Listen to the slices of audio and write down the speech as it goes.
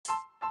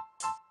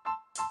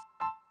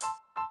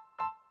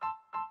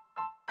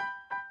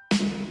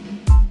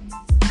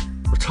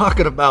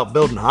talking about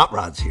building hot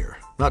rods here.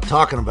 We're not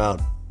talking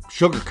about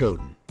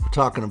sugarcoating. We're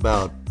talking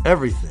about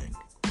everything.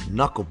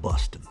 Knuckle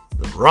busting.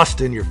 The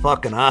rust in your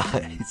fucking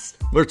eyes.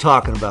 We're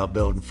talking about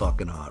building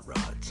fucking hot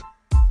rods.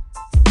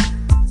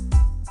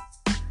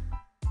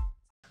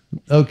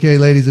 Okay,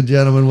 ladies and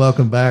gentlemen,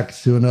 welcome back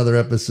to another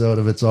episode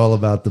of It's All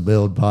About the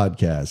Build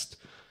podcast.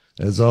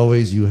 As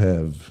always, you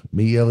have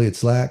me, Elliot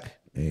Slack,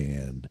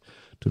 and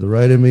to the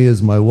right of me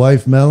is my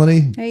wife,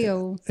 Melanie. Hey,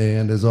 yo.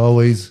 And as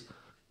always,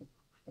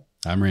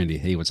 I'm Randy.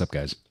 Hey, what's up,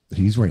 guys?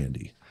 he's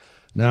Randy.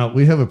 Now,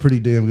 we have a pretty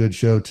damn good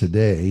show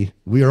today.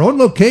 We are on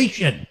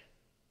location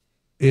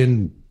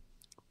in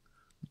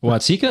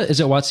Watseka? Is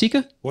it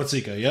Watseka?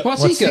 Watseka, yep.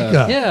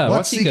 Watseka. Yeah,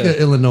 Watseka,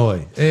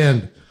 Illinois.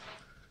 And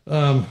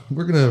I'm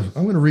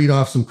gonna read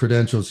off some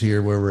credentials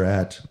here where we're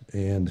at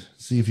and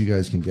see if you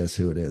guys can guess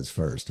who it is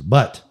first.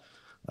 But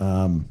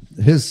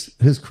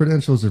his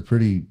credentials are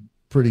pretty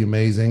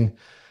amazing,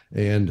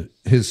 and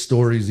his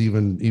story's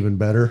even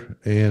better.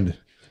 And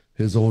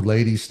his old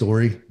lady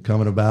story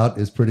coming about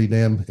is pretty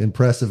damn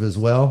impressive as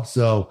well.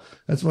 So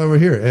that's why we're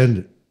here.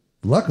 And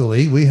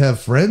luckily, we have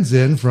friends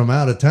in from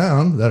out of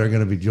town that are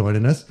going to be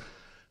joining us.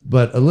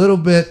 But a little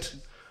bit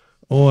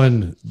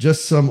on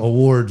just some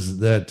awards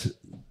that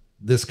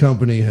this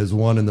company has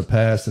won in the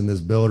past and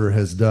this builder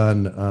has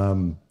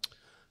done.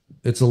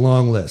 It's a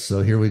long list.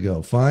 So here we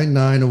go. Fine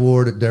 9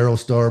 Award at Darrell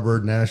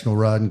Starbird National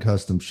Rod and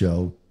Custom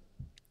Show.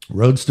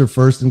 Roadster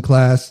First in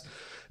Class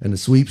and the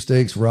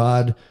Sweepstakes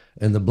Rod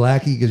and the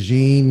Blackie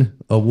Gagine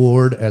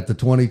Award at the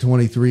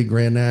 2023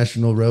 Grand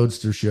National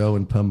Roadster Show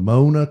in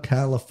Pomona,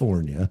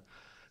 California.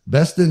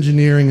 Best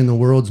Engineering in the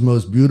World's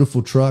Most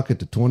Beautiful Truck at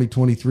the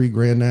 2023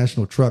 Grand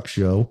National Truck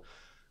Show.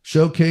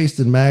 Showcased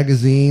in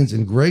magazines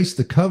and graced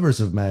the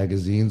covers of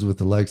magazines with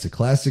the likes of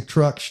Classic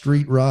Truck,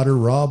 Street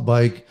Rodder, Raw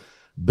Bike,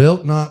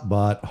 Built Not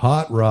Bought,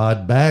 Hot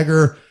Rod,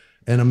 Bagger,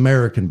 and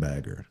American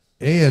Bagger.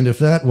 And if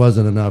that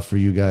wasn't enough for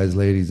you guys,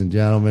 ladies and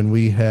gentlemen,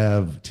 we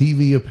have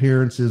TV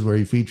appearances where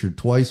he featured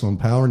twice on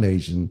Power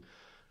Nation,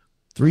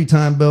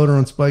 3-time builder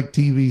on Spike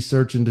TV,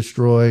 Search and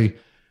Destroy.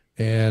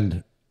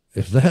 And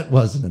if that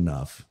wasn't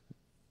enough,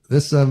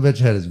 this son of a bitch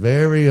had his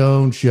very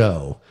own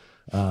show.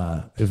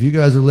 If you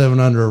guys are living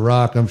under a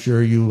rock, I'm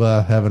sure you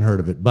haven't heard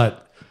of it.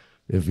 But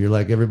if you're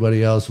like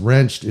everybody else,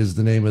 Wrich'd is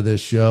the name of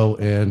this show.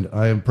 And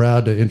I am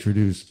proud to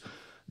introduce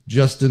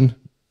Justin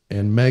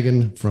and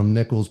Maegan from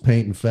Nichols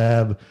Paint and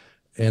Fab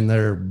and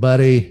their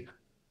buddy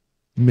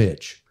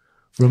Mitch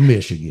from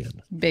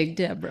Michigan. Big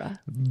Deborah.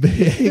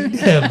 Big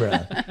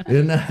Deborah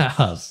in the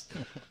house.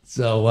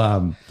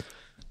 So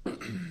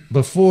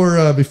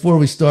before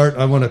we start,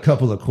 I want a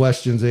couple of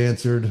questions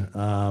answered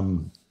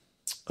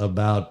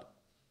about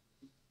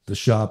the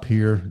shop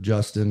here,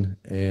 Justin,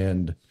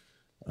 and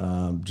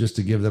just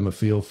to give them a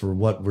feel for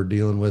what we're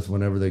dealing with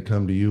whenever they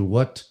come to you.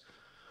 What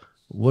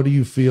do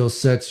you feel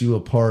sets you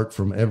apart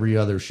from every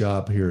other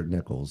shop here at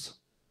Nichols?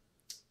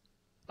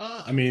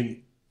 I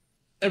mean,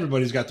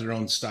 everybody's got their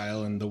own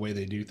style and the way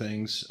they do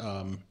things.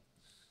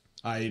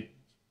 I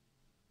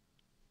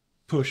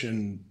push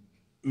and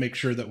make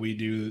sure that we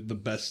do the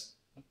best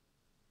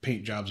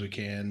paint jobs we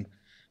can,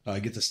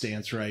 get the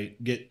stance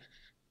right, get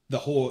the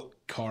whole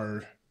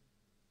car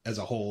as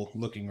a whole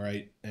looking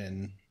right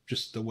and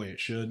just the way it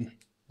should.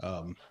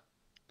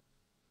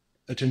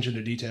 Attention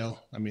to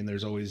detail. I mean,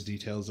 there's always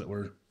details that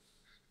we're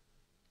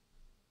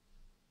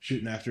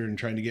shooting after and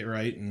trying to get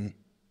right, and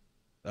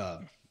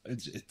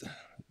it's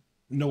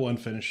no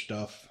unfinished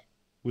stuff.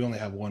 We only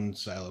have one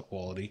style of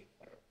quality.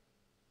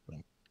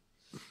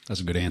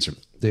 That's a good answer.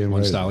 Damn One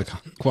right. style of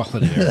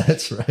quality there.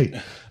 That's right.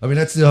 I mean,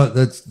 that's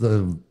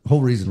the whole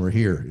reason we're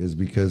here is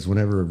because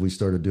whenever we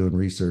started doing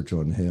research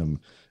on him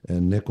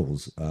and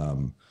Nichols,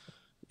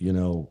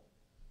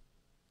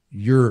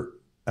 your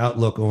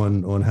outlook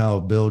on how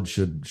a build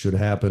should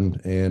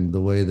happen and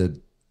the way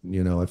that,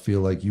 I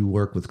feel like you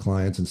work with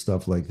clients and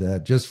stuff like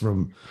that, just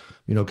from,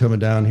 coming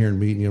down here and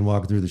meeting you and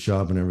walking through the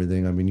shop and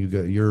everything. I mean,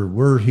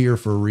 we're here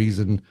for a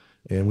reason,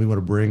 and we want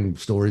to bring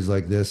stories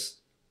like this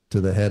to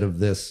the head of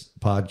this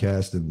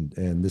podcast.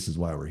 And this is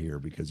why we're here,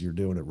 because you're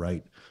doing it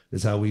right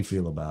is how we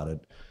feel about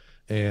it.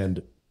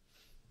 And,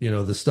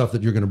 the stuff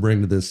that you're going to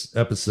bring to this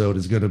episode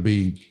is going to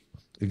be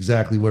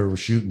exactly where we're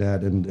shooting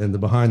at, and the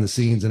behind the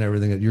scenes and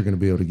everything that you're going to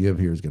be able to give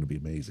here is going to be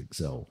amazing.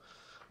 So,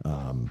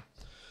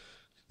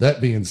 that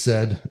being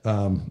said,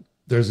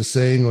 there's a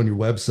saying on your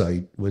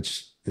website,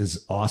 which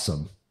is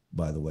awesome,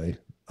 by the way.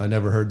 I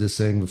never heard this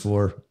saying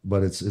before,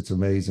 but it's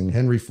amazing.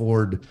 Henry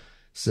Ford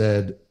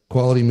said,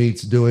 "Quality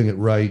meets doing it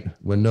right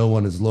when no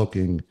one is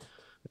looking."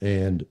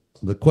 And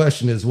the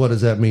question is, what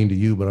does that mean to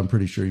you? But I'm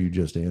pretty sure you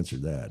just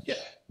answered that. Yeah,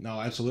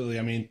 no, absolutely.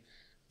 I mean,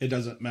 it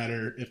doesn't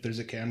matter if there's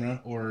a camera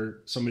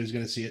or somebody's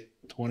going to see it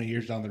 20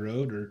 years down the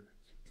road, or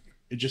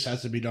it just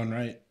has to be done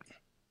right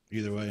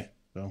either way.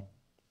 So,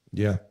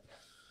 yeah.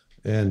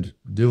 And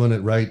doing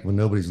it right when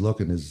nobody's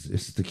looking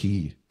is the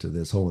key to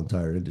this whole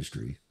entire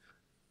industry.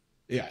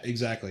 Yeah,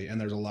 exactly. And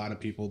there's a lot of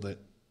people that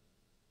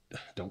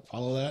don't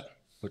follow that,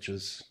 which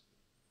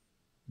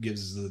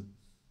gives the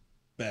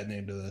bad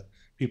name to the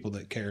people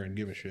that care and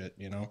give a shit,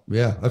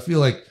 Yeah, I feel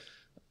like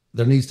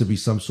there needs to be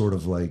some sort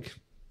of like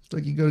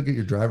you go to get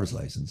your driver's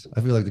license.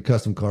 I feel like the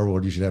custom car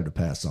world, you should have to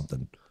pass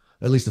something.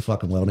 At least a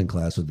fucking welding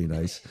class would be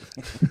nice.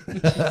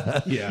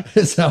 Yeah.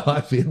 That's how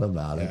I feel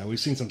about it. Yeah, we've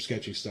seen some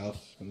sketchy stuff,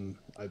 and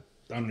I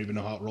don't even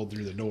know how it rolled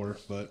through the door,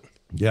 but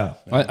Yeah.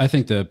 I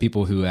think the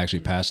people who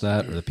actually pass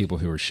that are the people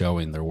who are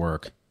showing their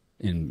work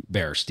in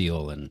bare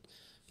steel and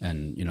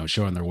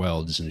showing their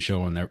welds and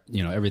showing their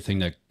everything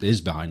that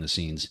is behind the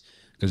scenes.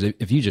 Because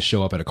if you just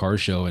show up at a car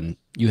show and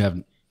you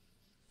have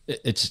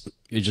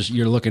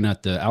you're looking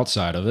at the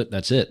outside of it,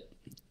 that's it.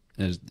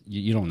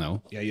 You don't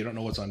know. Yeah, you don't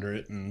know what's under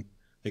it, and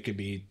it could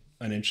be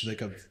an inch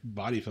thick of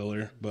body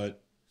filler,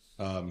 but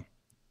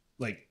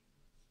like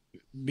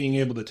being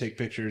able to take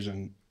pictures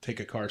and take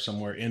a car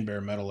somewhere in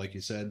bare metal, like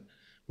you said,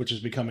 which is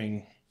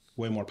becoming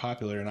way more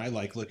popular. And I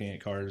like looking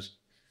at cars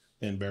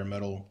in bare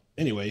metal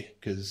anyway,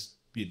 because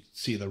you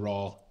see the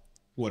raw,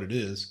 what it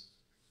is.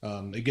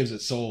 It gives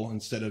it soul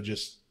instead of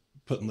just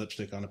putting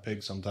lipstick on a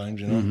pig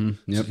sometimes, you know?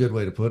 Mm-hmm. It's a good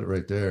way to put it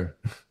right there.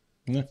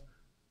 Yeah.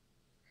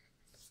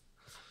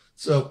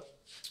 So,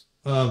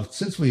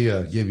 since we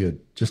gave you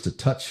just a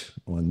touch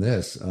on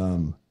this,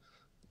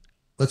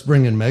 let's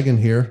bring in Maegan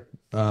here.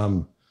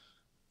 I'm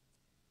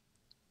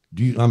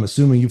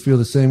assuming you feel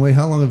the same way.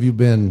 How long have you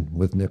been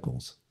with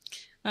Nichols?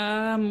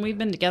 We've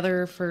been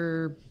together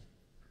for,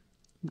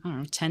 I don't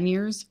know, 10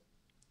 years.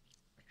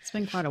 It's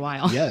been quite a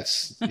while.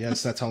 Yes,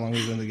 that's how long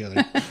we've been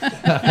together.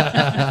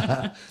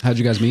 How'd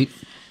you guys meet?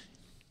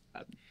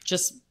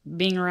 Just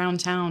being around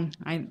town.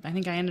 I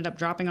think I ended up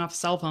dropping off a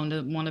cell phone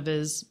to one of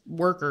his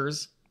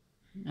workers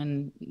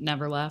and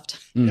never left.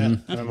 Yeah,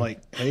 and I'm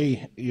like,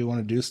 hey, you want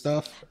to do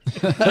stuff?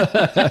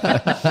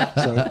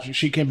 So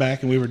she came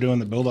back and we were doing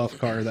the build off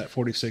car, that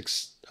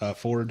 46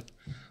 Ford.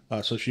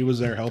 So she was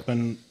there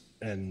helping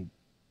and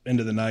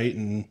into the night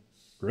and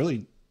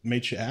really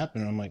made shit happen.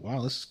 And I'm like,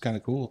 wow, this is kind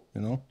of cool,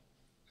 you know?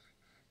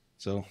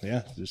 So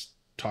yeah, just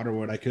taught her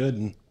what I could,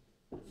 and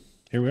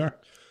here we are.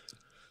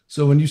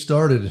 So when you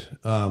started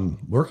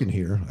working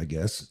here, I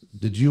guess,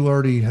 did you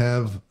already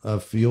have a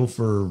feel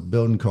for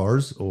building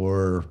cars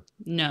or?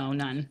 No,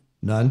 none.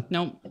 None?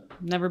 Nope.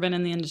 Never been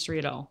in the industry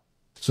at all.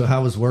 So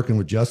how was working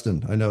with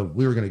Justin? I know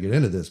we were going to get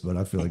into this, but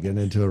I feel like getting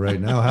into it right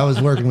now. How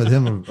was working with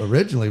him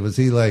originally? Was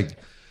he like,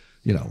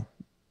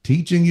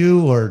 teaching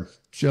you or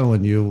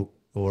showing you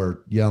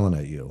or yelling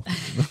at you?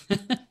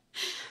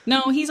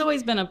 No, he's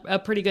always been a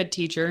pretty good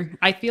teacher.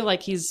 I feel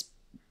like he's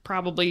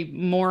probably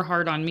more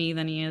hard on me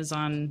than he is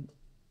on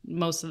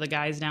most of the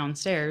guys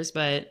downstairs,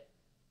 but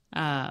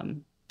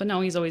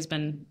no, he's always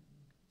been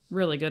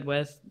really good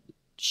with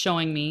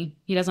showing me.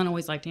 He doesn't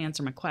always like to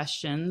answer my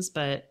questions,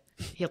 but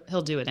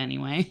he'll do it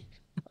anyway.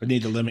 I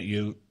need to limit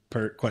you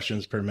per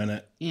questions per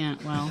minute. Yeah,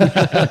 well,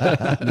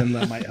 Then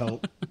that might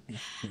help.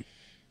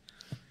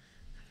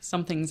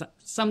 some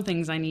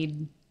things I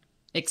need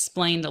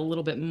explained a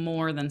little bit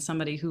more than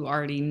somebody who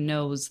already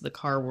knows the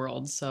car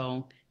world,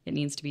 so it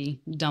needs to be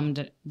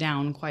dumbed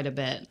down quite a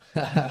bit.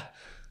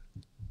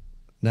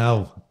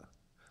 Now,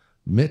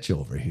 Mitch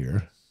over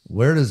here,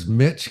 where does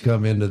Mitch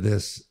come into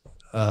this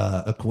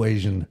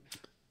equation?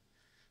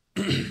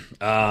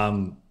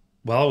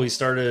 Well,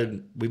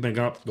 we've been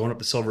going up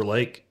to Silver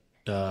Lake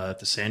at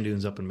the sand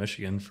dunes up in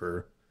Michigan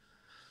for,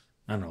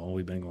 I don't know,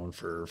 we've been going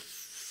for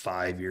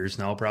 5 years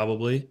now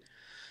probably.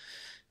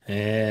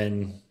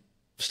 And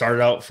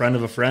started out friend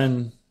of a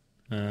friend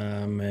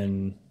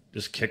and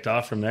just kicked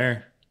off from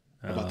there.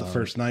 How about the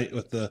first night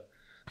with the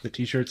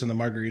t-shirts and the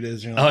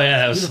margaritas? You're like, Oh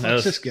yeah, who the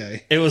fuck's this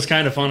guy? It was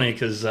kind of funny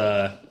because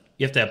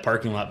you have to have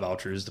parking lot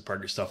vouchers to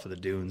park your stuff at the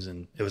dunes,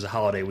 and it was a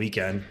holiday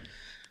weekend,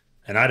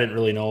 and I didn't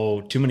really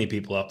know too many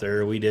people up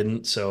there. We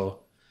didn't, so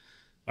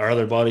our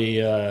other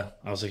buddy, I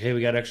was like, hey,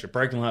 we got extra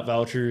parking lot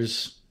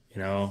vouchers,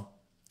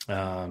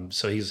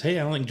 So he's, hey,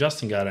 I don't think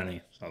Justin got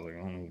any. So I was like, I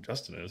don't know who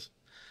Justin is.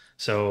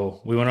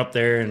 So we went up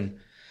there and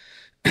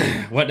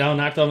went down,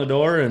 knocked on the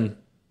door, and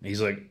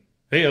he's like,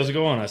 hey, how's it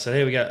going? I said,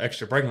 hey, we got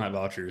extra parking lot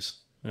vouchers.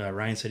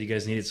 Ryan said you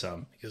guys needed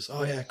some. He goes,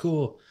 oh, yeah,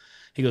 cool.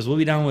 He goes, we'll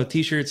be down with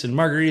T-shirts and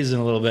margaritas in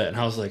a little bit. And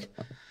I was like,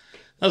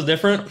 that was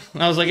different.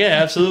 And I was like,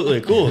 yeah,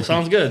 absolutely. Cool.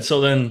 Sounds good.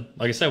 So then,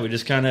 like I said, we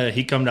just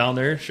he come down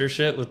there, sure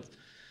shit, with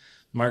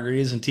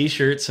margaritas and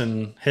T-shirts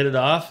and hit it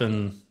off.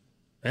 And,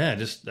 yeah,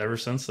 just ever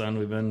since then,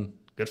 we've been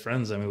good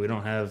friends. I mean, we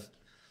don't have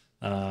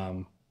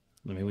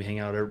we hang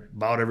out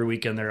about every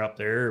weekend they're up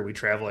there. We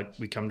travel,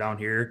 we come down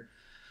here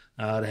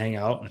to hang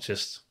out. It's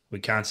just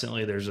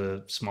there's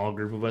a small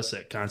group of us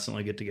that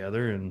constantly get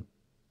together and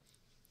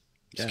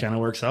just kind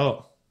of works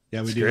out. Yeah,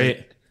 we It's do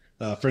great.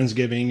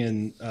 Friendsgiving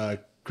and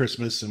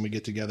Christmas, and we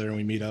get together and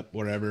we meet up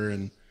whatever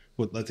and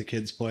we'll let the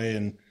kids play.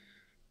 And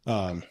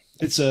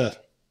it's I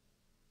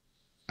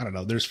don't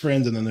know, there's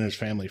friends and then there's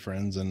family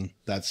friends, and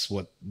that's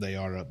what they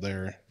are up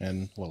there.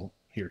 And well,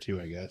 here too,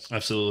 I guess.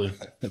 Absolutely.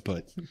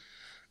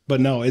 But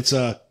no, it's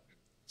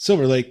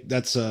Silver Lake.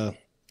 That's a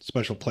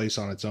special place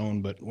on its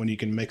own. But when you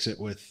can mix it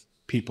with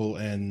people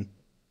and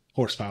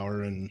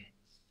horsepower and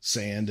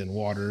sand and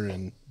water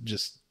and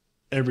just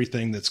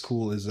everything that's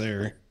cool is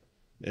there,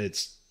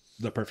 it's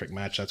the perfect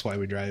match. That's why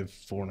we drive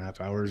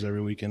 4.5 hours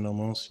every weekend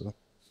almost. So.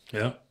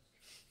 Yeah.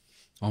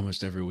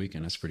 Almost every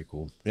weekend. That's pretty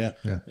cool. Yeah.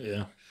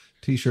 Yeah.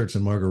 T-shirts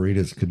and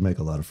margaritas could make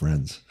a lot of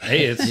friends.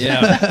 Hey, it's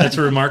that's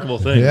a remarkable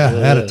thing. Yeah, It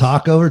really add a is.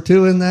 taco or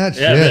two in that.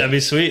 Yeah, Shit. that'd be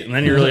sweet. And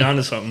then you're really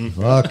onto something.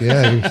 Fuck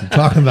yeah, you're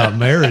talking about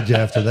marriage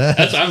after that.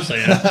 That's what I'm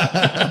saying.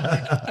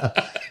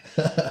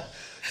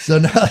 So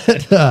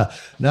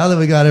now that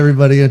we got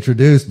everybody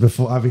introduced,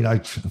 I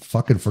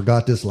fucking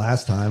forgot this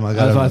last time. I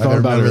thought gotta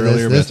about it remember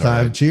earlier, this but it's all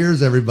time. right.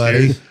 Cheers,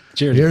 everybody.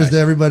 Cheers. Here's to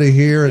everybody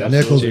here at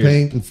Nichols Cheers.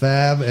 Paint and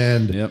Fab,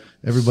 and Yep.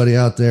 everybody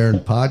out there in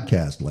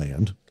podcast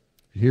land.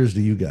 Here's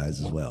to you guys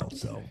as well.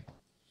 So,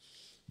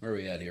 Where are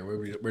we at here? Where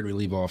do we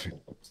leave off?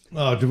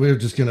 we're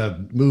just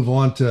gonna move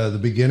on to the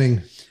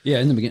beginning. Yeah,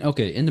 in the beginning.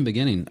 Okay, in the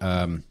beginning.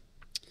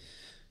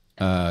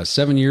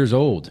 7 years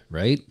old,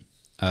 right?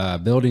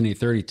 Building a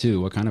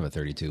 32. What kind of a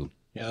 32?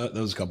 Yeah, that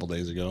was a couple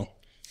days ago.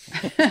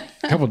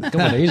 Couple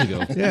days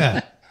ago.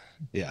 Yeah,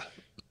 Yeah.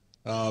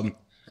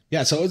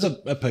 Yeah, so it was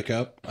a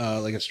pickup,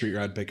 like a street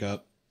rod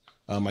pickup.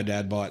 My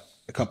dad bought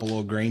a couple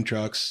little grain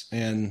trucks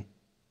and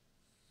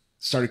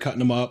started cutting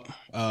them up.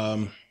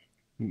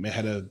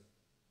 Had a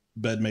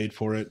bed made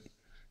for it.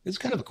 It's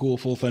kind of a cool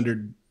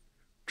full-fendered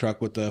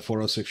truck with the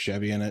 406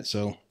 Chevy in it,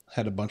 so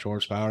had a bunch of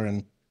horsepower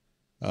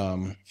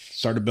and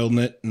started building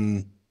it,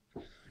 and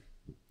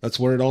that's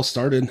where it all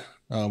started.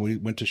 We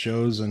went to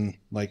shows and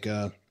like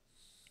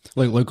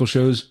local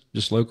shows,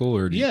 just local,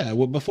 or yeah,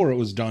 well, before it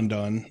was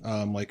done,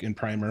 like in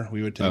primer,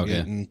 we would take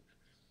it. And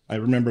I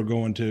remember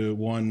going to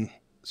one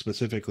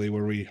specifically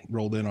where we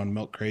rolled in on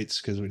milk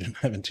crates because we didn't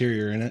have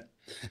interior in it.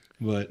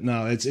 But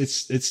no,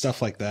 it's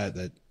stuff like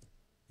that,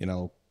 you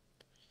know,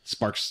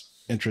 sparks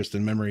interest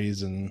and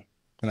memories. And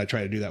I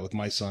try to do that with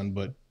my son,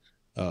 but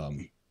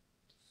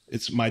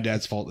it's my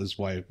dad's fault is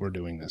why we're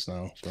doing this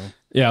now. So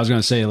yeah, I was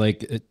gonna say, like,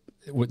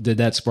 did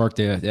that spark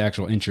the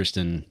actual interest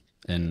in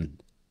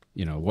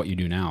you know what you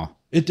do now?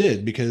 it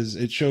did, because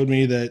it showed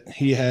me that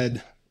he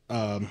had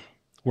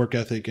work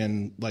ethic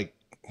and like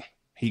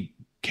he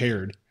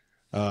cared.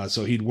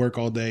 So he'd work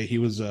all day. He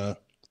was a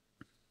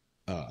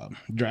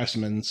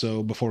draftsman.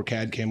 So before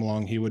CAD came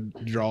along, he would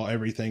draw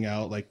everything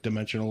out, like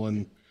dimensional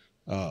and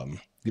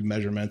give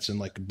measurements and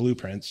like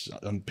blueprints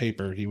on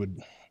paper. He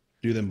would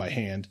do them by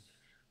hand.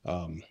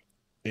 And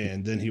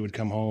then he would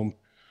come home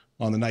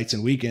on the nights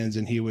and weekends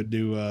and he would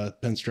do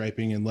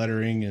pinstriping and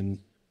lettering and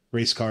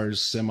race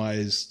cars,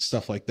 semis,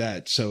 stuff like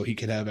that. So he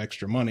could have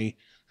extra money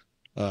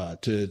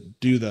to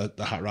do the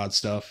hot rod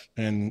stuff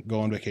and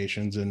go on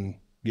vacations and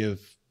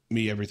give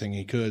me everything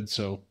he could.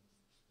 So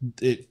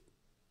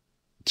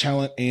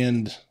talent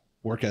and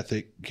work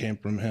ethic came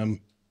from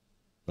him.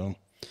 So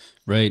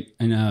Right,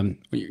 and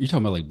you're talking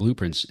about like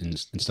blueprints and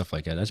stuff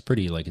like that. That's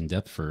pretty like in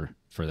depth for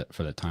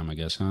that time, I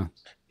guess, huh?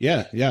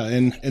 yeah,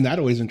 and that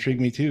always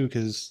intrigued me too,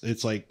 because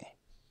it's like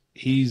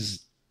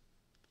he's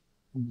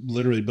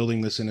literally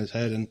building this in his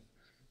head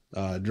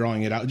and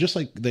drawing it out just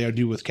like they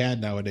do with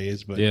CAD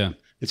nowadays. But Yeah,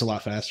 it's a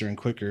lot faster and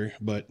quicker.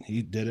 But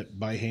he did it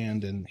by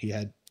hand, and he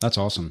had that's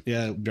awesome.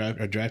 a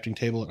drafting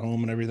table at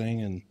home and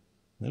everything, and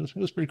it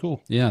was pretty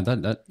cool. Yeah,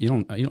 that you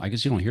don't. I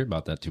guess you don't hear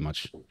about that too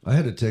much. I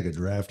had to take a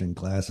drafting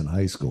class in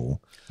high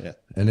school. Yeah.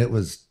 And it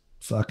was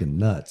fucking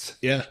nuts.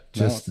 Yeah,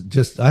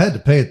 Just I had to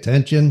pay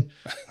attention,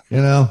 you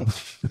know.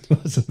 I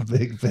was a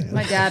big fan.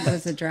 My dad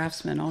was a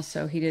draftsman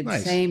also. He did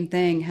Nice. the same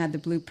thing, had the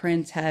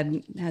blueprints,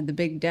 had the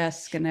big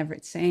desk and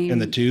everything.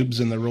 and the tubes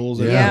and the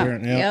rolls. Yeah,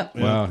 everywhere. yep.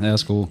 Wow,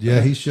 that's cool.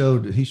 Yeah, he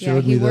showed Yeah,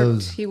 me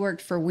those. he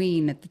worked for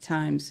Ween at the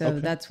time, so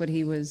that's what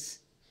he was.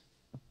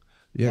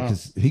 Yeah,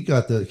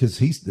 because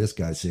this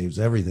guy saves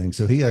everything.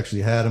 So he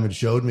actually had them and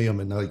showed me them,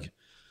 and like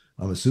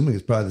I'm assuming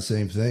it's probably the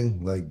same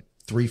thing, like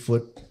 3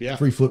 foot, Yeah.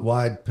 3 foot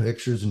wide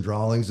pictures and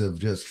drawings of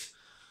just,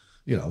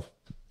 you know,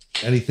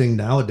 anything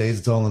nowadays.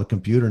 It's all on a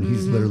computer, and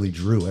he's literally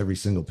drew every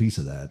single piece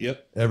of that.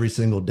 Yep. Every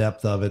single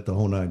depth of it, the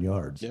whole 9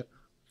 yards. Yep.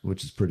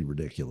 Which is pretty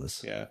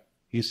ridiculous. Yeah,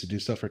 he used to do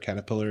stuff for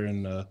Caterpillar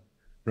and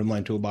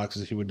Rimline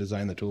toolboxes. He would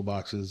design the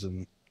toolboxes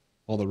and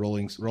all the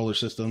roller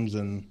systems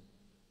and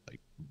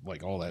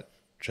like all that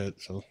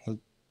shit. So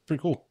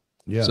pretty cool.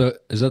 Yeah. So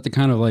is that the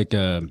kind of like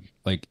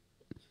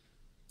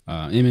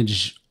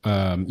image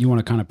you want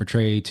to kind of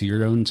portray to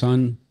your own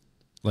son,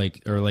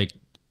 like, or like,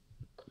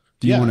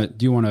 do you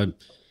want to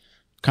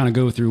kind of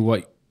go through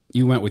what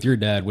you went with your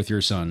dad with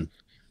your son?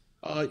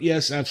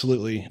 Yes,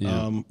 absolutely.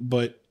 Yeah.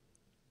 But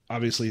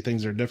obviously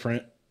things are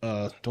different.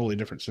 Totally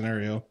different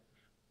scenario.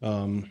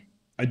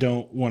 I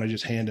don't want to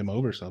just hand him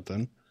over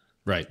something.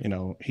 Right. You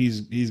know,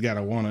 he's got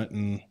to want it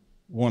and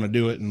want to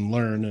do it and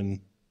learn and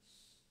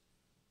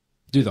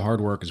Do the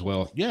hard work as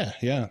well. yeah.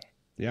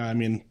 I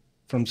mean,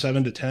 from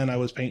 7 to 10, I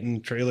was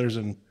painting trailers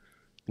and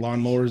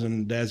lawnmowers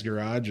in Dad's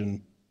garage,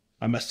 and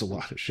I messed a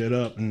lot of shit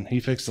up, and he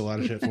fixed a lot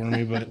of shit for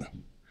me.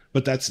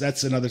 But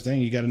that's another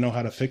thing. You got to know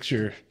how to fix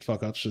your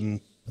fuck ups,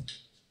 and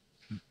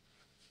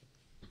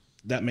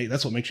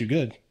that's what makes you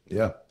good.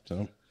 Yeah.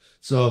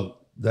 So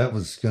that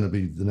was going to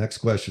be the next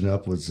question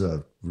up was,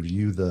 were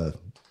you the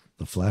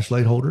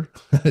flashlight holder?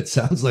 It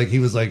sounds like he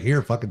was like,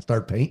 here, fucking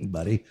start painting,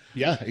 buddy.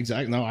 yeah,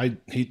 exactly. No, I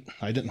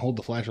didn't hold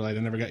the flashlight. I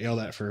never got yelled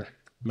at for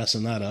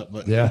messing that up.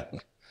 But Yeah.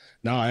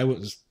 no, I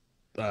was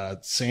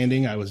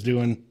sanding. I was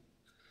doing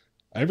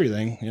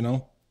everything, you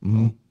know.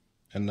 Mm-hmm.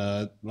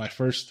 And my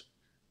first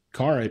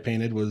car I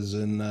painted was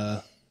in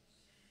I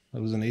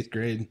was in 8th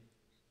grade.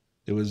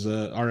 It was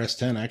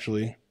RS10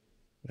 actually,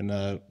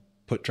 and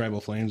put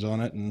tribal flames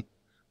on it, and it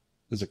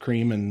was a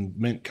cream and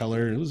mint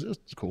color. It was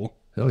cool.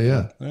 Hell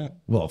yeah. Yeah.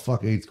 Well,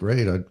 fuck 8th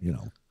grade.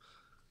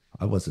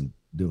 I wasn't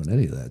doing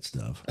any of that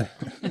stuff.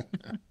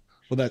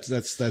 Well, that's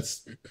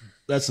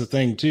the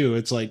thing too.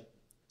 It's like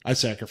I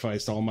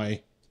sacrificed all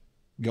my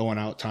going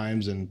out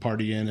times and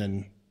partying,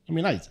 and I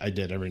mean I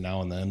did every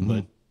now and then,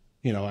 but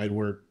you know, I'd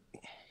work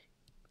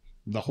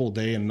the whole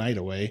day and night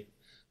away,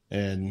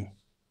 and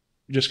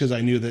just because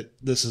I knew that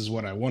this is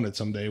what I wanted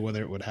someday,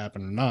 whether it would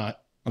happen or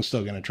not, I'm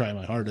still going to try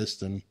my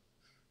hardest. And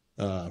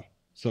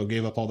so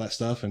gave up all that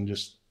stuff and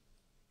just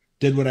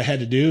did what I had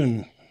to do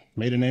and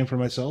made a name for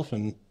myself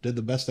and did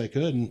the best I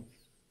could. And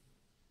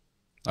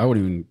I would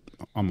even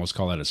almost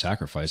call that a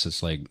sacrifice.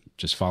 It's like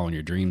just following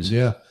your dreams.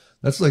 Yeah.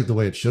 That's like the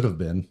way it should have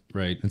been.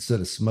 Right. Instead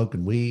of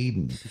smoking weed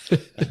and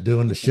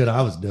doing the shit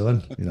I was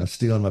doing,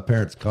 stealing my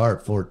parents' car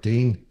at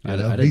 14.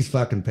 He's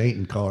fucking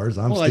painting cars.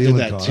 I'm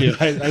stealing cars. I did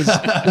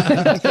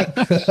that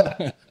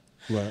too.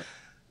 But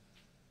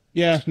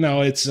yeah,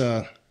 no, it's,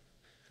 I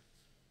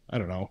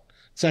don't know.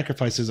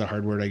 Sacrifice is a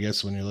hard word, I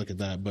guess, when you look at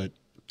that, but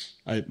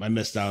I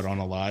missed out on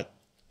a lot,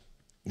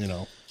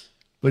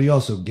 But you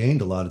also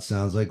gained a lot, it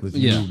sounds like, with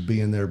you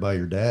being there by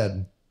your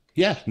dad.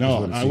 Yeah,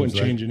 no, I wouldn't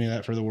like. change any of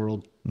that for the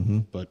world. Mm-hmm.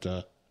 But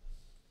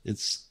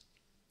it's,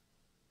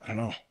 I don't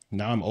know.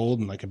 Now I'm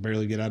old and I can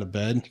barely get out of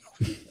bed.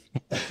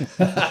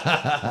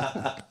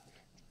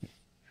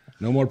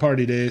 No more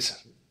party days.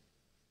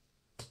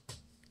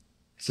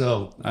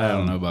 So I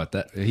don't know about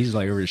that. He's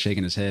like over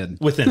shaking his head.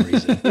 Within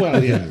reason.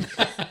 Well, yeah.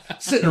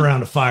 Sitting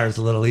around a fire is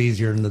a little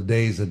easier in the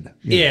days of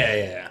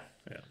Yeah.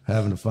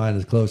 having to find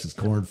as close as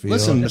cornfield.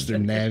 Listen,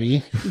 Mr. Navy.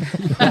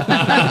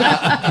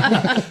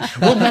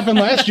 What happened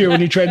last year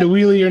when you tried to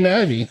wheelie your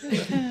Navy?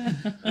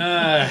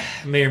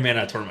 May or may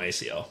not tore my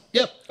ACL.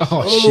 Yep.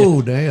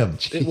 Oh, damn.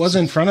 It was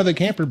in front of the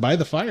camper by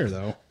the fire,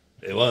 though.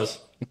 It was.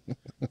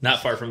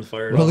 Not far from the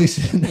fire at Well, all. at least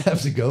you didn't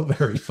have to go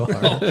very far.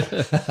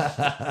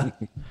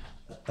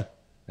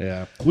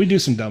 Yeah. We do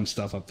some dumb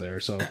stuff up there,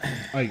 so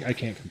I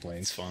can't complain.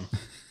 It's fun.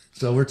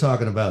 So we're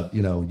talking about,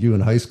 you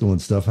in high school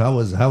and stuff. How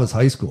was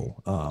high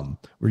school?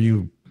 Were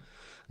you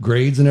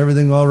grades and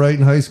everything all right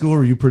in high school? Or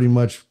were you pretty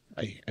much?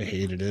 I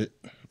hated it.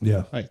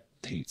 Yeah. I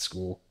hate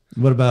school.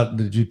 What about,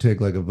 did you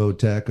take like a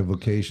VOTEC, a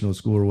vocational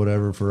school or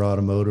whatever for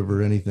automotive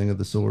or anything of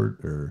the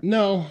sort? Or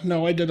No,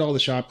 I did all the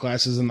shop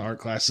classes and the art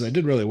classes. I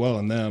did really well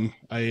in them.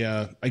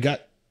 I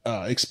got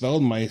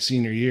expelled my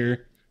senior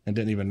year and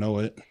didn't even know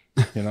it.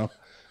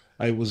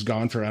 I was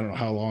gone for I don't know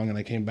how long, and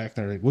I came back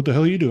there like, what the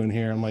hell are you doing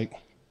here? I'm like,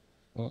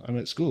 well, I'm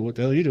at school. What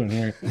the hell are you doing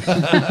here?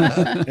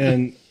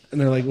 and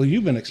they're like, well,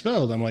 you've been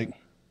expelled. I'm like,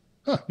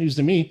 huh, news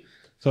to me.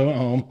 So I went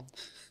home,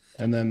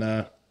 and then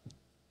I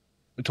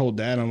told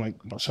Dad. I'm like,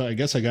 so I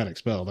guess I got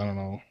expelled. I don't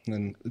know,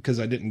 and because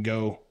I didn't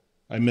go,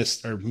 I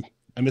missed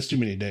too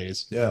many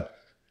days. yeah.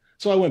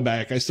 So I went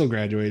back. I still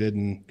graduated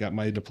and got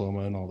my diploma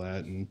and all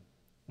that. And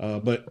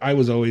but I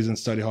was always in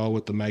study hall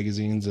with the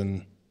magazines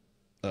and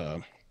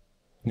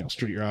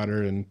Street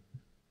Rodder and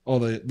all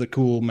the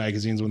cool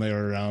magazines when they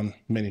were around,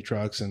 mini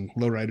trucks and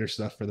lowrider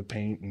stuff for the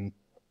paint. And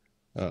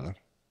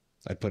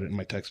I put it in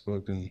my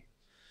textbook and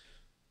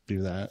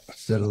do that.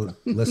 Instead of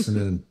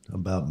listening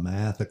about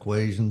math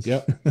equations.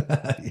 Yep.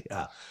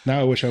 Yeah. Now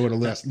I wish I would have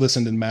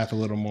listened in math a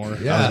little more.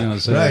 Yeah. I was gonna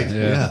say, right.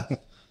 yeah. Yeah.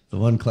 The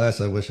one class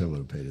I wish I would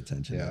have paid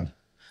attention. Yeah. in.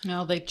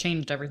 Well, they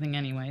changed everything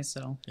anyway,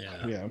 so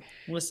Yeah.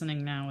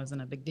 listening now isn't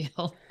a big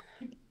deal.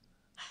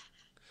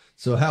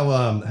 So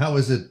how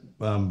is it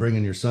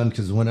bringing your son?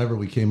 Because whenever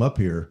we came up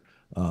here,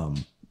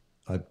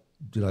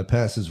 did I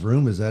pass his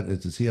room?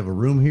 Does he have a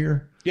room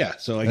here? Yeah.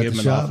 So I At gave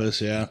the him an shop?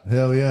 office. Yeah.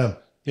 Hell yeah.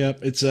 Yep.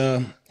 It's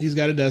he's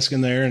got a desk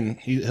in there and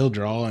he'll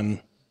draw,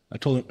 and I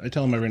tell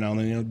him every now and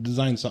then,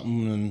 design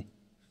something and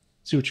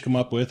see what you come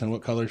up with and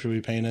what color should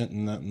we paint it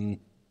and that, and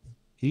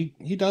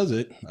he does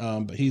it.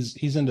 But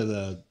he's into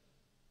the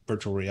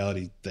virtual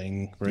reality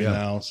thing right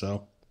now,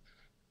 so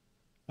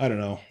I don't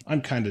know.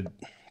 I'm kind of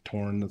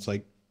torn. It's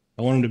like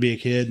I want him to be a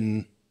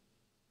kid,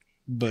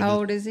 but How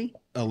old is he?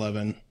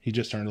 11. He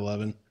just turned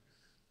 11.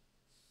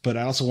 But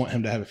I also want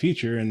him to have a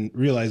future and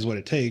realize what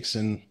it takes.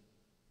 And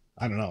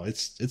I don't know.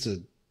 It's a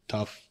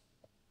tough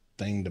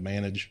thing to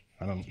manage.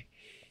 I don't.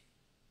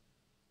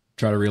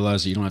 Try to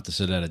realize that you don't have to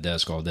sit at a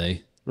desk all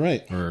day,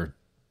 Right. or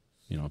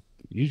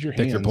Use your pick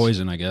hands. your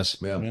poison, I guess.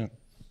 Yeah.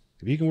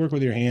 If you can work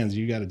with your hands,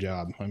 you got a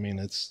job. I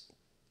mean,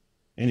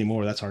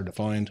 anymore, that's hard to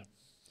find.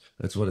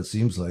 That's what it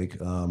seems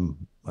like.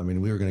 I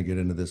mean, we were going to get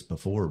into this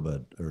before,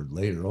 or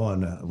later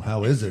on.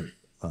 How is it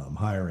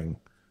hiring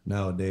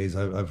nowadays?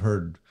 I've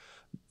heard,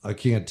 I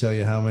can't tell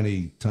you how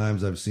many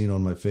times I've seen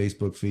on my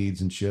Facebook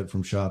feeds and shit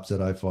from shops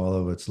that I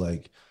follow. It's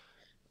like,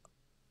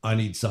 I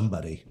need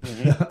somebody.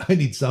 I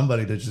need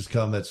somebody to just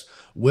come that's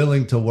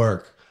willing to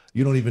work.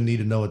 You don't even need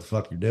to know what the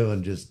fuck you're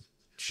doing. Just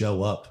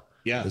show up.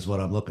 Yeah. is what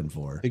I'm looking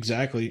for.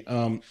 Exactly.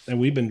 And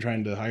we've been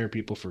trying to hire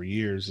people for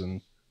years,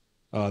 and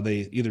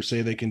they either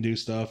say they can do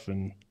stuff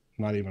and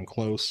not even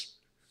close,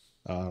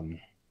 or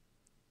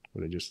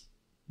they just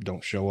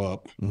don't show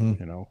up,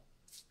 you know.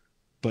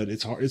 But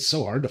it's hard. It's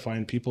so hard to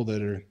find people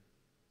that are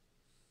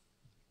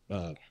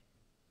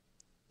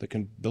that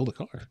can build a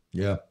car.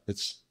 Yeah.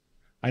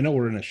 I know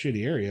we're in a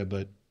shitty area,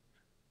 but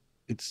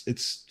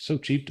it's so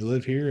cheap to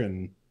live here,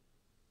 and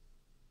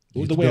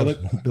the way I look,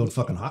 build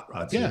fucking hot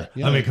rods. Yeah, Here.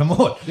 yeah. I mean, come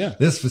on. Yeah.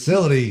 This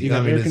facility. you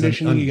got I mean, air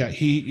conditioning, you got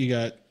heat, you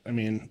got. I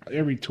mean,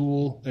 every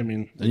tool. I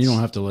mean, And you don't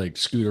have to like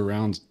scoot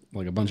around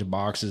like a bunch of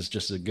boxes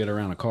just to get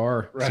around a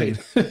car. right.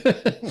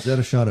 Is that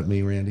a shot at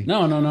me, Randy?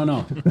 No.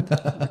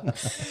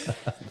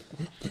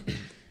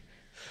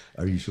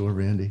 Are you sure,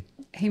 Randy?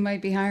 He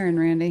might be hiring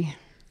Randy.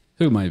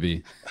 Who might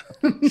be?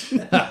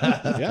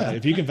 Yeah,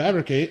 if you can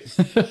fabricate.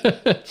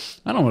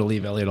 I don't want to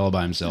leave Elliot all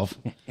by himself.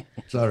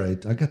 It's all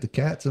right. I got the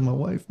cats and my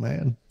wife,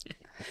 man.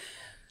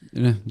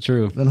 Yeah,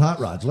 true. Then hot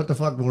rods. What the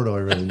fuck more do I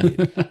really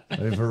need? I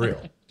mean, for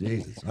real.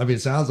 Jesus. I mean,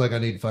 it sounds like I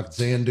need fucking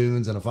sand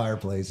dunes and a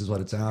fireplace is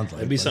what it sounds like.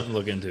 It'd be but something to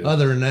look into.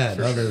 Other than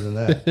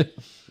that.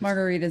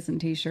 Margaritas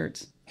and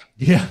t-shirts.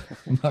 Yeah.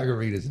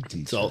 Margaritas and tea.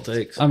 That's all it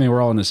takes. I mean,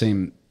 we're all in the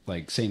same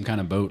kind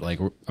of boat. Like,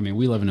 we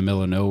live in the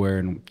middle of nowhere,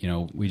 and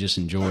we just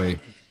enjoy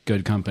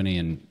good company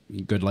and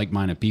good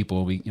like-minded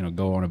people. We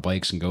go on our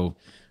bikes and go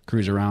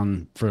cruise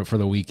around for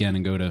the weekend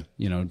and go to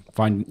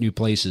find new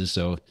places.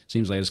 So it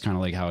seems like it's kind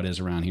of like how it is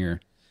around here,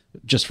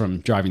 just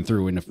from driving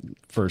through in the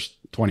first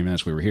 20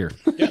 minutes we were here.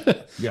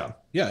 Yeah.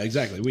 Yeah,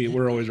 exactly.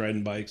 We're always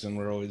riding bikes and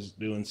we're always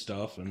doing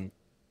stuff, and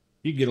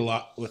you can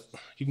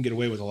get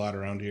away with a lot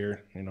around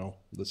here.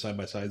 The side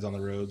by sides on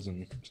the roads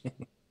and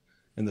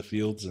in the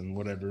fields and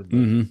whatever.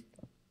 But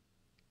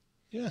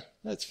yeah,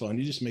 that's fun.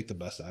 You just make the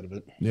best out of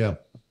it. Yeah.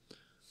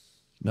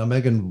 Now,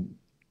 Megan,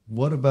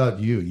 what about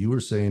you? You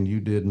were saying you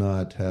did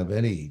not have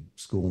any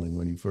schooling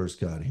when you first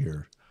got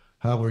here.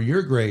 How were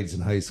your grades in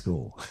high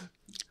school?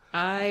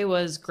 I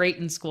was great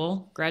in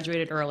school,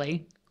 graduated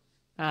early,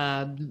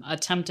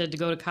 attempted to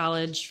go to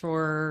college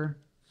for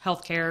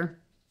healthcare,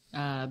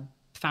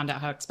 found out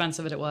how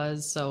expensive it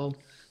was, so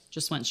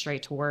just went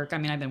straight to work. I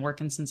mean, I've been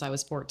working since I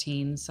was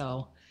 14,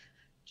 so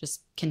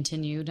just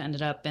continued,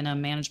 ended up in a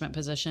management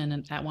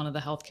position at one of the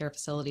healthcare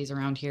facilities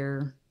around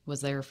here,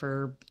 was there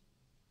for,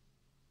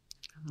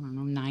 I don't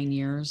know, 9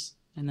 years,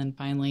 and then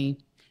finally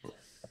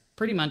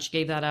pretty much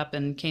gave that up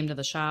and came to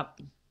the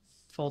shop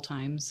full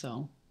time,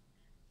 so...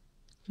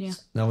 Yeah.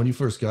 Now, when you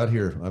first got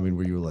here, I mean,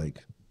 were you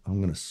like,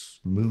 I'm going to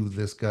smooth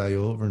this guy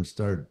over and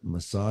start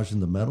massaging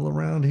the metal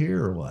around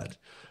here or what?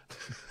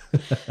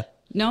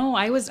 No,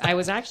 I was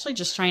actually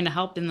just trying to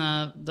help in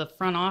the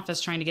front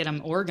office, trying to get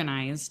him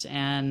organized.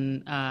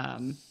 And I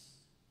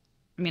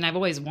mean, I've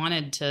always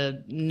wanted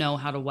to know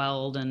how to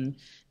weld and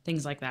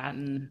things like that.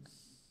 And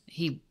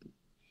he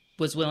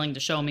was willing to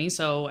show me.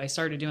 So I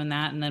started doing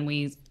that. And then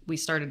we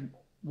started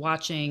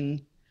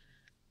watching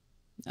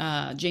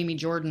Jamie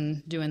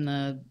Jordan doing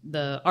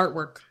the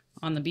artwork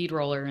on the bead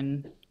roller,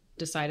 and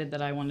decided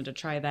that I wanted to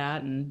try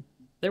that. And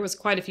there was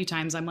quite a few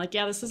times I'm like,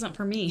 yeah, this isn't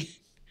for me.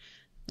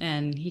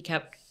 And he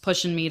kept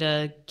pushing me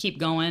to keep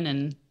going,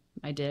 and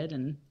I did.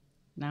 And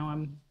now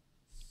I'm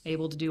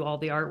able to do all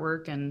the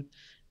artwork and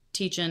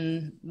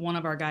teaching one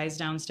of our guys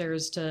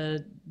downstairs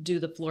to do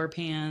the floor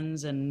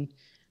pans and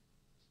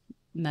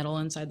metal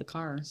inside the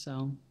car.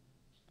 So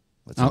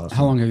That's How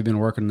awesome. long have you been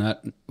working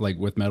that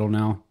with metal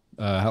now?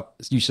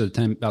 You said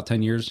about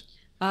 10 years?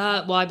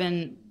 Well, I've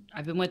been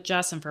with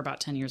Justin for about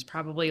 10 years,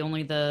 probably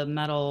only the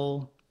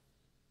metal,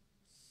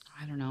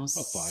 I don't know,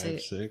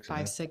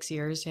 6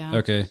 years. Yeah.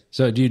 Okay.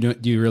 So do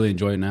you really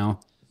enjoy it now?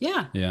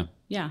 Yeah. Yeah.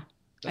 Yeah.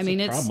 That's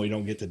the problem. We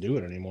don't get to do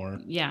it anymore.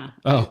 Yeah.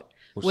 Oh,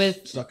 We're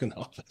stuck in the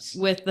office.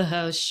 With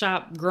the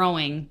shop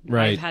growing,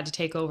 right. I've had to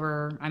take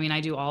over. I mean,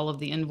 I do all of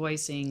the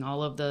invoicing,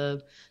 all of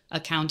the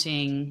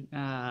accounting,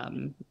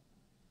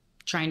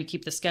 trying to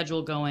keep the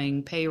schedule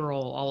going,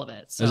 payroll, all of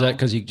it. So is that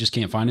because you just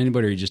can't find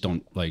anybody, or you just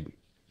don't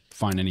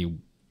find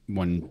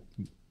anyone?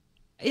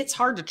 It's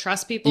hard to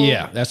trust people.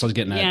 Yeah, that's what I was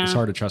getting at. Yeah. It's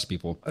hard to trust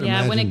people. I'd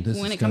Yeah, when imagine it this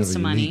is comes kind to of a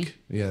money. unique-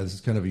 Yeah, this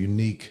is kind of a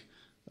unique.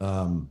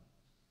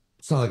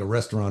 It's not like a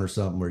restaurant or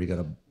something where you got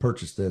to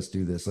purchase this,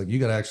 do this. Like you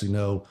got to actually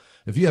know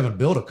if you haven't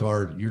built a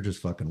car, you're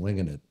just fucking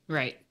winging it.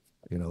 Right.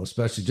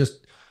 Especially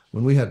just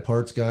when we had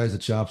parts guys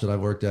at shops that I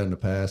worked at in the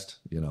past.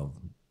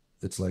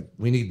 It's like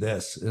we need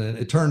this, and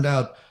it turned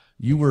out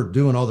you were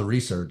doing all the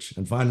research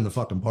and finding the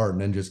fucking part,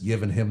 and then just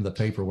giving him the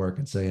paperwork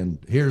and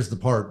saying, "Here's the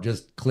part.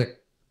 Just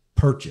click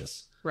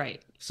purchase."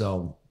 Right.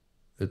 So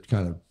it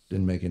kind of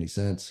didn't make any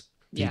sense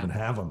to Yeah. even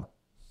have them.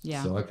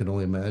 Yeah. So I can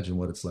only imagine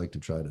what it's like to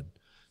try to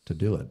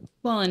do it.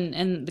 Well,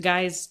 and the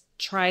guys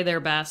try their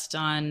best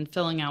on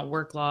filling out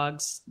work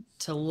logs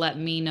to let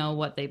me know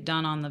what they've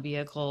done on the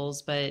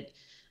vehicles. But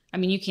I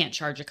mean, you can't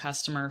charge a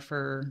customer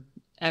for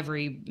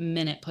every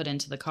minute put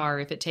into the car.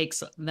 If it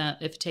takes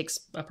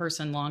a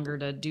person longer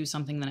to do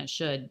something than it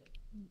should,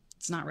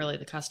 it's not really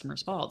the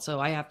customer's fault. So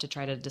I have to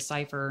try to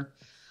decipher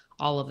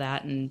all of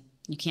that, and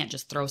you can't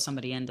just throw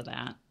somebody into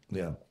that.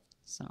 Yeah.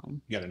 So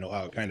You got to know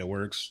how it kind of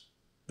works.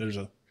 It's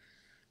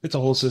a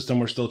whole system.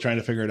 We're still trying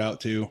to figure it out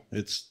too.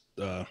 It's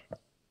a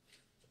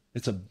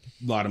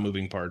lot of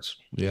moving parts.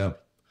 Yeah.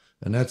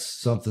 And that's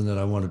something that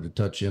I wanted to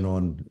touch in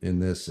on in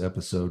this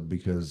episode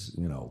because,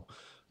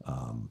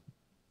 I'm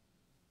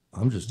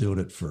just doing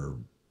it for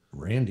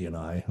Randy and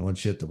I on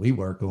shit that we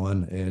work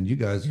on. And you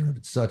guys are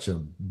at such a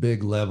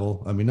big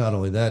level. I mean, not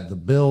only that, the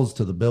bills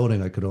to the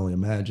building, I could only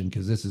imagine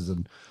because this is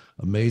an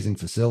amazing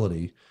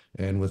facility.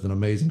 And with an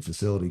amazing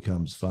facility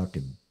comes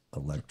fucking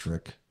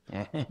electric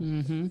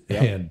and,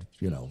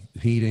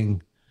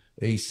 heating,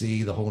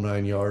 AC, the whole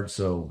 9 yards.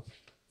 So,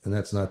 and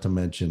that's not to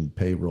mention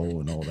payroll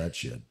and all that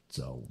shit.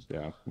 So,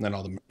 yeah. And then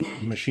all the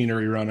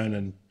machinery running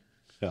and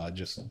it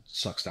just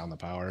sucks down the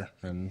power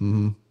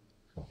and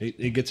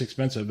it gets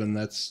expensive. And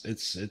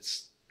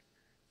it's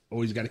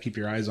always got to keep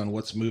your eyes on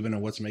what's moving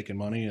and what's making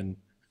money. And,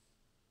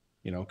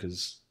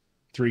 because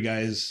 3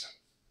 guys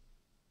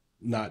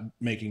not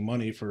making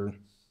money for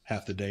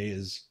half the day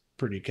is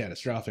pretty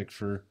catastrophic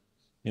for,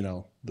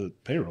 the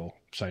payroll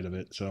side of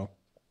it. So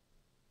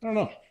I don't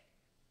know.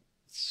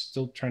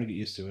 Still trying to get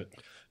used to it.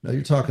 now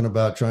you're talking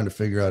about trying to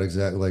figure out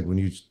exactly like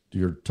when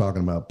you're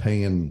talking about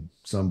paying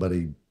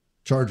somebody,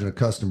 charging a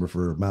customer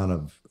for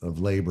amount of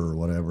labor or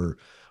whatever.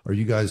 Are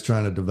you guys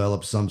trying to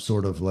develop some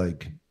sort of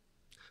like,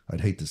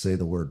 I'd hate to say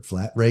the word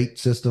flat rate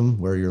system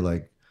where you're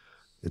like,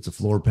 it's a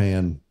floor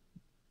pan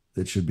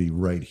that should be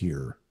right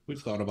here.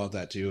 We've thought about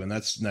that too. And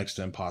that's next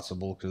to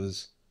impossible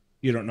because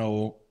you don't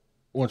know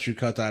once you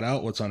cut that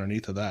out, what's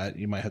underneath of that.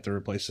 You might have to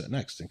replace it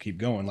next and keep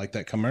going. Like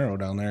that Camaro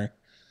down there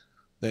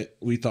that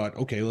we thought,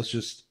 okay, let's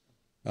just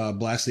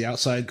blast the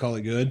outside, call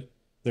it good.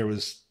 There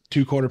was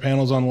 2 quarter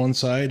panels on one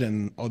side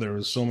and there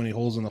was so many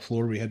holes in the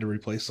floor. We had to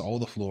replace all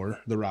the floor,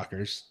 the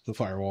rockers, the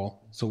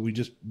firewall. So we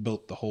just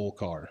built the whole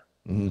car.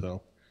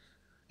 So,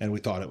 and we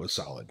thought it was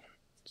solid.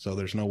 So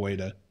there's no way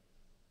to,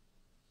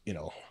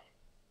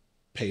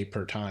 pay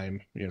per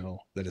time,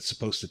 that it's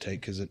supposed to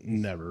take because it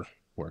never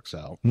works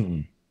out.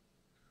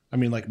 I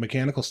mean, like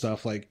mechanical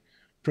stuff, like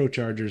Pro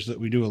Chargers, that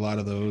we do a lot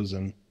of those,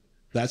 and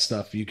that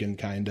stuff you can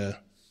kind of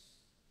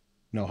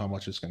know how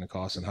much it's going to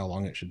cost and how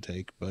long it should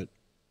take. But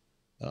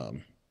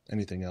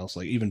anything else,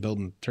 like even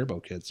building turbo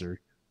kits,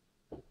 or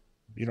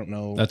you don't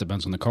know. That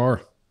depends on the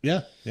car.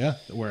 Yeah,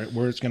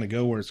 where it's going to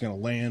go, where it's going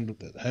to land,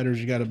 the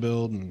headers you got to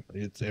build, and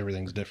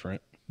everything's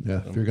different.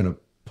 Yeah, if you're going to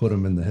put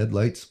them in the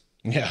headlights.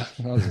 Yeah,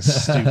 that was a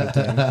stupid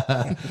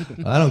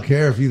thing. I don't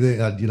care if you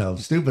think,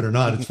 stupid or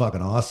not, it's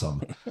fucking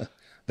awesome.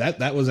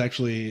 That was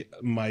actually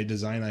my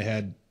design I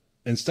had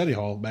in study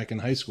hall back in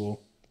high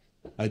school.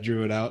 I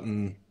drew it out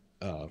and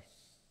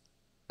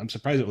I'm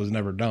surprised it was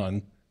never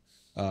done.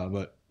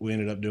 But we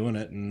ended up doing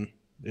it and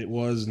it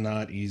was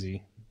not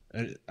easy.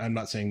 I'm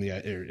not saying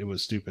it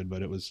was stupid,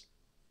 but it was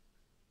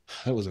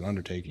an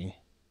undertaking.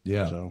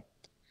 Yeah. So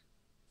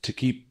to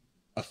keep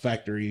a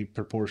factory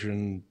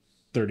proportion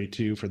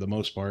 32 for the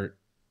most part,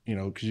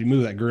 because you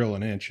move that grill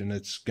an inch and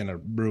it's going to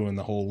ruin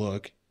the whole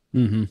look.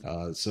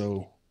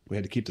 So we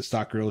had to keep the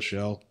stock grill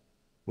shell,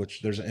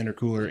 which there's an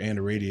intercooler and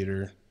a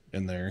radiator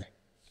in there.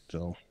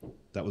 So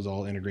that was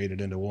all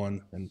integrated into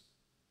one. And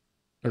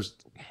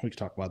we could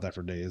talk about that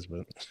for days,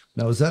 but.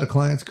 Now, is that a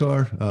client's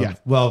car? Yeah.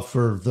 Well,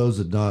 for those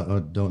that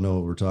don't know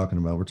what we're talking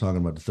about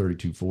the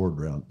 32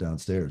 Ford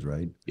downstairs,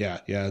 right?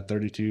 Yeah.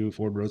 32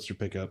 Ford Roadster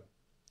pickup.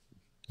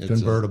 It's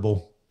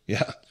convertible.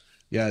 Yeah.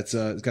 It's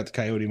got the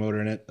Coyote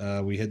motor in it.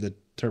 We hid the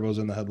turbos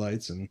in the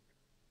headlights and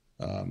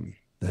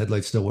the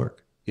headlights still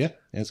work. Yeah,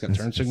 and it's got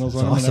turn signals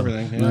on them and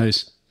everything. Yeah.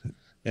 Nice.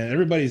 And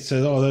everybody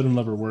says, "Oh, that'll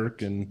never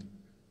work," and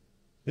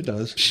it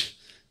does.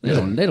 They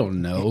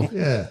don't know.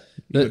 Yeah.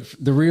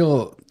 The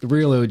real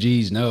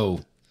OGs know.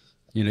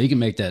 You can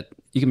make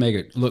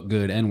it look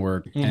good and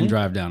work and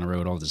drive down the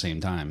road all at the same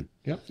time.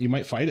 Yep. You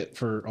might fight it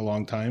for a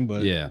long time,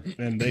 but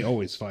and they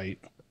always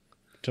fight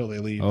until they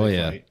leave. Oh, they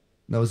yeah. Fight.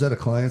 Now, was that a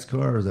client's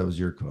car or that was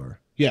your car?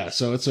 Yeah.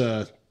 So it's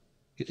a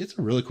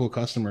really cool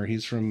customer.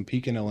 He's from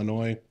Pekin,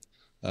 Illinois.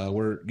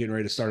 We're getting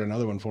ready to start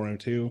another one for him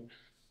too.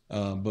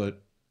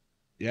 But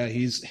yeah,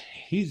 he's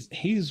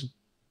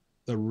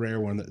the rare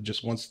one that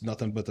just wants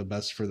nothing but the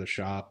best for the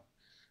shop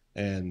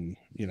and,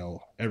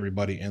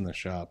 everybody in the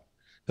shop.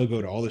 He'll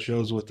go to all the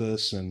shows with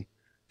us and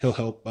he'll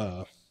help,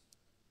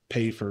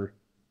 pay for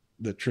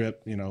the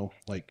trip,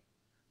 like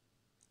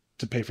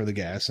to pay for the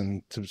gas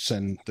and to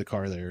send the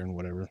car there and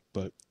whatever.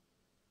 But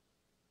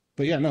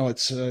yeah, no,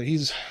 it's,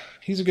 he's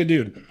a good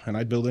dude and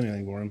I'd build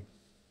anything for him.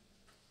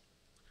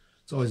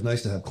 It's always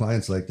nice to have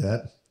clients like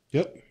that.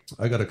 Yep.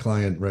 I got a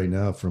client right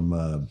now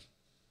from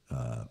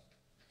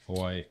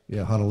Hawaii.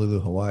 Yeah, Honolulu,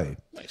 Hawaii.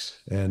 Nice.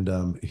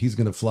 And he's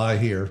going to fly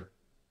here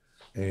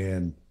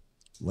and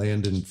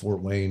land in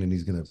Fort Wayne, and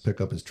he's going to pick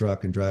up his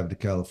truck and drive it to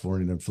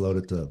California and then float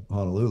it to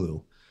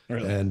Honolulu.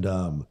 Really?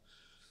 And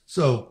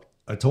so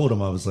I told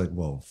him, I was like,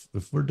 well,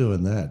 if we're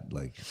doing that,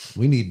 like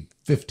we need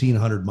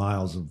 1,500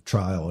 miles of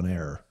trial and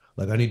error.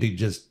 Like I need to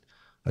just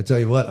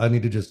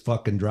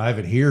fucking drive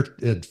it here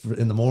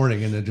in the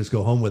morning and then just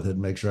go home with it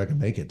and make sure I can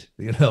make it,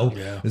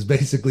 is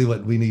basically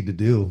what we need to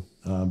do.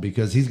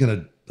 Because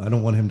I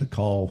don't want him to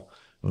call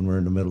when we're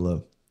in the middle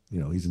of,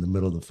 he's in the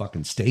middle of the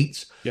fucking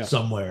states Yeah.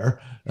 somewhere,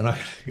 and I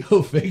gotta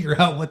go figure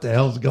out what the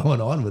hell's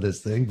going on with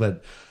this thing.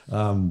 But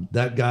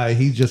that guy,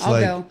 he's just I'll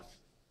like, go.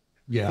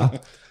 yeah,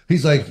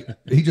 he's like,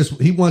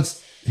 he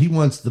wants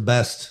the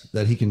best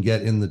that he can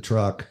get in the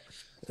truck,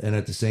 and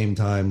at the same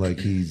time, like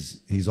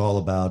he's all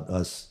about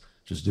us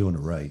just doing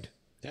it right.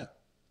 Yeah.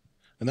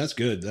 And that's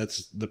good.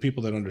 That's the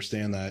people that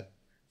understand that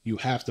you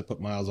have to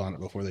put miles on it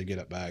before they get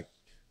it back.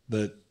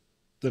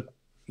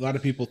 A lot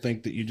of people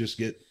think that you just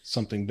get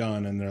something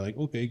done and they're like,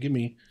 okay, give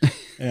me.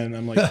 And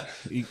I'm like,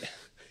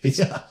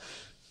 Yeah.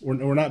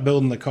 we're not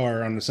building the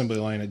car on the assembly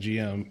line at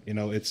GM.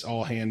 It's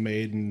all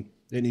handmade and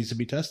it needs to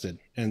be tested,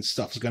 and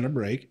stuff's going to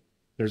break.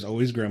 There's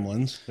always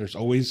gremlins. There's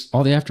always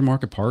All the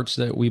aftermarket parts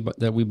that we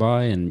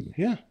buy, and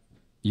yeah.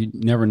 you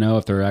never know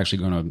if they're actually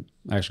going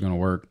to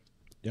work.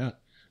 Yeah.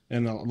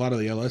 And a lot of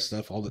the LS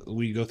stuff,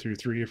 we go through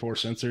 3 or 4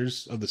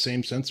 sensors of the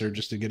same sensor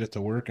just to get it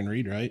to work and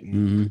read right.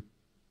 And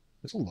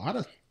there's a lot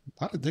of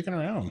digging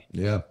around.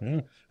 Yeah.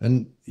 Yeah.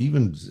 And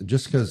even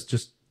just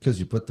because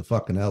you put the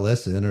fucking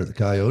LS in or the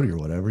Coyote or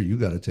whatever, you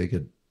got to take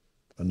it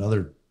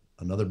another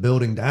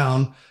building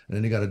down, and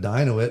then you got to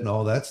dyno it and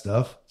all that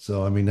stuff.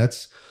 So, I mean,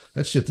 that's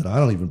shit that I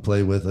don't even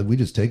play with. We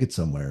just take it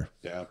somewhere.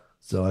 Yeah.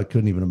 So I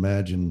couldn't even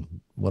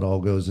imagine what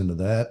all goes into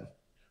that.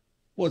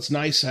 Well, it's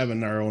nice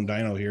having our own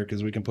dyno here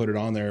because we can put it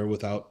on there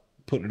without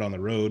putting it on the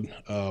road.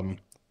 It's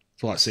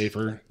a lot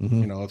safer.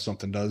 If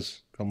something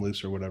does come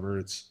loose or whatever,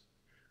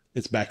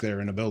 it's back there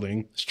in a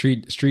building.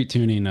 Street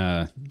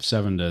tuning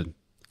 7 to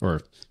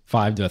or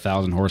 5 to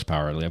 1,000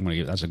 horsepower.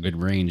 That's a good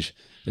range.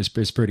 It's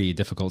pretty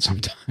difficult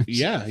sometimes.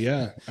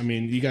 Yeah. I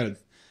mean, you got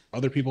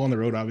other people on the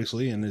road,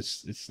 obviously, and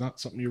it's not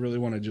something you really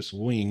want to just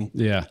wing.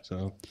 Yeah.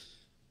 So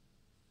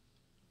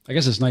I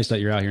guess it's nice that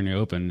you're out here in the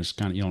open. It's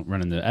kind of, you don't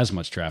run into as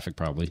much traffic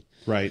probably.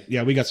 right.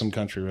 Yeah, we got some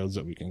country roads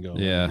that we can go.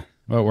 Yeah.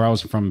 Well, where I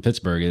was from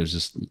Pittsburgh, it was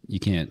just you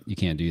can't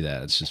do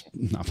that. It's just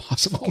not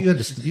possible. You had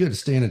to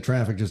stand in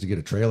traffic just to get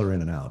a trailer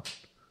in and out.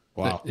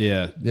 Wow.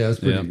 Yeah. Yeah,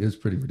 it was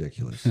pretty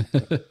ridiculous.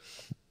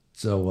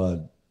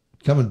 So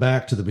coming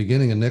back to the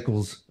beginning of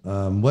Nichols,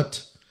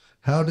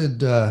 how did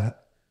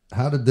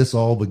this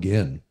all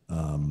begin?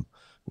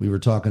 We were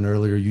talking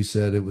earlier, you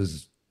said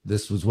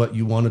this was what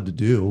you wanted to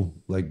do,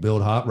 like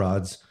build hot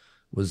rods.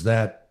 Was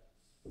that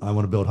I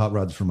want to build hot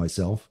rods for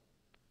myself?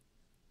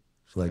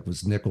 Like,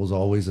 was Nichols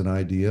always an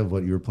idea of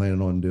what you were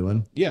planning on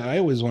doing? Yeah, I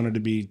always wanted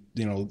to be,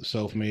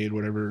 self-made,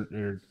 whatever,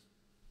 or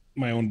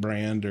my own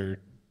brand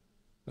or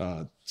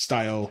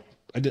style.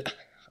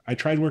 I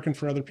tried working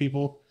for other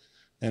people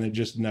and it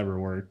just never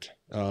worked.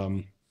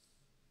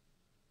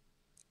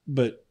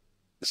 But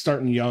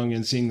starting young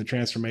and seeing the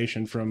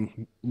transformation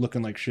from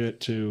looking like shit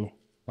to,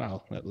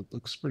 wow, that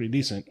looks pretty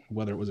decent,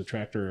 whether it was a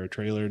tractor or a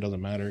trailer, it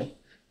doesn't matter.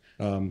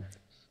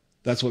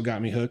 That's what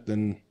got me hooked.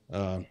 And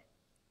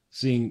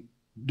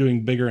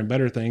doing bigger and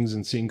better things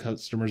and seeing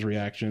customers'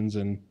 reactions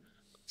and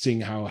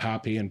seeing how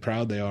happy and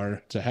proud they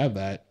are to have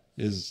that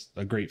is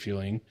a great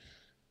feeling.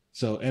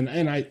 So,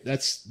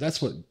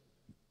 that's what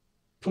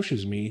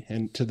pushes me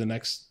and to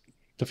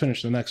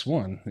finish the next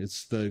one.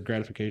 It's the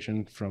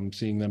gratification from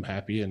seeing them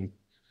happy and,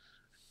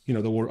 the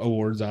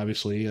awards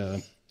obviously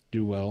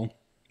do well,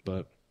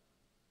 but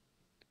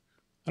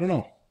I don't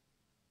know.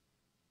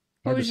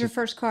 What was your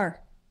first car?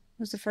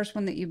 What was the first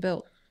one that you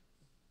built?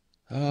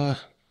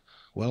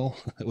 Well,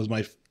 it was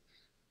my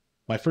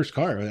first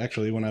car,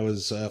 actually, when I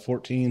was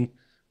 14.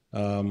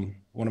 One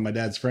of my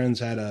dad's friends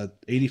had a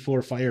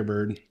 84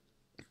 Firebird,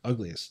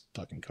 ugliest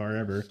fucking car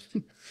ever.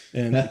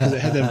 And because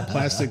it had them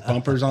plastic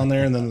bumpers on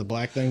there and then the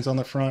black things on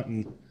the front.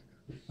 And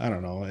I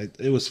don't know,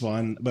 it was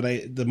fun, but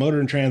the motor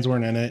and trans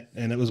weren't in it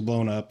and it was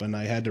blown up and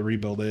I had to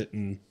rebuild it.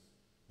 And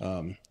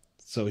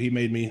so he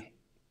made me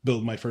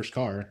build my first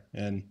car,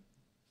 and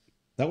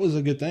that was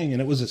a good thing.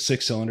 And it was a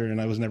 6-cylinder and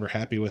I was never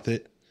happy with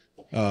it.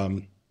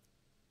 And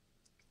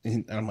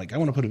I'm like, I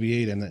want to put a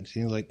V8 in it.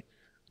 He's like,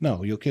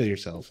 no, you'll kill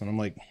yourself. And I'm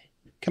like,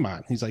 come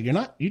on. He's like,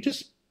 you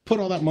just put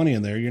all that money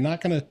in there. You're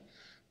not going to,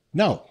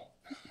 no.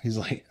 He's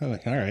like, all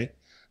right.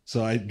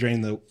 So I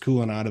drained the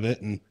coolant out of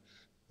it and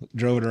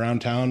drove it around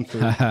town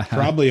for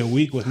probably a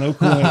week with no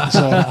coolant.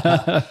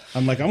 So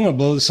I'm like, I'm going to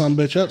blow the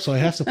sumbitch up. So I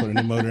have to put a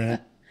new motor in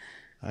it.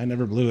 I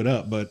never blew it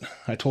up, but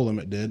I told him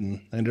it did.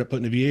 And I ended up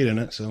putting a V8 in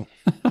it. So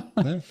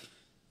yeah.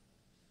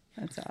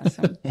 That's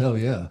awesome. Hell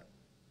yeah.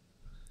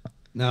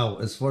 Now,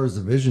 as far as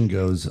the vision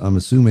goes, I'm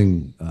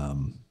assuming,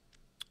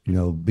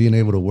 being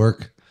able to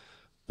work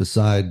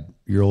beside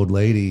your old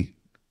lady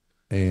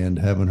and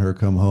having her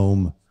come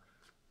home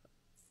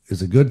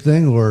is a good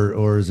thing,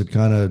 or is it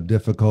kind of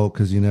difficult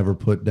because you never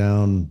put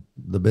down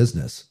the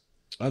business?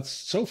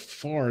 That's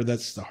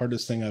the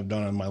hardest thing I've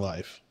done in my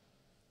life.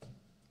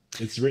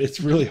 It's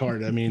really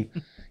hard. I mean,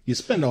 you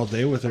spend all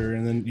day with her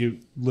and then you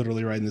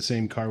literally ride in the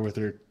same car with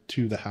her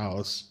to the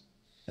house,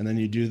 and then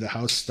you do the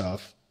house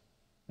stuff.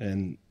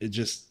 And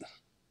it's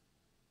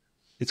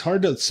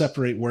hard to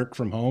separate work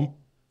from home.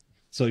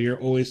 So you're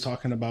always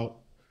talking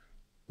about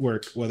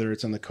work, whether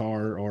it's in the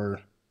car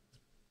or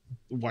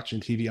watching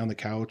TV on the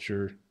couch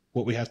or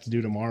what we have to do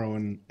tomorrow.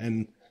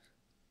 And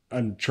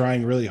I'm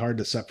trying really hard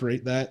to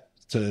separate that,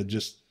 to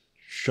just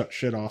shut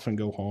shit off and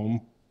go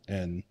home.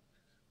 And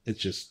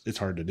it's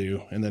hard to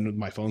do. And then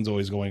my phone's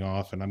always going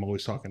off, and I'm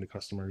always talking to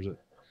customers at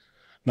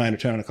 9 or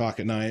 10 o'clock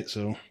at night.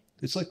 So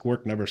it's like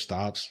work never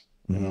stops,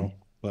 you know,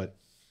 but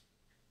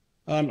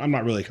I'm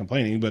not really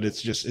complaining, but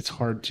it's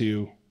hard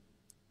to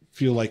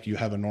feel like you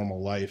have a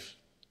normal life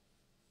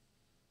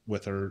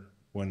with her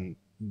when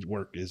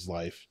work is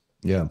life.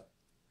 Yeah.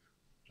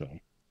 So,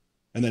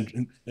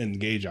 and then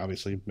Gage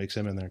obviously makes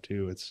him in there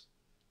too. It's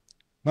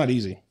not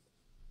easy.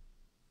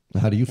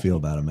 How do you feel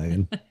about it,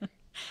 Maegan?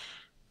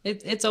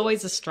 It's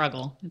always a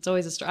struggle. It's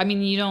always a struggle. I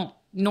mean, you don't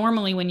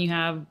normally, when you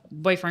have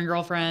boyfriend,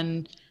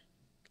 girlfriend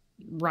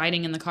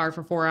riding in the car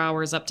for 4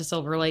 hours up to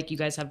Silver Lake, you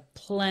guys have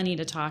plenty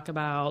to talk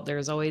about.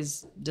 There's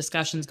always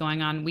discussions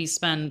going on. We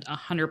spend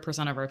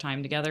 100% of our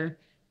time together.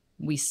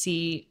 We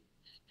see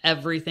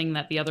everything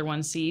that the other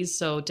one sees.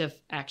 So to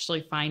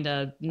actually find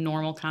a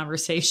normal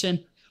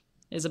conversation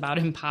is about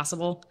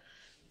impossible.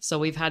 So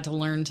we've had to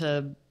learn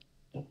to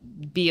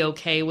be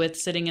okay with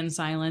sitting in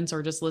silence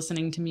or just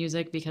listening to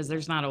music, because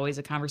there's not always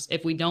a conversation.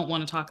 If we don't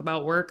want to talk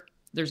about work,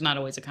 there's not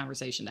always a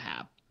conversation to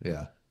have.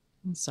 Yeah.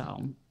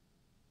 So.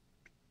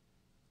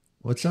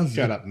 What sounds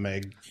Shut up,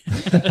 Meg.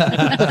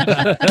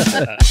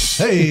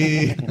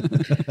 Hey.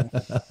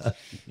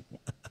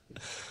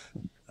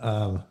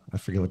 I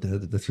forget what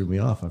that threw me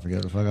off. I forgot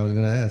what the fuck I was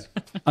going to ask.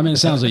 I mean, it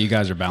sounds like you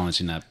guys are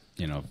balancing that,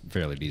 you know,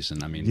 fairly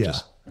decent. I mean, Yeah.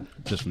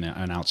 just from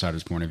an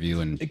outsider's point of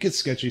view, and It gets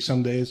sketchy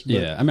some days. But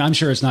yeah, I mean, I'm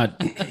sure it's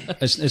not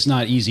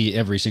easy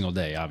every single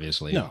day,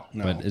 obviously. No.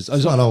 But It's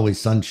not always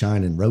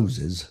sunshine and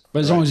roses. but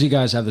as long as you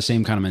guys have the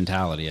same kind of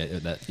mentality,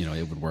 that, you know,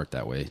 it would work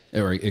that way,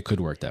 or it could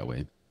work that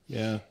way.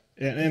 Yeah.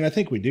 And I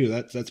think we do.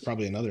 That's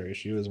probably another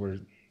issue, is we're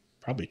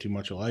probably too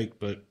much alike,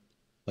 but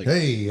like,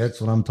 Hey,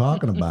 that's what I'm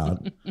talking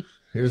about.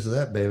 Here's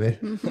that, baby.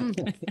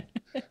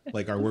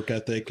 like our work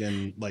ethic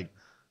and like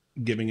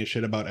giving a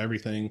shit about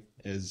everything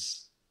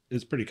is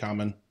pretty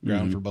common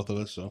ground for both of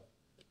us. So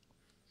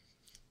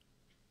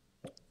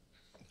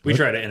We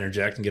try to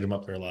interject and get them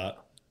up there a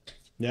lot.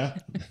 yeah.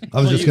 I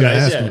was Well, just you going to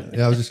guys, ask.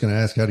 Yeah, I was just going to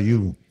ask, how do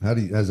you,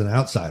 as an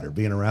outsider,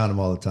 being around them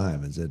all the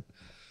time,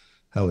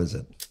 how is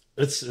it?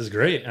 It's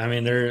great. I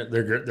mean,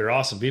 they're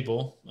awesome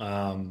people.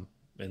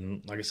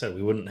 And like I said,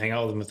 we wouldn't hang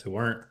out with them if they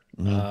weren't.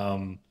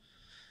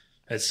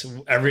 It's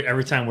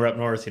every time we're up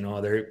north, you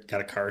know, they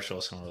got a car show.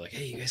 So we're like,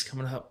 hey, you guys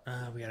coming up?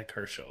 We got a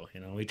car show.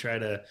 You know, we try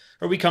to,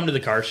 or we come to the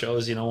car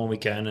shows, you know, when we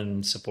can,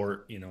 and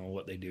support, you know,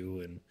 what they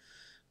do, and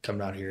come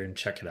down here and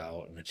check it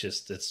out. And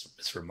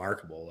it's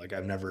remarkable. Like,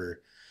 I've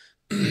never,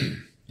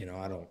 you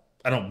know,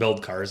 I don't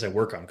build cars. I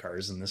work on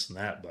cars and this and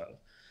that, but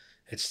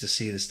it's to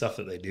see the stuff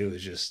that they do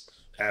is just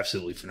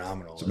absolutely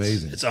phenomenal. It's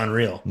amazing. It's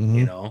unreal.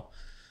 You know,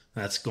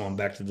 that's going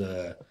back to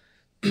the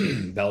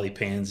belly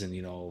pans and,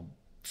 you know,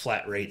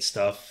 flat rate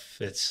stuff.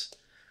 It's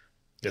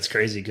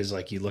crazy, because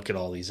like you look at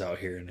all these out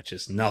here and it's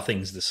just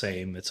nothing's the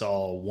same. It's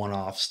all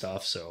one-off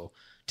stuff. So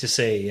to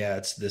say, yeah,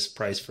 it's this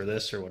price for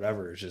this or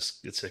whatever,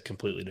 it's a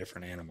completely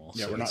different animal.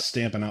 Yeah, So we're not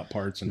stamping out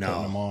parts and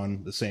putting them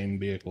on the same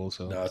vehicle.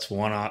 So no, it's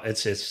one-off.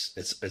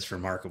 It's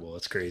remarkable.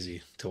 It's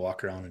crazy to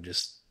walk around and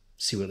just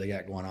see what they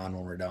got going on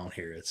when we're down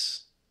here.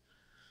 It's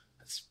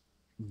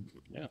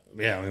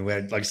yeah. I mean,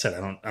 like I said, I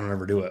don't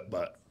ever do it,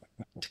 but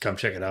to come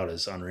check it out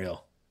is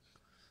unreal.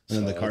 and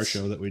then So the car it's-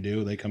 show that we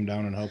do, they come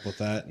down and help with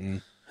that,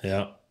 and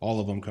Yeah. all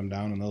of them come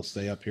down and they'll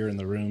stay up here in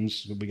the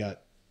rooms. We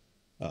got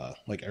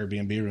like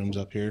Airbnb rooms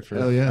up here for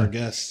our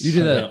guests. You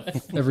do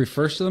that every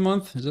first of the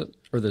month, is it?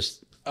 Or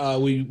this?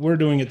 We're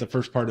doing it the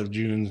first part of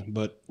June,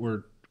 but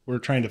we're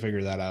trying to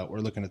figure that out. We're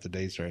looking at the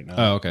dates right now.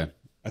 Oh, okay.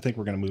 I think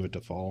we're going to move it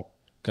to fall.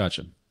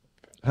 Gotcha.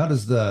 How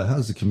does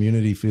the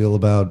community feel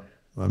about?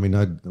 I mean,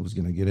 I was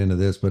going to get into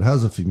this, but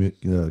how's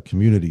the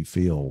community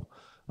feel?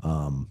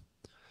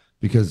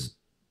 Because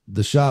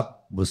the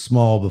shop was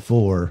small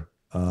before.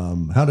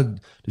 How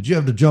did you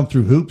have to jump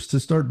through hoops to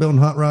start building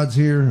hot rods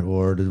here,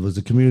 or was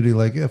the community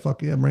like, yeah,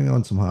 fuck yeah, bring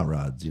on some hot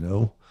rods, you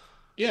know?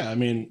 Yeah, I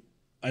mean,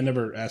 I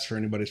never asked for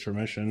anybody's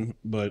permission,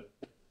 but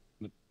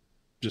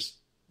just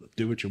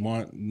do what you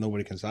want.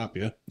 Nobody can stop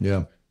you.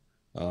 Yeah.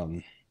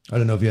 I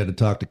don't know if you had to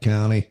talk to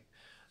county,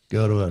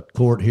 go to a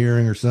court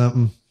hearing or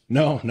something.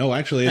 No,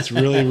 actually, it's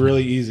really,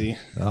 really easy.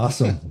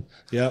 Awesome.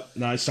 Yep.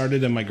 No, I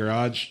started in my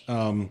garage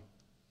in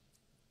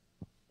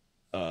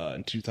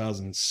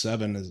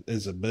 2007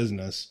 as a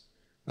business.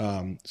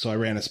 So I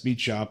ran a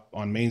speed shop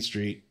on Main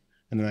Street,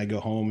 and then I go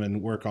home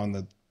and work on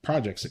the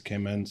projects that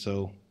came in.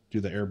 So do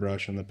the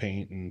airbrush and the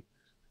paint and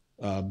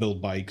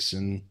build bikes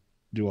and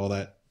do all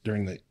that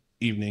during the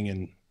evening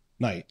and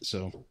night.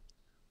 So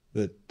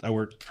that I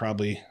worked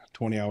probably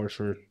 20 hours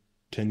for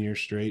 10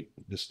 years straight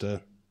just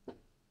to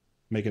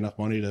make enough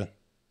money to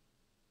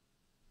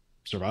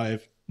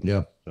survive.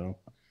 Yeah. So,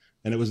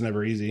 and it was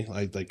never easy.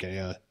 It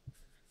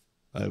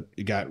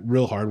got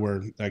real hard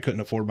where I couldn't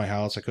afford my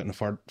house. I couldn't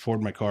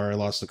afford my car. I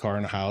lost the car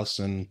and the house.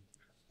 And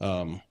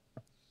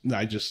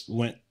I just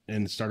went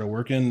and started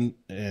working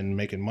and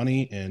making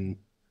money and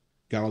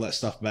got all that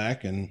stuff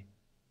back. And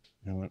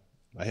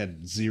I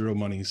had zero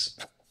monies.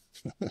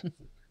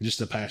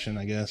 just a passion,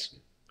 I guess.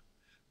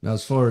 Now,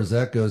 as far as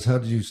that goes, how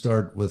did you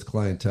start with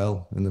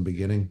clientele in the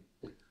beginning?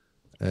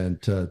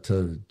 And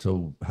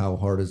to how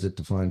hard is it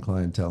to find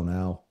clientele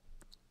now?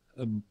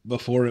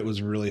 Before it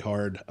was really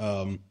hard.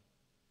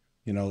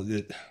 You know,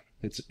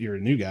 you're a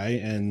new guy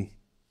and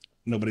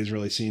nobody's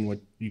really seen what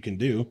you can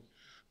do.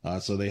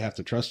 So they have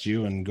to trust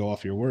you and go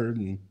off your word.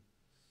 And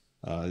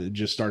it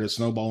just started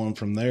snowballing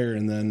from there.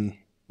 And then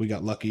we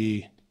got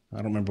lucky. I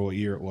don't remember what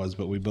year it was,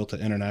 but we built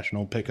an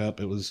international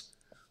pickup. It was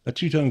a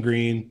two-tone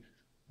green.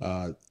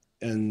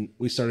 And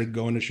we started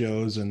going to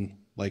shows and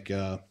like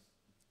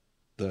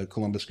the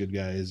Columbus Good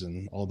Guys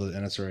and all the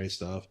NSRA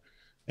stuff.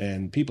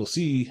 And people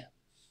see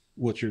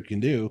what you can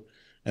do.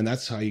 And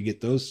that's how you get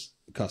those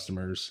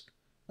customers,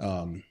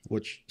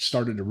 which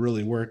started to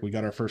really work. We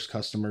got our first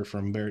customer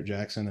from Barrett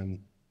Jackson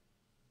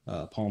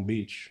and Palm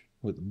Beach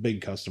with a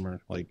big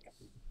customer. Like,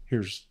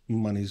 here's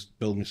money's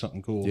build me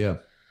something cool. Yeah.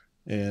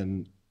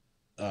 And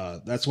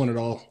that's when it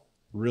all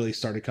really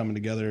started coming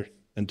together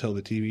until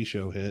the TV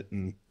show hit.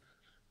 And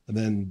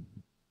then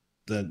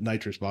the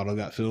nitrous bottle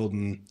got filled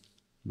and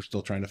we're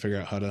still trying to figure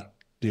out how to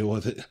deal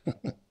with it.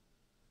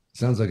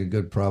 Sounds like a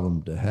good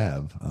problem to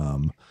have.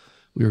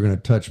 We were going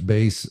to touch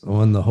base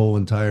on the whole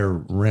entire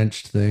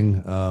wrenched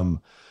thing.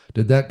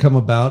 Did that come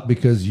about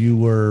because you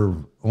were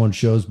on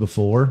shows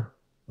before?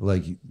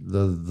 Like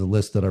the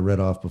list that I read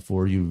off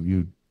before,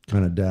 you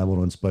kind of dabbled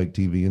on Spike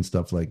TV and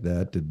stuff like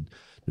that. Did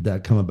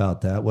that come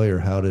about that way, or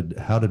how did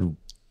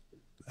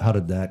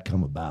that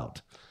come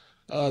about?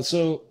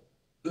 So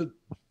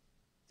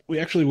we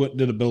actually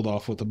did a build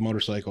off with a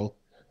motorcycle.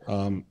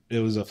 It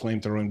was a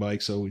flame throwing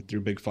bike, so we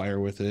threw big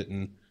fire with it,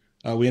 and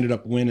we ended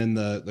up winning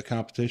the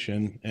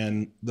competition.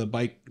 And the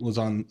bike was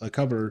on a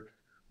cover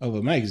of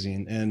a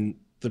magazine, and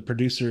the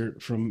producer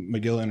from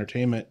McGill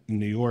Entertainment in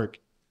New York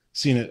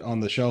seen it on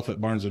the shelf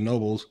at Barnes and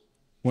Nobles,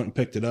 went and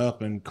picked it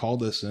up and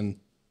called us, and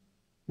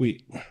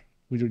we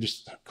were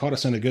just caught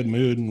us in a good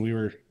mood, and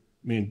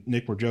me and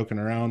Nick were joking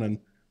around, and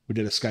we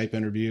did a Skype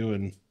interview,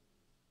 and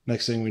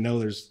next thing we know,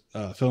 there's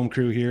a film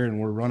crew here, and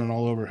we're running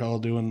all over hell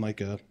doing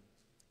like a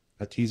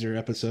teaser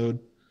episode,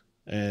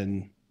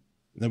 and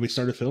then we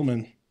started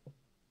filming.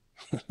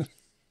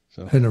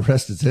 So, and the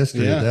rest is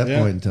history at that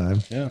point in time.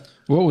 Yeah.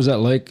 What was that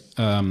like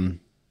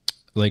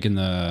in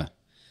the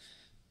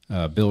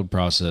build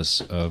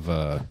process of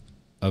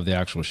the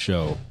actual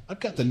show? I've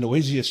got the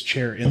noisiest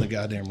chair in the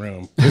goddamn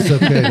room. It's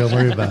okay. Don't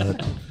worry about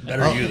it.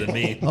 Better you than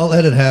me. I'll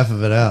edit half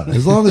of it out.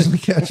 As long as we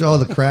catch all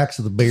the cracks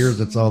of the beers,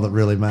 that's all that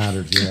really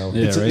matters, you know?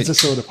 Yeah, It's a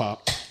soda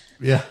pop.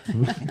 Yeah.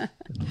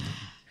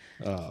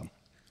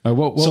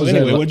 What So was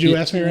anyway, that, what'd you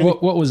ask me, Randy?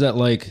 What was that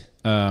like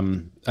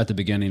at the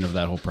beginning of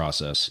that whole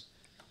process,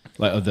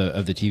 like of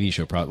the TV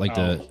show, like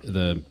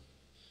the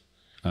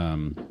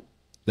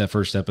that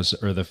first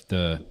episode or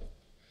the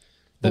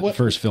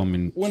first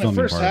filming? When it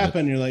first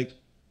happened, you're like,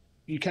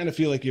 you kind of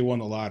feel like you won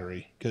the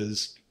lottery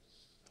because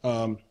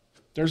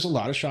there's a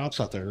lot of shops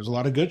out there. There's a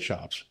lot of good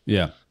shops.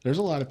 Yeah, there's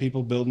a lot of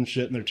people building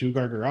shit in their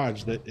 2-car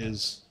garage that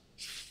is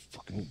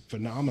fucking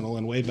phenomenal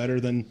and way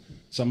better than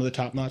some of the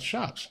top-notch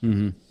shops.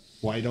 Mm-hmm.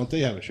 Why don't they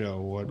have a show?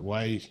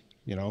 Why,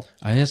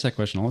 I ask that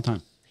question all the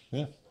time.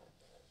 Yeah.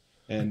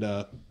 And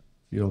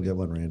you don't get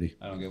one, Randy.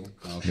 I don't get one.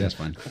 Oh, okay, that's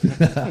fine.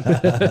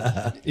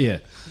 Yeah.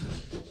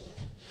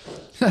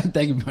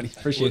 Thank you, buddy.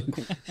 Appreciate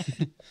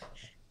it.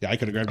 Yeah, I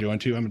could have grabbed you one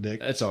too. I'm a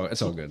dick. It's all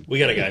good. We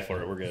got a guy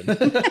for it. We're good.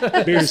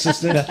 Beer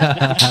assistant.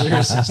 Beer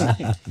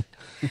assistant.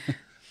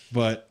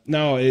 But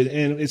no,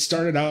 it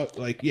started out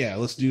like, yeah,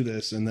 let's do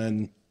this. And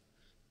then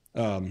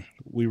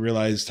we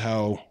realized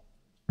how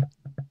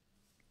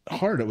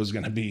hard it was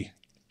going to be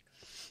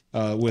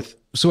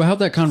So how'd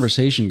that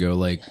conversation go?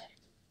 Like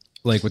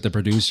with the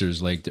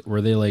producers, like,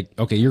 were they like,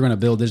 okay, you're going to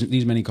build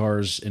these many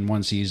cars in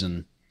one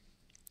season?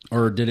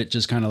 Or did it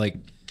just kind of like,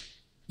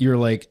 you're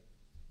like,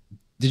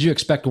 did you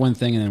expect one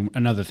thing and then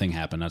another thing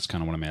happened? That's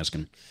kind of what I'm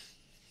asking.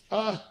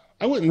 I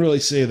wouldn't really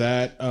say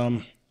that.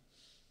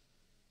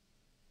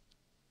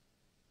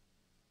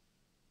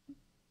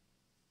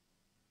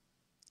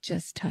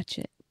 Just touch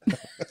it.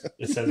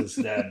 It says it's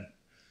dead.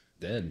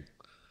 Dead.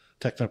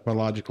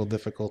 Technological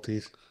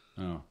difficulties.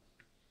 Oh.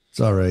 It's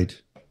all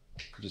right.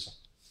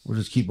 We'll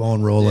just keep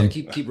on rolling.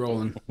 Yeah, keep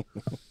rolling.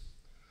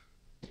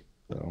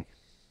 So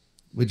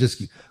we're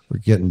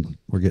getting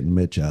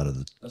Mitch out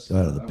of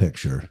the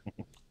picture.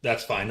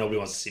 That's fine. Nobody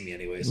wants to see me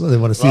anyways. Well, they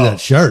want to see that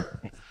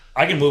shirt.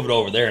 I can move it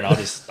over there and I'll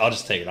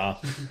just take it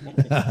off.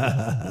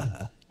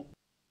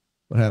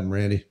 What happened,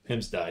 Randy?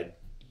 Him's died.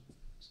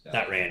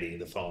 Not Randy,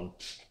 the phone.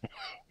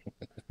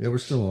 Yeah, we're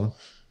still on.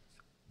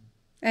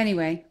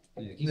 Anyway,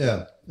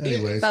 Yeah.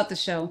 Anyways, about the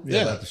show.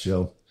 yeah, about the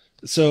show.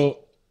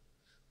 So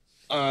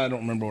I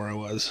don't remember where I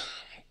was.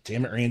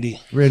 Damn it,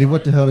 Randy. Randy,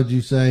 what the hell did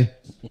you say?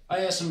 I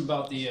asked him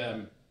about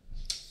the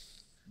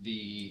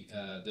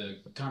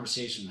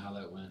conversation, how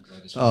that went.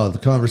 Oh, the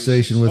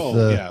conversation with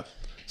yeah.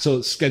 So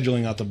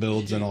scheduling out the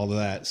builds and all of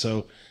that.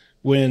 So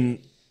when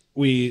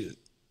we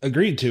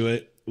agreed to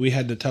it, we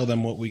had to tell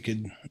them what we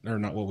could, or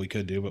not what we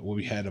could do, but what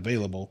we had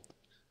available.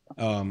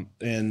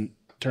 And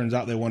turns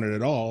out they wanted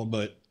it all,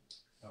 but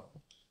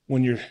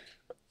when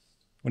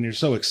you're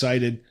so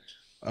excited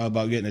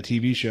about getting a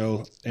TV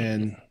show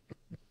and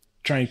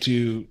trying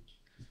to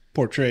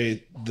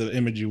portray the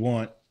image you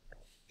want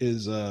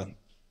is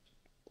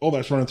all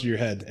that's running through your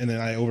head. And then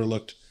I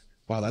overlooked,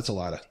 wow, that's a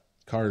lot of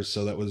cars.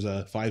 So that was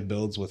 5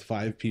 builds with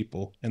 5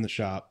 people in the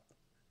shop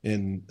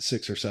in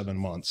 6 or 7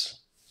 months.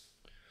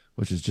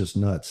 Which is just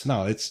nuts.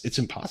 No, it's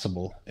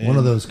impossible. One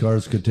of those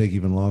cars could take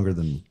even longer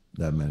than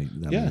that many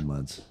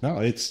months. No,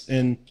 it's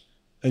and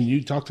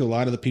you talk to a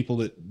lot of the people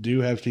that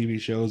do have TV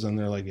shows, and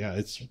they're like, yeah,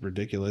 it's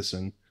ridiculous,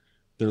 and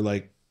they're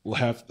like, well,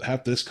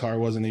 half this car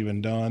wasn't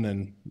even done,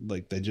 and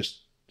like they just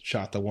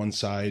shot the one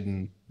side,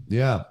 and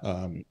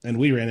and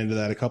we ran into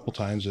that a couple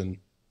times, and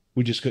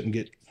we just couldn't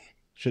get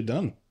shit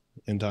done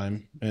in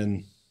time,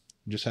 and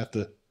just have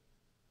to.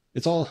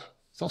 It's all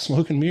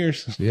smoke and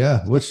mirrors.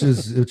 Yeah, which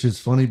is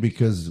funny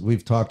because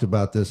we've talked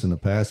about this in the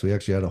past. We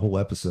actually had a whole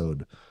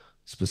episode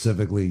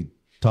specifically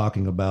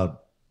talking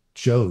about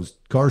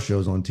car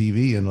shows on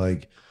TV, and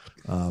like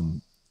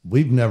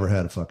we've never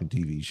had a fucking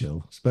TV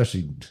show.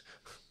 Especially,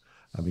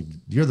 I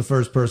mean, you're the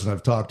first person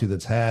I've talked to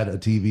that's had a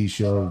TV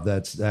show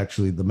that's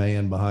actually the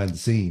man behind the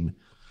scene.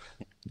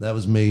 That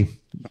was me.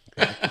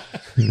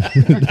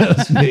 That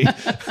was me.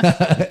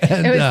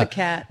 And, it was the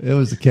cat. It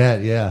was the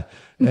cat, yeah.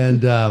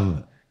 And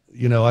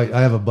you know, I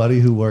have a buddy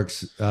who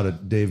works out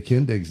at Dave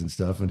Kindig's and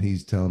stuff, and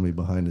he's telling me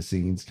behind the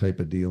scenes type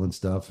of deal and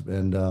stuff.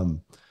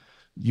 And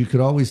you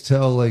could always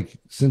tell, like,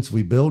 since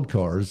we build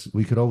cars,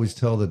 we could always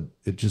tell that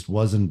it just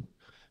wasn't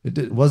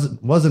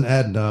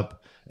adding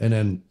up. And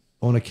then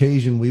on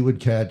occasion we would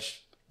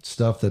catch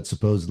stuff that's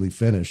supposedly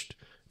finished,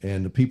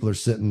 and the people are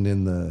sitting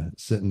in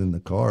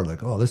the car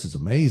like, oh, this is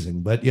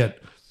amazing. But yet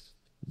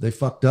they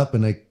fucked up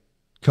and they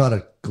caught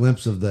a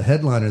glimpse of the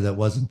headliner that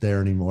wasn't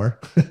there anymore.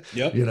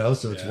 Yep. You know,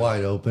 so it's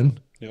wide open.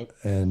 Yep.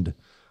 And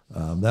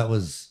that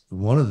was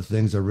one of the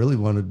things I really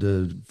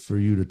wanted for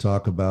you to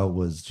talk about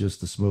was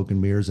just the smoke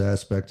and mirrors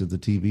aspect of the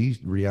TV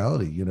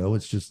reality. You know,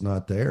 it's just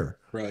not there.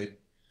 Right.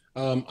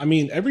 I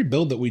mean, every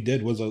build that we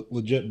did was a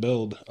legit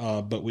build,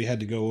 but we had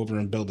to go over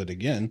and build it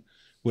again,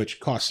 which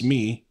cost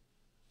me,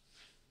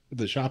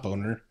 the shop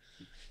owner,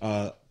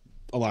 a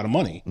lot of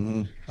money,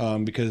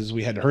 because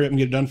we had to hurry up and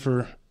get it done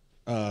for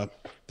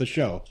the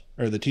show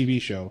or the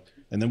TV show,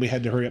 and then we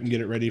had to hurry up and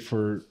get it ready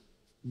for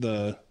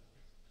the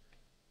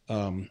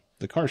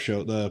car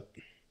show,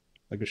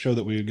 like a show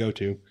that we would go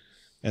to,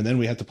 and then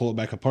we had to pull it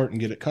back apart and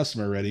get it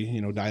customer ready,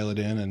 you know, dial it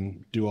in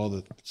and do all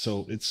the.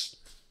 So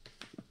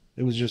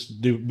it was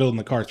just building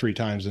the car 3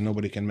 times, and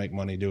nobody can make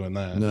money doing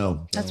that.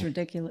 No, that's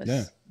ridiculous.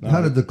 Yeah. No.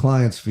 How did the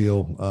clients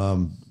feel?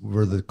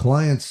 Were the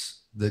clients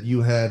that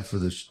you had for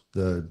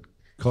the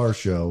car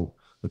show,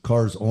 the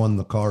cars on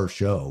the car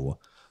show,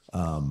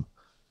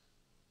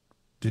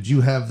 did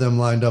you have them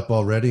lined up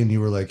already and you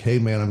were like, hey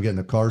man, I'm getting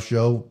a car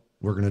show,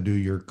 we're going to do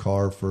your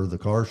car for the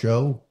car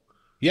show?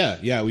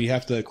 Yeah, we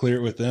have to clear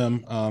it with them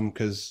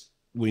because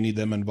we need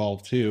them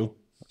involved too,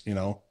 you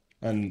know.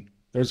 And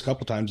there's a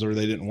couple times where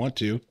they didn't want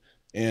to,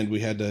 and we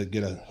had to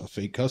get a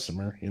fake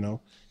customer, you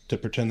know, to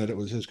pretend that it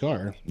was his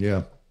car.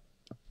 Yeah.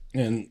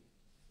 And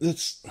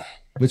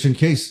which, in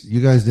case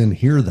you guys didn't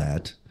hear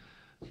that,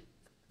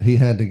 he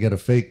had to get a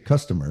fake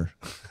customer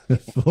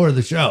for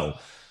the show.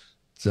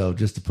 So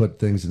just to put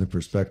things into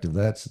perspective,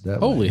 that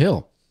Holy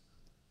hell.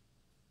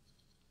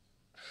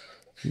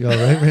 You all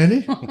right,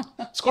 Randy?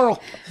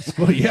 Squirrel.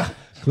 Well, yeah,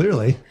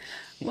 clearly.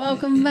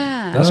 Welcome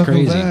back. That's Welcome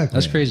crazy. back,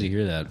 That's man. crazy to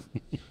hear that.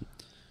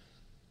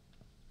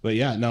 But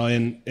yeah, no,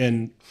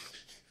 and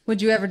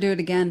Would you ever do it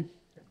again?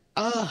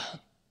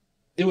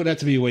 it would have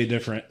to be way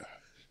different.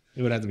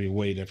 It would have to be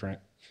way different.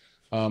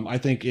 I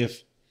think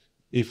if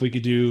we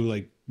could do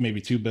like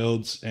maybe 2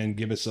 builds and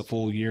give us a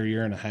full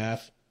year and a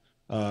half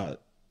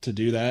to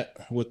do that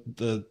with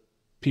the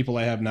people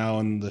I have now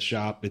in the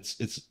shop,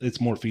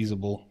 it's more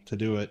feasible to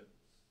do it.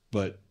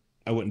 But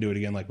I wouldn't do it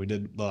again like we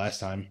did the last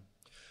time.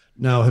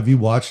 Now, have you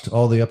watched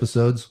all the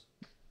episodes?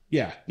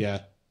 Yeah.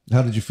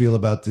 How did you feel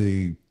about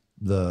the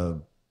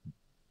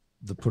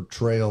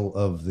portrayal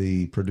of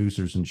the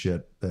producers and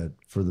shit that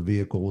for the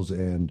vehicles,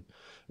 and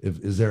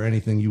is there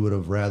anything you would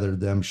have rather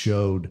them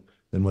showed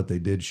than what they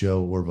did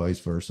show, or vice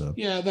versa?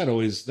 Yeah, that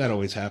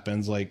always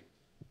happens. Like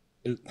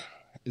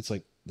it's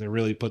like they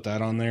really put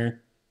that on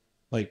there.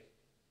 Like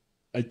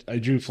I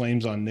drew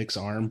flames on Nick's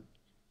arm,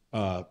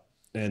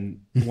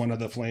 and one of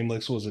the flame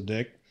licks was a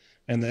dick,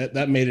 and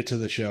that made it to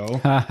the show.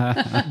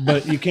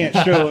 But you can't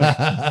show it.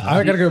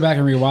 I gotta go back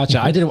and rewatch it.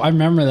 I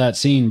remember that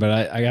scene, but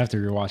I have to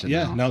rewatch it.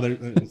 Yeah, now.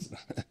 no,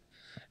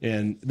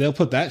 and they'll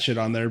put that shit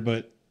on there,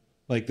 but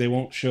like they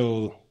won't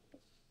show,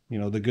 you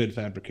know, the good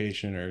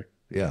fabrication, or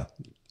Yeah.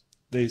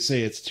 they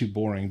say it's too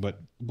boring,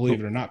 but believe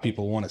it or not,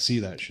 people want to see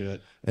that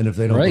shit. And if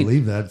they don't Right.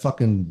 believe that,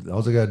 fucking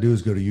all they got to do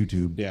is go to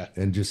YouTube, Yeah.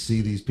 and just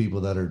see these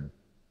people that are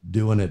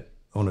doing it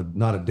on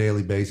not a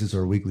daily basis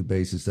or a weekly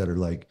basis that are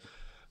like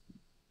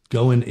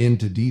going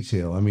into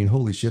detail. I mean,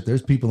 holy shit,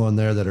 there's people on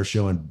there that are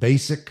showing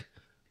basic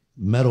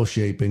metal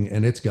shaping,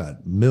 and it's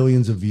got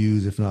millions of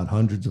views, if not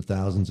hundreds of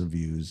thousands of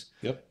views.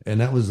 Yep. And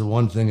that was the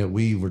one thing that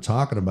we were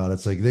talking about.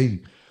 It's like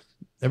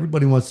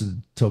everybody wants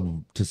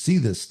to see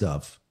this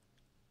stuff.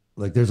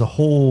 Like there's a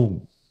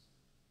whole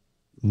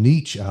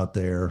niche out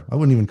there. I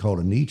wouldn't even call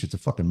it a niche. It's a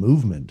fucking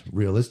movement.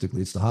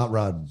 Realistically, it's the hot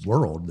rod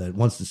world that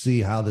wants to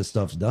see how this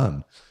stuff's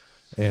done.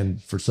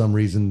 And for some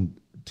reason,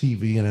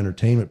 TV and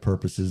entertainment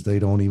purposes, they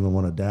don't even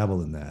want to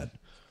dabble in that.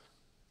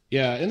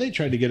 Yeah, and they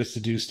tried to get us to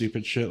do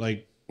stupid shit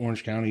like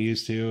Orange County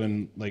used to,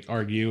 and like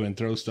argue and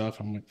throw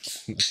stuff. I'm like,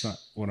 that's not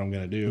what I'm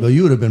gonna do. Well,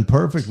 you would have been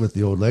perfect with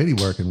the old lady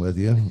working with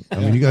you. I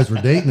mean, you guys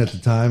were dating at the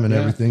time and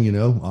everything, you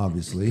know,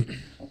 obviously.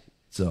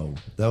 So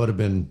that would have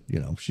been, you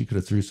know, she could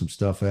have threw some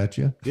stuff at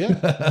you.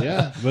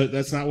 Yeah, but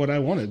that's not what I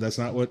wanted. That's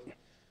not what.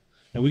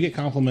 And we get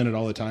complimented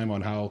all the time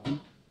on how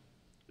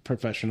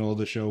professional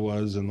the show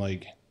was, and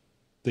like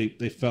they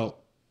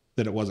felt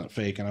that it wasn't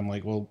fake, and I'm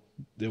like, well,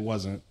 it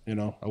wasn't. You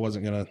know, I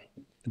wasn't gonna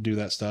do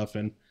that stuff.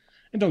 And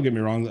don't get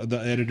me wrong, the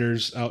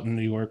editors out in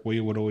New York, we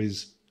would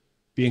always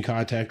be in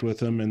contact with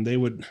them, and they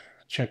would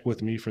check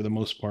with me for the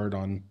most part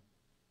on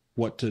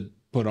what to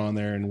put on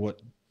there and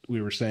what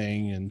we were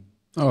saying. And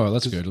oh,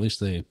 that's good. At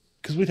least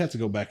because we'd have to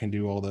go back and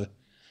do all the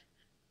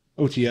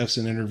OTFs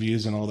and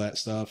interviews and all that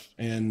stuff.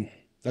 And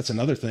that's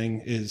another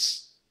thing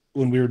is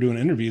when we were doing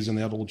interviews in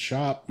the old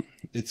shop,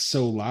 it's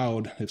so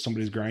loud if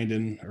somebody's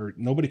grinding, or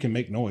nobody can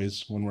make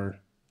noise when we're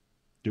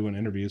doing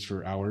interviews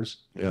for hours.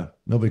 Yeah.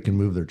 Nobody can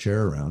move their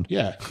chair around.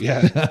 Yeah.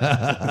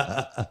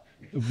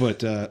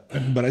 But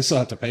I still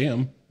have to pay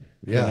them.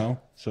 Yeah. You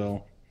know?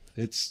 So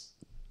it's,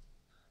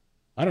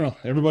 I don't know.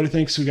 Everybody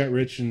thinks we got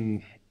rich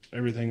and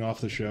everything off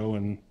the show,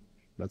 and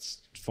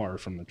that's far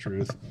from the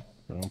truth.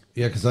 So.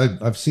 Yeah, because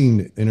I've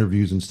seen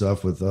interviews and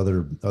stuff with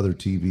other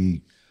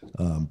TV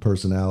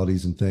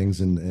personalities and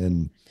things,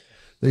 and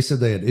they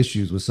said they had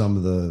issues with some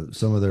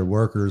of their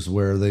workers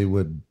where they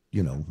would,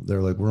 you know,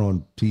 they're like, we're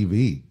on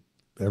TV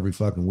every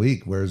fucking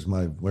week. Where's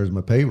my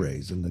pay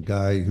raise? And the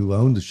guy who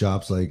owned the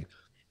shop's like,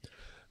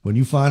 when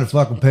you find a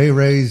fucking pay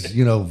raise,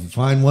 you know,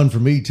 find one for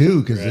me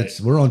too,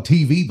 because we're on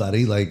TV,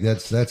 buddy. Like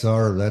that's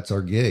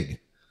our gig.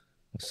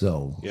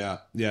 So yeah,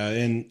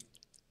 and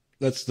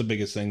that's the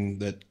biggest thing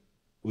that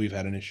we've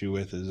had an issue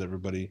with is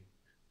everybody,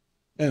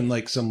 and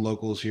like some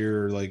locals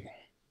here are like,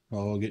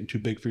 oh, getting too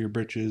big for your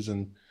britches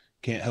and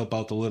can't help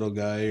out the little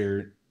guy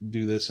or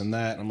do this and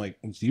that. I'm like,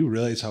 do you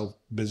realize how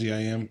busy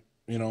I am?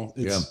 You know,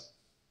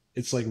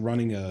 it's like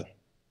running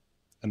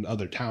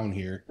another town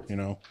here, you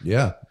know?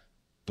 Yeah.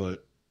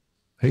 But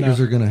haters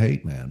are going to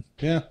hate, man.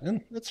 Yeah.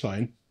 And that's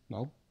fine.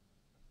 I'll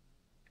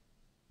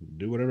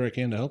do whatever I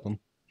can to help them.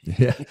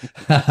 Yeah.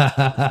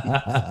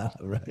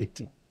 Right.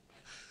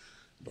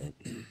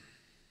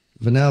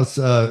 But now it's,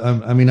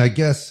 I mean, I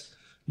guess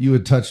you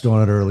had touched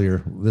on it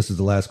earlier. This is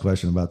the last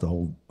question about the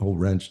whole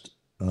wrenched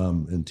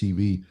in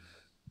TV.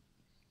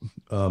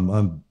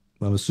 I'm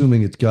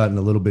assuming it's gotten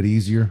a little bit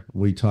easier.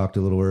 We talked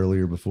a little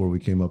earlier before we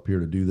came up here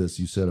to do this.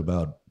 You said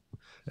about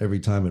every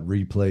time it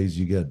replays,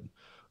 you get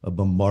a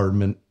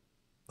bombardment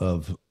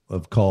of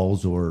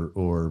calls,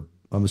 or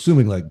I'm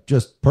assuming like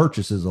just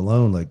purchases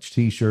alone, like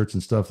T-shirts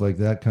and stuff like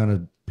that, kind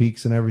of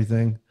peaks and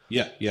everything.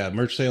 Yeah.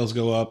 Merch sales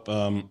go up.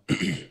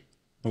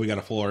 We got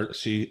a full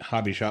RC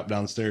hobby shop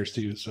downstairs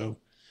too. So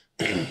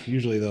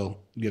usually they'll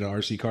get an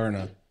RC car and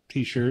a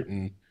T-shirt,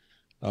 and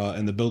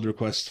the build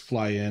requests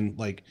fly in.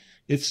 Like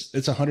it's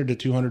 100 to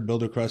 200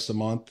 build requests a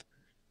month.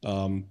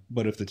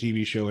 But if the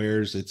TV show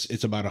airs,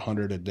 it's about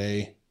 100 a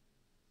day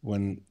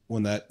when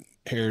that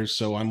airs.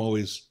 So I'm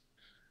always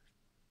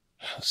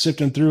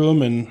sifting through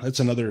them, and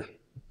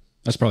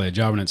that's probably a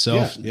job in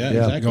itself. Yeah,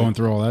 exactly. Going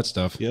through all that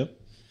stuff. Yep.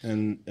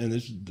 And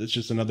it's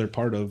just another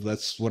part of,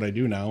 that's what I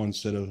do now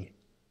instead of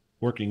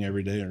working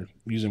every day or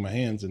using my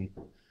hands, and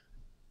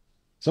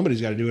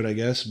somebody's got to do it, I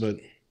guess. But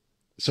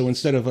so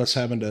instead of us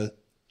having to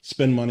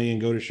spend money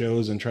and go to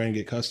shows and try and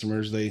get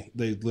customers, they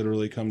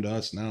literally come to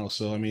us now.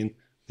 So, I mean,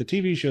 the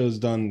TV show's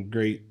done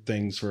great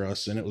things for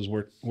us, and it was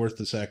worth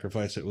the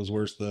sacrifice. It was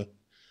worth the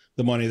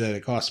money that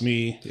it cost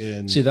me.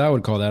 And see, that I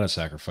would call that a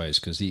sacrifice,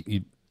 because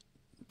you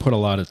put a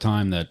lot of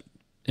time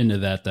into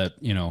that,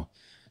 you know,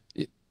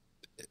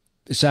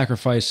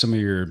 sacrifice some of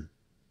your,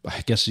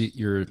 I guess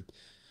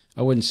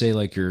I wouldn't say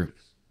like your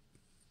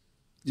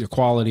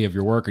quality of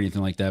your work or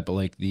anything like that, but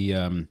like you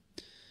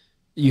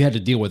had to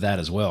deal with that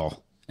as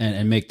well,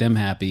 and make them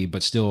happy,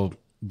 but still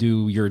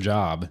do your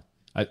job.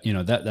 You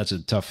know, that's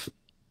a tough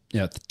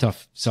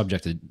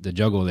subject to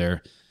juggle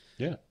there.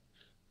 Yeah.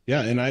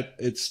 And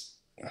it's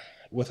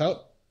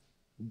without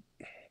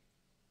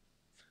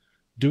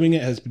doing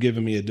it has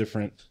given me a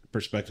different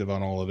perspective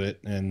on all of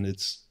it. And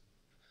it's,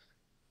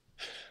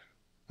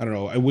 I don't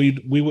know.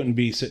 We wouldn't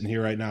be sitting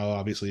here right now,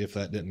 obviously, if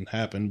that didn't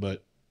happen,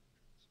 but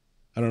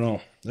I don't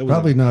know.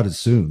 Probably not as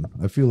soon.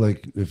 I feel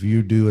like if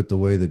you do it the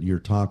way that you're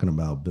talking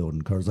about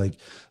building cars, like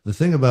the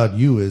thing about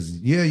you is,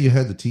 yeah, you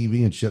had the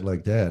TV and shit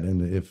like that.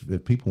 And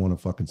if people want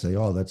to fucking say,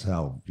 oh, that's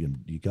how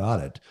you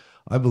got it.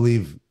 I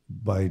believe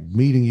by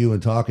meeting you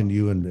and talking to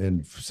you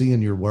and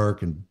seeing your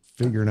work and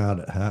figuring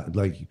out how,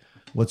 like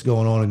what's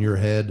going on in your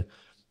head,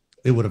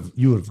 you would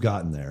have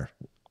gotten there.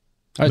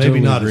 I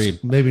totally agree.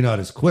 Maybe not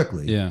as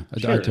quickly. Yeah, I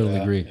totally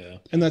agree. Yeah.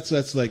 And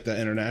that's like the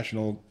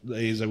international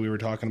days that we were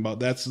talking about.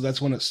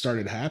 That's when it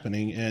started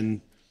happening.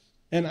 And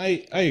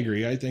I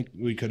agree. I think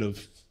we could have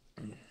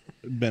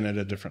been at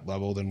a different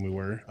level than we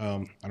were. I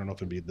don't know if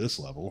it'd be this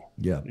level,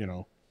 Yeah. you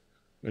know,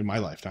 in my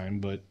lifetime,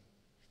 but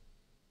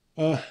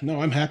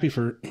no, I'm happy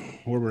for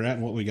where we're at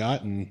and what we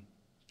got, and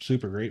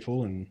super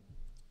grateful. And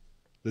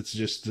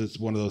it's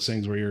one of those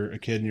things where you're a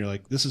kid and you're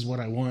like, this is what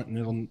I want, and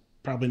it'll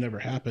probably never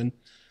happen.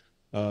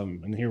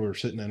 And here we're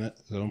sitting in it.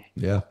 So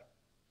Yeah.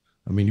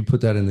 I mean, you put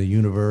that in the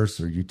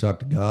universe, or you talked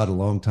to God a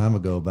long time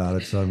ago about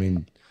it. So, I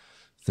mean,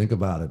 think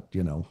about it,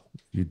 you know,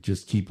 you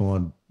just keep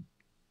on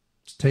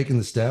taking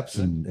the steps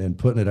and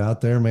putting it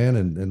out there, man.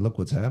 And look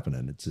what's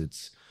happening.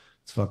 It's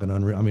fucking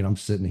unreal. I mean, I'm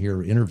sitting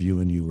here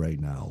interviewing you right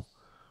now.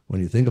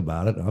 When you think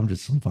about it, I'm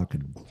just some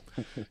fucking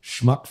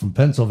schmuck from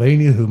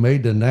Pennsylvania who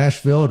made to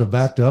Nashville to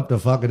back up to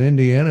fucking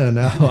Indiana. And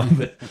now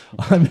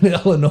I'm in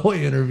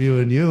Illinois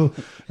interviewing you.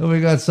 And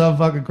we got some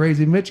fucking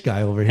crazy Mitch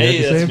guy over here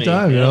at the same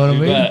time. You know what I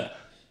mean?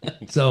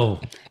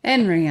 So,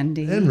 And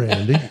Randy, who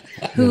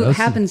you know,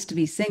 happens to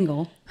be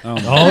single.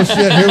 oh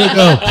shit, here we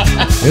go.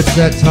 It's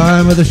that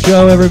time of the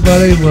show,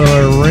 everybody,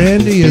 where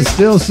Randy is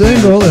still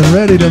single and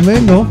ready to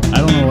mingle. I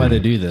don't know why they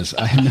do this.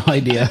 I have no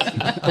idea.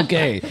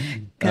 Okay.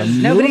 Because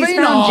nobody's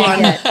found you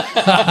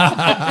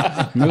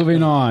yet.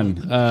 Moving on.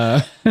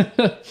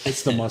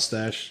 it's the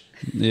mustache.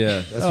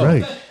 Yeah. That's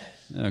right.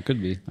 Yeah, it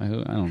could be. I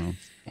don't know.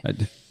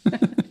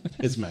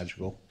 It's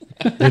magical.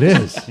 It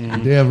is.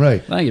 Damn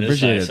right. Thank you.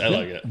 It's Appreciate nice. it. I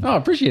like it. Oh,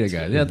 appreciate it,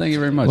 guys. Yeah, thank you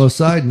very much. Well,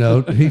 side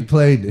note, he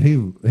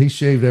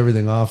shaved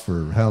everything off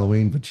for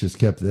Halloween, but just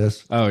kept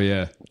this. Oh,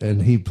 yeah.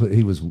 And he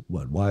was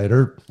what, Wyatt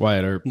Earp?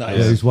 Wyatt Earp. Nice.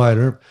 Yeah, he's Wyatt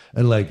Earp.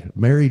 And like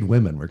married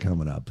women were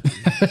coming up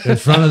in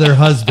front of their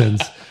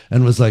husbands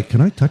and was like,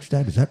 "Can I touch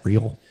that? Is that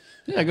real?"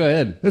 Yeah, go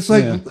ahead. It's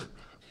like, Yeah.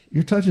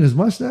 you're touching his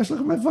mustache.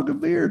 Look at my fucking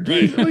beard.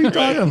 Dude. What are you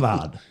talking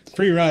about?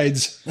 Free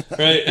rides.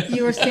 Right.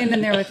 You were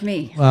standing there with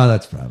me. Well,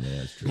 that's true.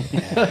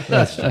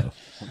 That's true.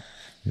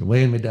 You're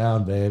weighing me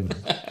down, babe.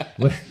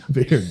 Weigh my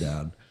beard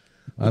down.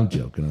 I'm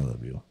joking. I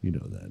love you. You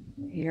know that.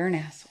 You're an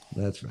asshole.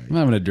 That's right. I'm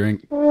having a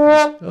drink.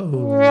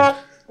 Oh.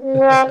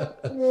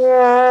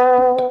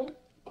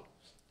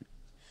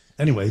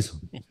 Anyways,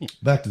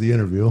 back to the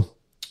interview.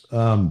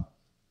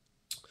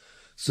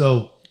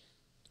 So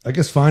I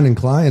guess finding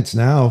clients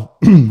now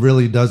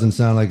really doesn't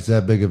sound like it's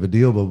that big of a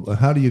deal, but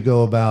how do you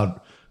go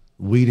about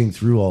weeding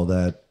through all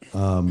that?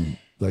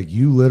 Like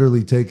you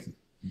literally take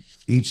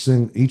each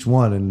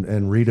one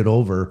and read it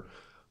over.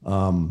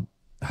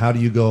 How do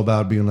you go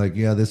about being like,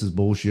 yeah, this is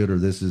bullshit, or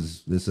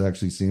this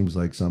actually seems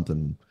like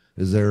something?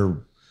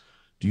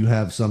 Do you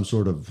have some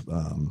sort of,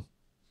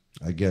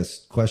 I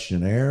guess,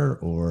 questionnaire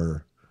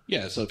or?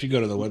 Yeah. So if you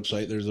go to the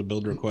website, there's a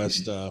build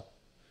request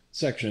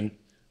section,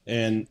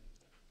 and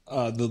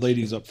the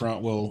ladies up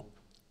front will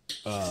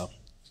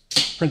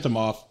print them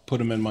off, put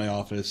them in my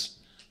office.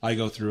 I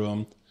go through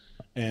them,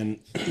 and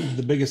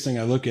the biggest thing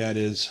I look at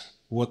is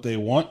what they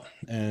want,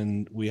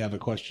 and we have a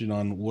question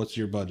on what's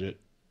your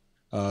budget,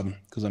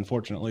 because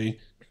unfortunately,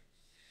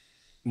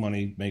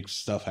 money makes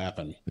stuff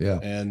happen. Yeah.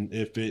 And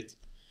if it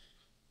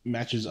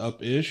matches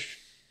up ish,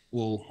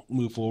 we'll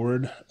move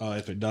forward.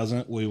 If it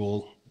doesn't, we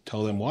will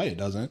tell them why it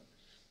doesn't.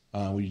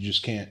 We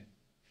just can't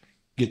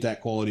get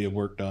that quality of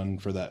work done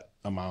for that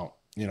amount.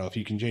 You know, if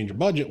you can change your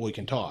budget, we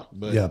can talk.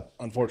 But yeah,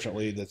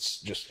 unfortunately, that's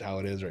just how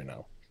it is right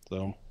now.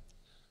 So,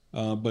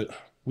 but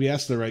we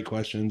ask the right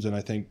questions, and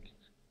I think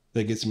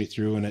that gets me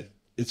through, and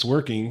it's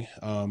working.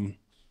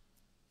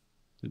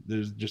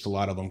 There's just a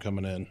lot of them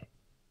coming in.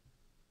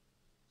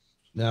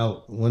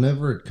 Now,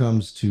 whenever it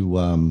comes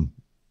to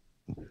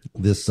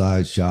this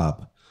size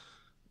shop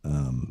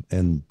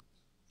and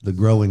the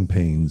growing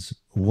pains,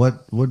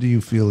 what do you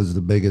feel is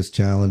the biggest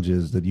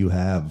challenges that you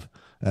have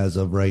as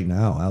of right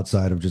now,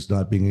 outside of just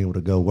not being able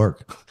to go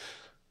work?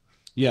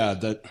 Yeah,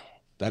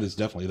 that is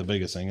definitely the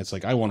biggest thing. It's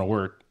like, I want to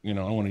work, you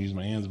know, I want to use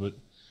my hands, but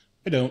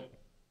I don't.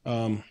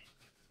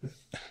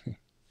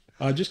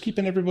 Just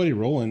keeping everybody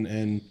rolling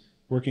and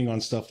working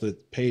on stuff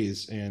that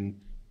pays and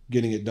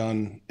getting it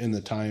done in the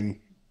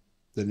time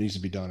that needs to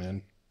be done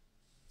in.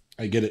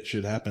 I get it,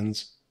 shit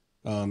happens,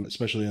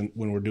 especially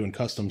when we're doing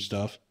custom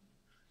stuff.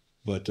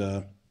 But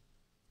I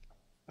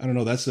don't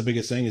know. That's the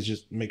biggest thing, is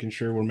just making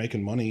sure we're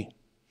making money.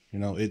 You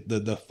know,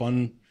 the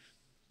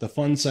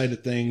fun side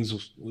of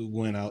things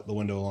went out the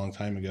window a long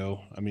time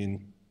ago. I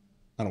mean,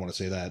 I don't want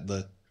to say that.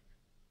 The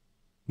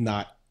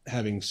not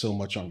having so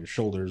much on your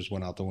shoulders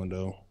went out the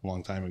window a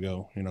long time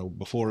ago. You know,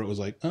 before it was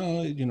like,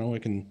 oh, you know,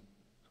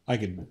 I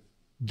could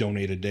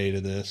donate a day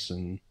to this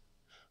and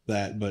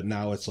that, but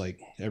now it's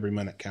like every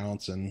minute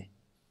counts. And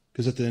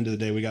because at the end of the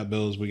day, we got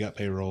bills, we got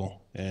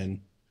payroll,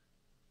 and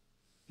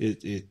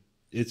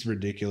it's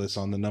ridiculous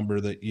on the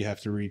number that you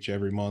have to reach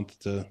every month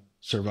to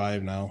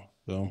survive now.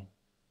 So,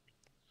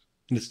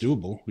 and it's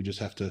doable. We just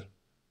have to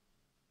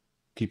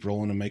keep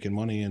rolling and making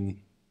money. And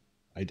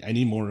I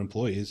need more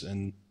employees.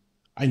 And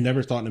I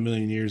never thought in a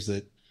million years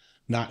that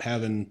not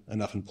having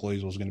enough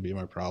employees was going to be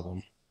my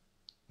problem.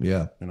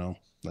 Yeah. You know,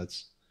 they're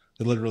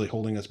literally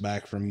holding us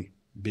back from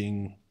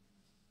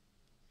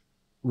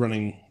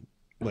running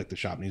like the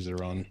shop needs to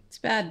run. It's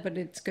bad, but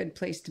it's a good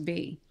place to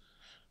be.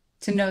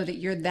 To know that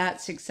you're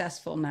that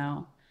successful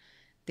now,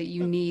 that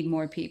you need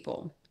more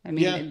people. I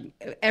mean,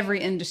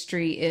 every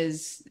industry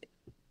is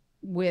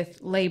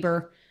with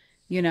labor,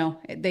 you know,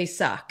 they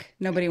suck.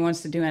 Nobody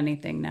wants to do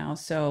anything now.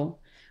 So,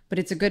 but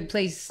it's a good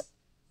place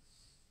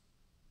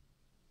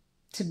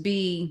to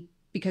be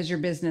because your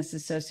business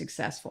is so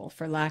successful,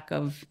 for lack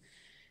of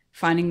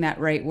finding that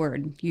right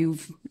word.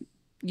 You've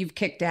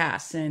kicked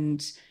ass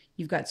and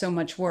you've got so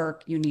much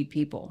work, you need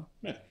people.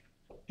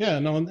 Yeah,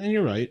 no, and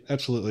you're right.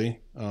 Absolutely.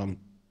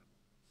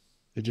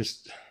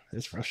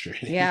 It's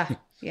frustrating. Yeah.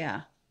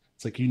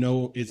 It's like,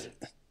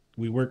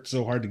 we worked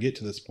so hard to get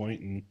to this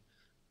point and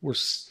we're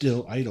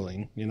still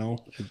idling, you know?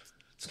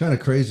 It's kind of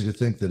crazy to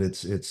think that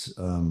it's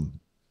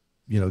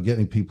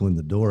getting people in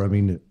the door. I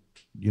mean,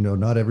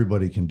 not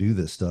everybody can do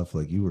this stuff,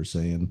 like you were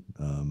saying,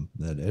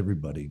 that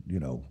everybody,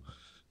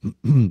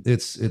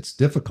 it's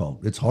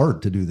difficult. It's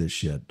hard to do this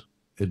shit.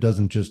 It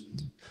doesn't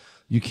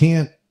you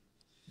can't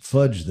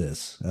fudge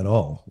this at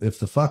all. If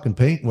the fucking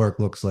paint work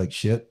looks like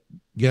shit,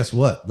 guess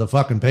what? The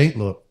fucking paint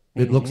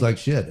looks like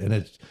shit. And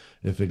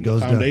if it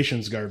goes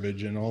foundation's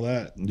garbage and all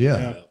that.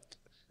 Yeah.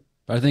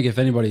 But I think if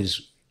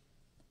anybody's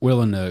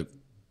willing to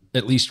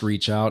at least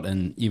reach out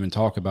and even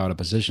talk about a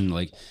position,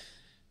 like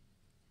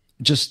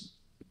just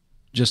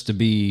to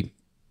be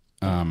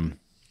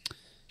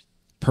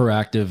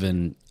proactive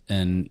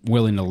and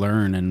willing to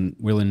learn and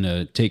willing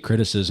to take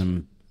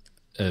criticism,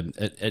 you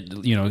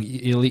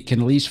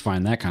can at least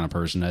find that kind of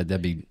person.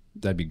 That'd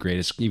be great.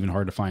 It's even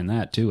hard to find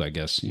that too, I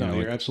guess.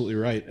 You're absolutely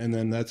right. And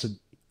then that's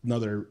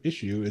another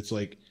issue. It's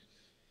like,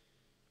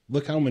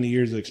 look how many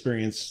years of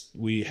experience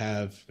we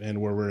have and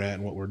where we're at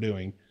and what we're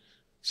doing.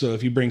 So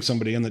if you bring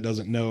somebody in that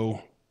doesn't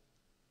know,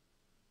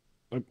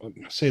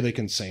 say they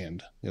can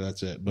sand,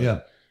 that's it.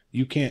 But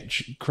you can't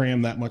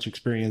cram that much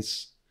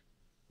experience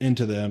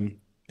into them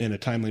in a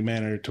timely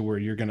manner to where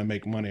you're going to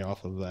make money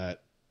off of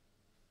that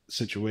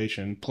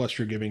situation. Plus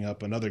you're giving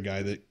up another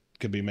guy that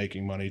could be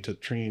making money to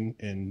train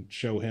and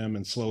show him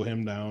and slow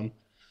him down.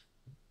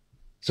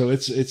 So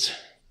it's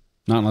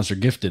not unless they're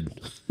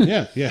gifted.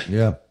 Yeah.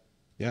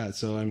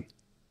 So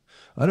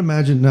I'd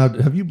imagine now,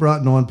 have you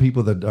brought on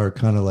people that are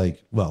kind of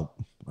like, well,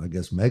 I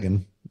guess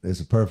Maegan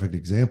is a perfect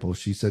example.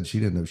 She said she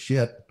didn't know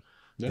shit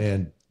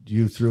and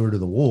you threw her to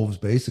the wolves,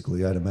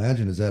 basically. I'd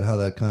imagine. Is that how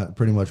that kind of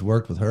pretty much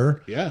worked with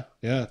her? Yeah.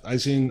 I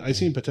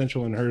seen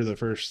potential in her the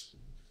first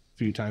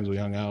few times we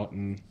hung out,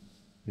 and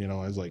I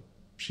was like,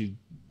 she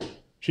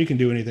can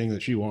do anything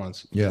that she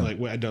wants. Yeah. Like,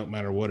 it don't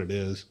matter what it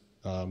is.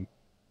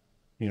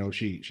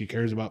 She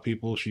cares about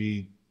people.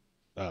 She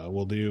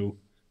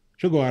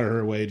she'll go out of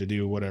her way to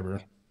do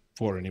whatever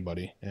for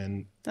anybody.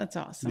 And that's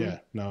awesome. Yeah,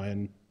 no.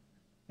 And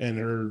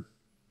her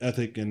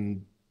ethic,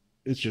 and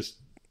it's just,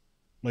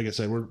 like I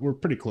said, we're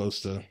pretty close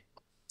to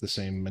the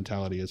same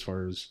mentality as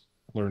far as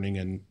learning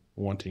and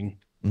wanting.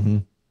 Mm-hmm.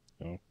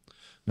 So.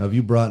 Now, have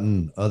you brought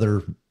in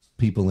other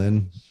people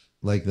in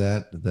like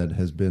that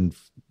has been,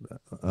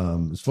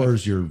 as far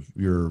as your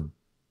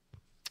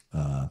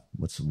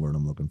what's the word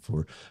I'm looking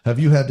for? Have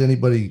you had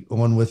anybody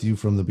on with you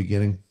from the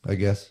beginning, I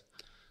guess?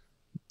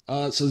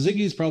 So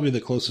Ziggy's probably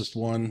the closest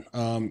one.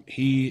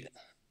 He,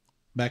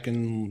 back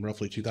in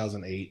roughly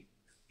 2008,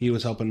 he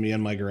was helping me in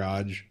my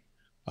garage.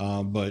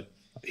 But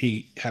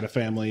he had a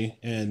family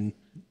and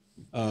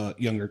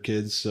younger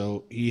kids,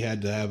 so he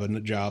had to have a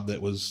job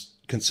that was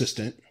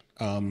consistent.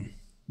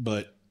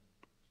 But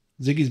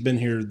Ziggy's been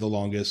here the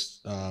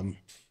longest.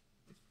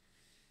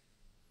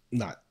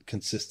 Not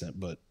consistent,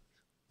 but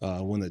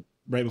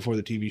right before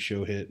the TV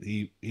show hit,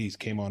 he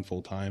came on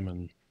full time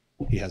and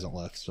he hasn't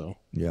left. So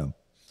yeah.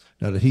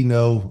 Now, did he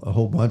know a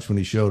whole bunch when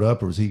he showed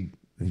up, or was he?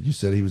 You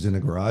said he was in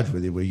the garage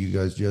with you. Were you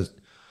guys just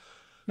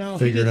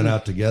figuring it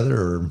out together,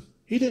 or?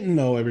 He didn't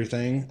know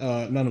everything.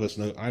 None of us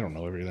know. I don't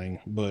know everything,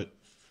 but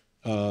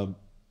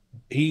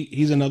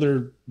he's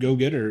another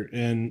go-getter,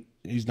 and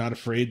he's not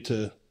afraid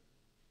to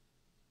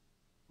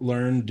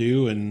learn,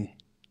 do, and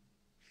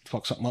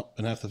fuck something up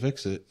and have to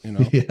fix it.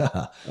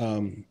 Yeah.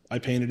 I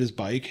painted his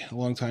bike a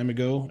long time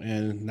ago,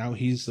 and now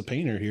he's the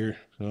painter here.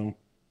 So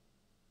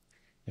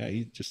yeah,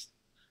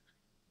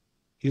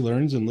 he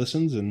learns and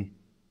listens, and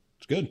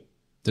it's good.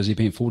 Does he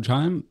paint full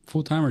time,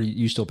 or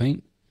you still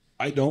paint?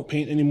 I don't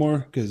paint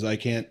anymore because I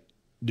can't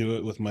do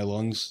it with my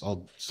lungs.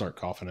 I'll start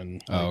coughing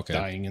and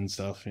dying and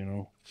stuff,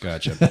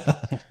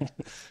 Gotcha.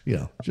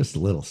 Just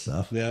little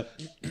stuff. Yeah.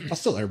 I'll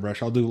still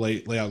airbrush. I'll do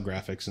layout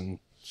graphics and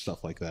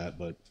stuff like that,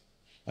 but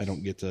I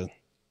don't get to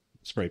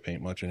spray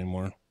paint much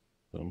anymore.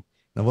 So.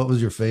 Now, what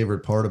was your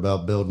favorite part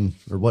about building,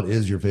 or what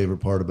is your favorite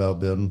part about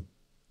building?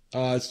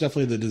 It's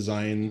definitely the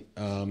design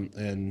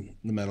and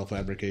the metal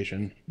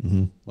fabrication,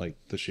 like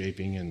the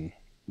shaping and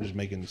just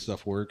making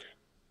stuff work.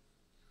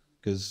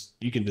 Because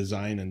you can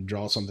design and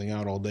draw something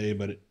out all day,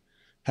 but it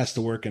has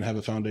to work and have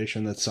a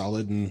foundation that's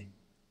solid and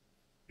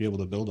be able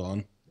to build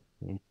on.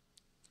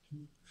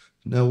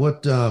 Now,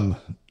 what do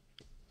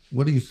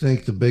you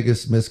think the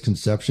biggest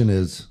misconception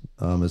is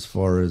as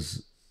far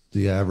as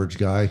the average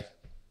guy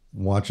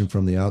watching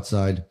from the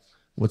outside?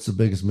 What's the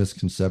biggest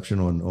misconception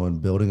on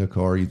building a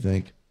car, you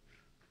think?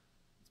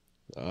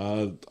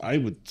 I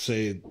would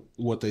say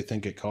what they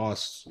think it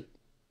costs.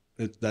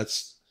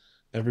 That's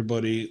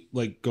everybody,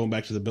 like going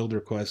back to the build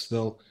request.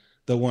 They'll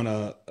want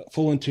a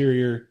full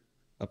interior,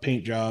 a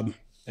paint job,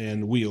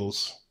 and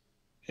wheels,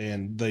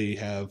 and they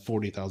have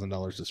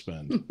 $40,000 to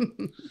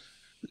spend.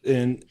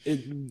 And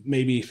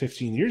maybe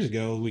 15 years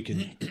ago we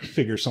could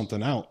figure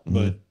something out,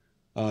 but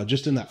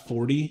just in that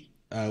 40,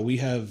 we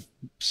have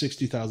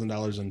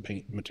 $60,000 in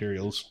paint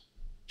materials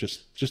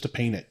just to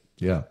paint it.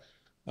 Yeah.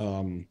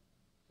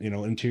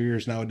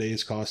 Interiors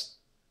nowadays cost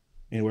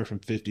anywhere from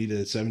 50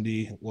 to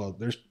 70. Well,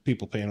 there's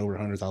people paying over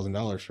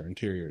 $100,000 for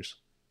interiors.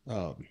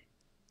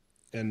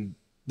 And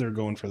they're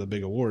going for the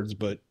big awards,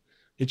 but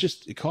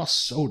it costs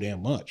so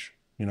damn much.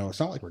 It's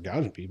not like we're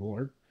gouging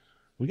people.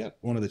 We got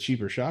one of the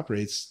cheaper shop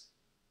rates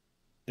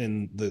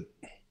in the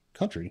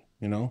country,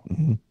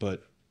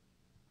 but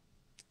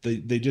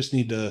they just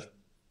need to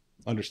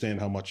understand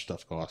how much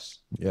stuff costs.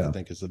 Yeah. I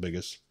think is the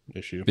biggest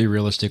issue. Be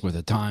realistic with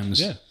the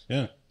times. Yeah.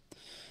 Yeah,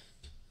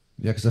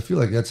 because I feel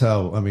like that's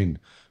how,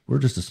 we're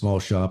just a small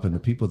shop, and the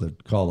people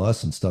that call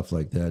us and stuff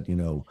like that,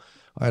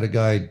 I had a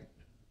guy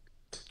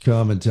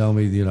come and tell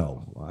me,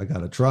 I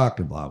got a truck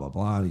and blah, blah,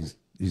 blah. And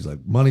he's like,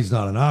 money's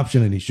not an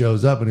option. And he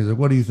shows up and he's like,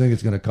 what do you think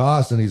it's going to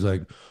cost? And he's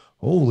like,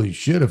 holy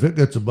shit, if it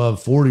gets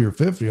above 40 or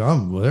 50,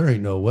 there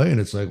ain't no way. And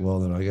it's like, well,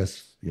 then I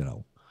guess,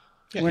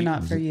 We're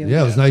not for you.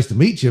 yeah, it was nice to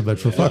meet you, but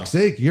for fuck's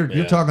sake, you're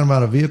talking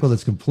about a vehicle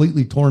that's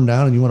completely torn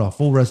down and you want a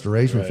full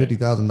restoration for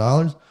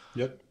 $50,000?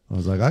 Yep. I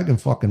was like, I can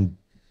fucking,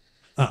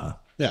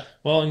 Yeah.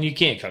 Well, and you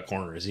can't cut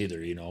corners either,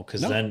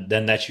 because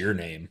then that's your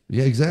name.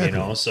 Yeah,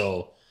 exactly.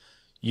 So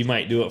you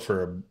might do it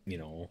for,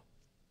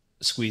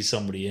 squeeze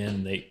somebody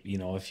in.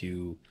 If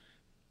you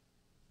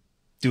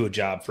do a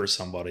job for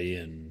somebody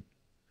and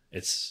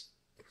it's,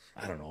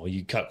 I don't know,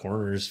 you cut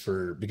corners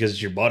because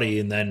it's your buddy,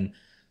 and then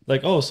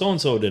like, oh,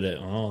 so-and-so did it.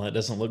 Oh, that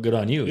doesn't look good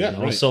on you. Yeah,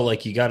 right. So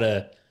like you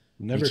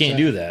can't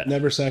do that.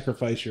 Never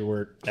sacrifice your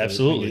work.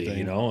 Absolutely.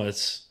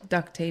 It's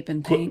Duct tape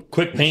and paint.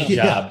 quick paint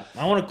job.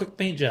 I want a quick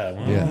paint job.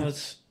 Well,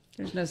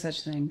 There's no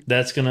such thing.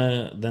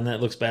 then that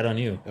looks bad on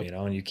you,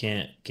 and you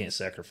can't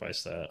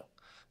sacrifice that.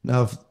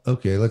 Now,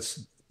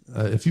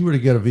 if you were to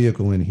get a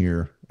vehicle in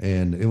here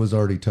and it was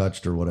already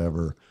touched or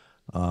whatever,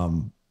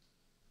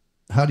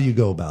 how do you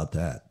go about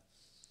that?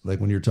 Like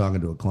when you're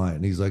talking to a client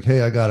and he's like,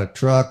 hey, I got a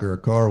truck or a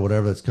car or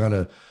whatever that's kind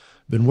of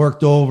been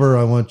worked over.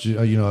 I want you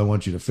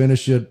to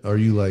finish it. Are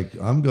you like,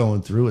 I'm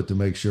going through it to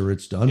make sure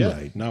it's done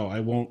right? No, I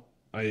won't.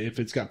 If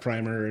it's got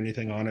primer or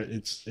anything on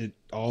it,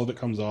 all of it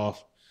comes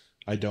off.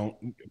 I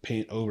don't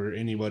paint over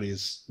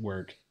anybody's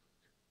work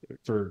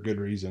for good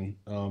reason.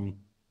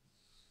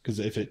 Because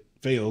if it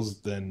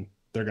fails, then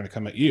they're going to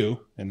come at you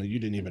and you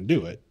didn't even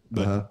do it,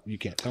 but you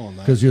can't tell them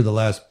that because you're the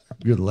last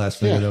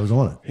finger that was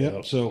on it.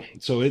 Yep.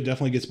 So it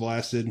definitely gets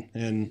blasted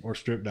or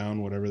stripped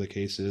down, whatever the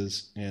case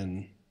is.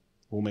 And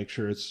we'll make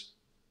sure it's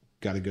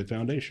got a good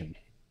foundation,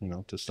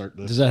 to start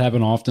the. Does that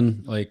happen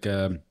often? Like,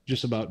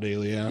 just about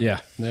daily. Yeah. Yeah.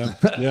 Yeah.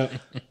 Yeah.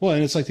 Well,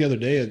 and it's like the other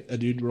day, a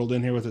dude rolled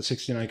in here with a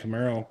 69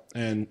 Camaro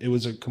and it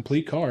was a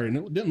complete car and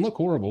it didn't look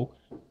horrible.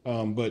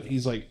 But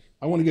he's like,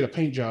 I want to get a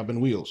paint job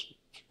and wheels.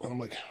 And I'm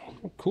like,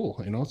 oh, cool.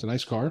 It's a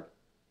nice car.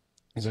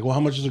 He's like, well, how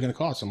much is it going to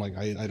cost? I'm like,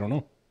 I don't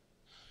know.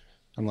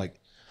 I'm like,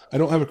 I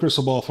don't have a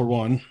crystal ball for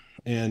one.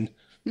 And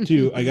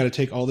two, I got to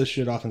take all this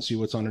shit off and see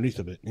what's underneath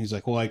of it. And he's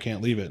like, well, I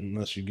can't leave it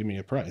unless you give me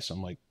a price.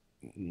 I'm like,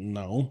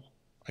 no,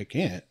 I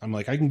can't. I'm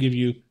like, I can give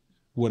you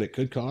what it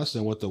could cost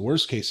and what the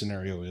worst case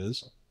scenario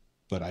is,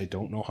 but I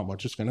don't know how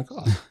much it's going to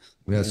cost.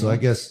 Yeah. So I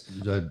guess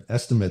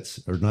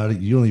estimates are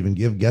not, you don't even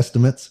give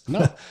guesstimates.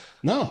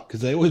 No,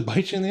 because they always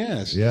bite you in the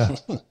ass. Yeah.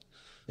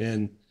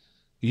 And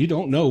you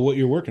don't know what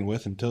you're working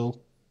with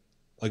until,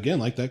 again,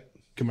 like that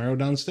Camaro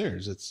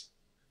downstairs.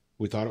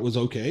 We thought it was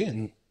okay,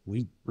 and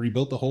we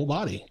rebuilt the whole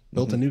body,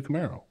 built a new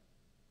Camaro.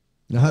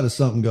 Now, how does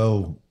something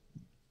go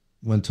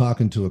when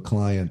talking to a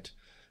client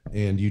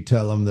and you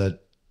tell them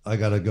that I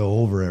got to go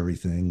over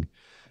everything,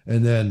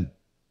 and then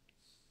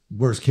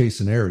worst case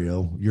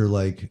scenario, you're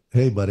like,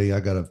 hey, buddy, I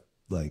got to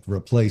like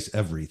replace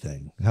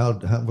everything.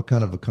 What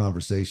kind of a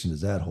conversation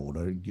does that hold?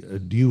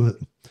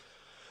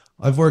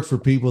 I've worked for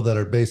people that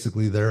are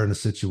basically they're in a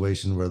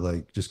situation where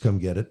like, just come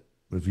get it.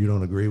 If you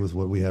don't agree with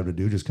what we have to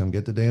do, just come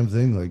get the damn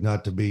thing. Like,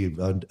 not to be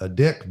a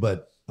dick,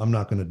 but I'm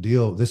not going to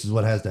deal. This is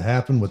what has to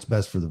happen. What's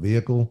best for the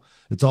vehicle.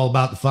 It's all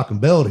about the fucking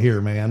build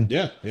here, man.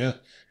 Yeah. Yeah.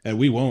 And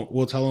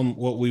we'll tell them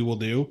what we will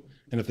do.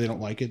 And if they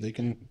don't like it, they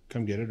can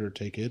come get it or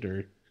take it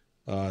or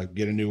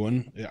get a new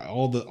one.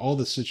 All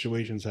the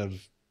situations have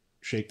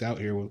shaked out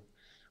here.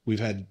 We've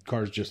had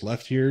cars just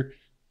left here.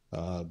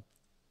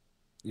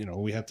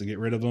 We have to get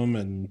rid of them,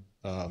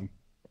 and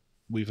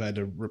we've had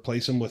to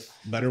replace them with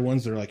better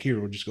ones. They're like, here,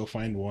 we'll just go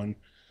find one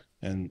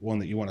and one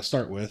that you want to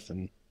start with.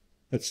 And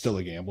it's still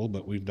a gamble,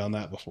 but we've done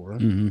that before.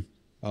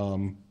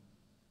 Mm-hmm.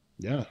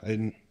 Yeah.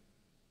 And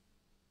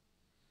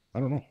I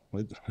don't know.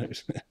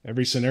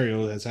 Every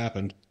scenario has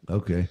happened.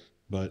 Okay.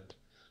 But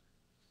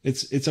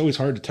it's always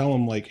hard to tell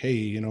them like, hey,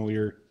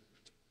 your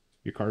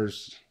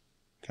car's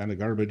kind of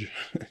garbage.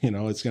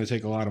 It's going to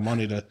take a lot of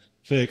money to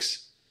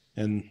fix.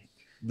 And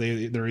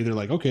they're either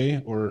like,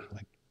 okay, or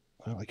like,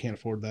 well, I can't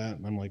afford that.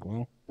 And I'm like,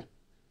 well,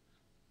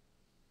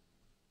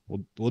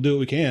 we'll do what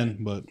we can,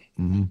 but.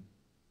 Mm-hmm.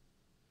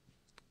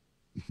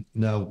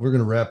 Now we're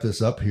going to wrap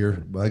this up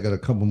here. I got a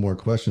couple more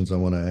questions I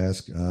want to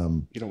ask. You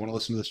don't want to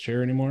listen to this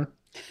chair anymore?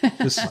 I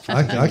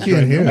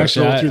can't hear it.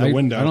 Actually, through the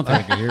window. I don't think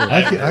I can hear it.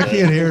 I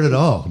can't hear it at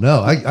all. No,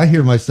 I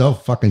hear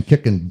myself fucking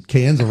kicking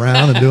cans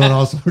around and doing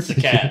all sorts of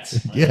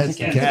cats. shit. Yeah, it's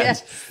the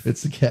cats.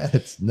 It's the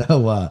cats.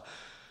 No,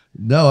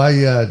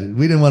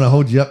 we didn't want to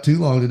hold you up too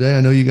long today.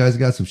 I know you guys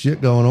got some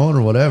shit going on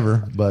or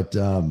whatever, but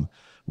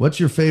what's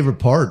your favorite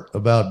part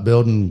about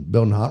building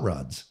hot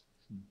rods?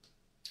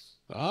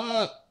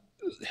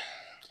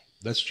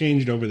 That's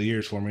changed over the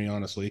years for me,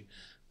 honestly.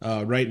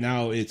 Right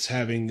now, it's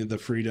having the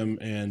freedom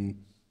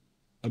and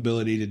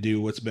ability to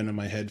do what's been in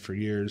my head for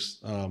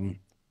years.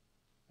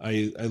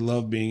 I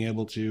love being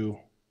able to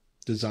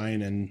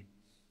design and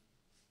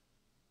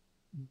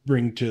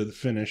bring to the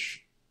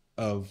finish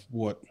of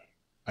what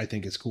I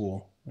think is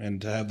cool,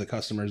 and to have the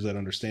customers that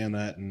understand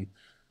that and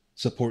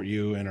support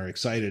you and are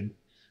excited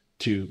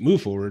to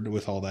move forward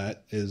with all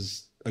that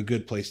is a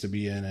good place to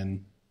be in.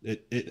 And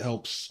it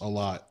helps a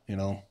lot,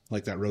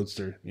 like that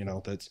Roadster,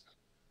 that's,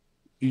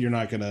 you're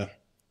not going to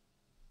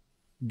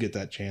get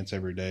that chance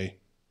every day,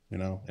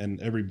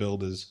 and every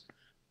build is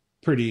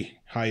pretty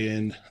high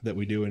end that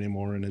we do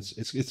anymore. And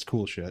it's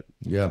cool shit.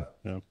 Yeah.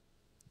 It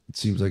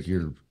seems like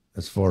you're,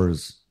 as far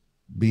as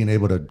being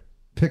able to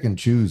pick and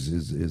choose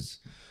is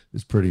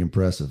pretty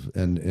impressive.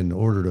 And in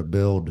order to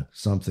build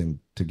something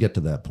to get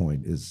to that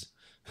point is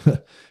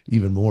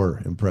even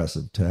more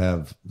impressive. To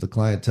have the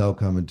clientele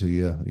coming to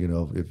you,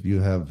 if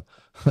you have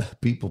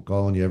people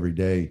calling you every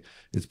day,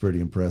 it's pretty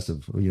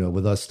impressive.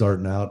 With us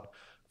starting out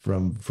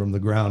from the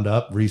ground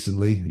up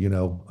recently,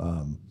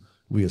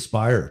 we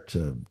aspire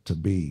to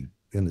be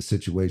in a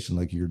situation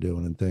like you're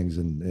doing and things.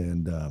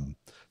 And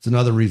it's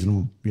another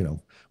reason,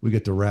 we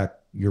get to rack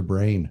your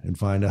brain and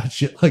find out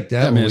shit like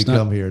that when we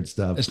come here and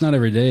stuff. It's not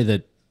every day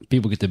that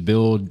people get to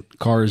build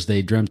cars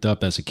they dreamt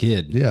up as a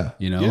kid. Yeah.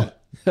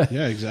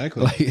 Yeah,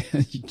 exactly.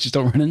 You just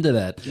don't run into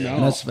that. No.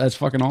 And that's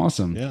fucking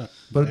awesome. Yeah.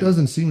 But it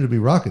doesn't seem to be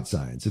rocket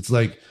science. It's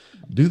like,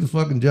 do the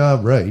fucking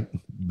job right,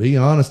 be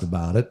honest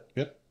about it,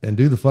 and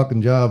do the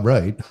fucking job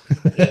right,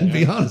 and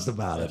be honest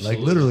about it. Absolutely.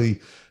 Like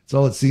literally, it's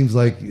all it seems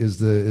like is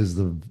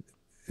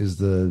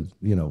the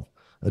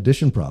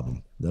addition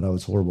problem that I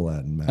was horrible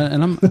at.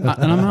 And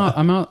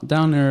I'm out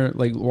down there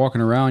like walking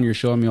around. You're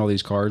showing me all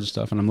these cars and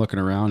stuff, and I'm looking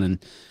around, and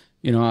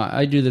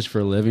I do this for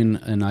a living,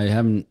 and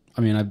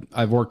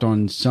I've worked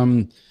on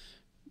some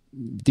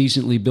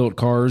decently built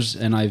cars,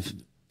 and I've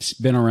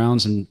been around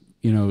some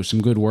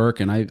good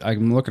work, and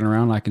I'm looking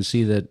around, and I can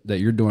see that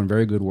you're doing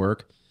very good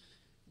work.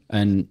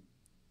 And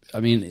I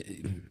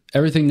mean,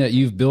 everything that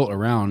you've built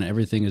around,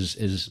 everything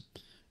is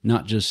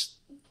not just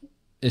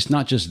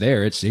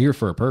there, it's here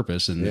for a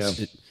purpose. And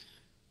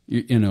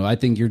I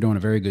think you're doing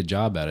a very good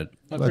job at it.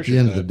 But at the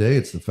end of the day,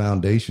 it's the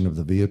foundation of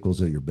the vehicles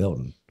that you're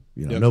building.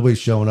 Nobody's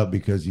showing up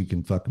because you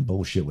can fucking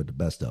bullshit with the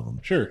best of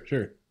them. Sure.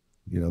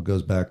 It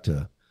goes back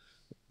to,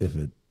 if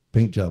a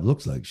paint job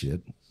looks like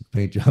shit,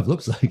 paint job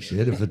looks like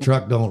shit. If the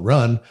truck don't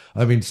run,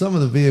 some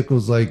of the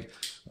vehicles, like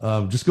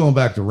just going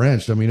back to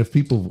wrenched, if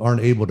people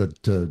aren't able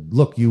to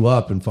look you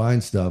up and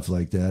find stuff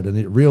like that, and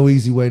a real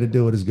easy way to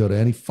do it is go to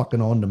any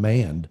fucking on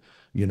demand,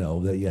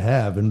 that you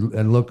have,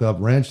 and look up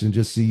wrenched and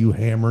just see you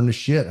hammering the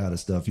shit out of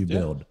stuff you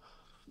build.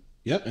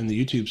 Yep. And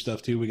the YouTube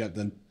stuff too. We got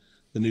the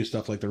new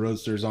stuff like the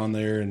Roadsters on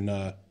there, and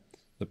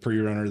the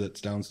pre-runner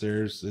that's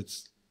downstairs.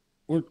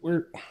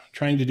 We're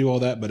trying to do all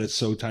that, but it's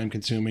so time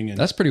consuming. And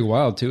that's pretty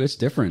wild too. It's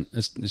different.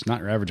 It's not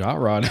your average hot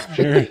rod.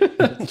 Sure.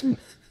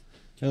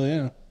 Hell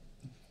yeah.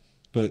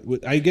 But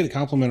I get a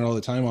compliment all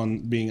the time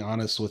on being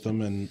honest with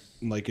them. And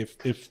like, if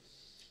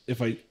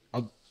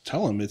I'll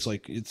tell them, it's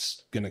like,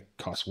 it's going to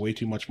cost way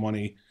too much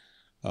money.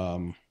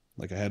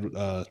 Like I had,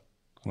 I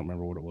don't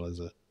remember what it was,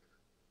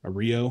 a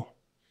Rio,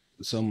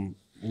 some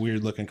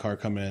weird looking car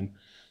come in,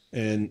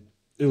 and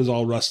it was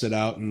all rusted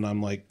out, and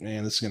I'm like,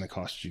 man, this is going to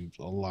cost you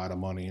a lot of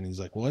money. And he's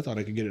like, well, I thought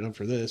I could get it done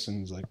for this. And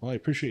he's like, well, I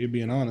appreciate you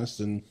being honest.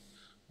 And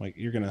like,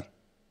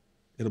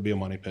 it'll be a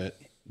money pit.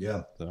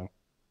 Yeah. So,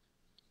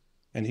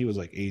 and he was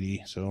like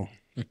 80. So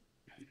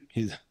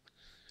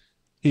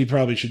he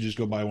probably should just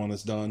go buy one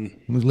that's done.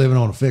 He was living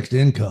on a fixed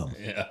income.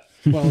 Yeah.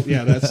 Well,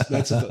 yeah, that's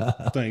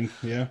the thing.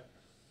 Yeah.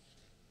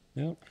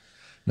 Yeah.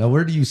 Now,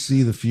 where do you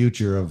see the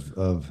future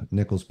of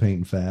Nichols Paint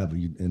and Fab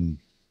in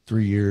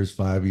 3 years,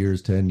 5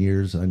 years, 10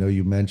 years? I know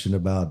you mentioned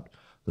about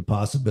the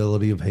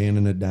possibility of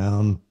handing it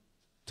down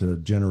to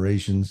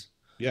generations.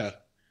 Yeah.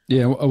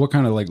 Yeah. What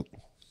kind of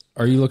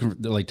are you looking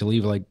for, to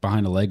leave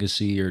behind a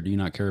legacy, or do you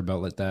not care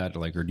about that?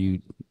 Or do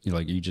you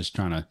are you just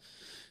trying to,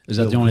 is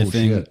that the only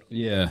thing? Shit.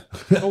 Yeah.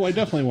 Oh, I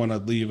definitely want to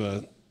leave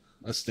a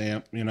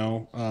stamp, and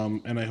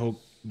I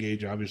hope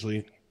Gage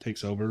obviously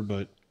takes over,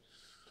 but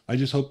I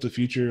just hope the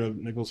future of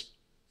Nichols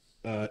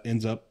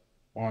ends up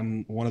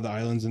on one of the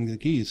islands in the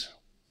Keys.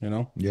 you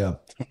know? Yeah.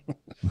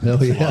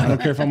 Hell I yeah.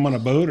 don't care if I'm on a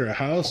boat or a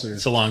house or.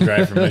 It's a long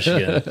drive from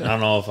Michigan. I don't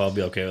know if I'll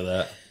be okay with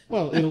that.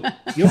 Well,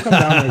 you'll come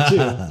down there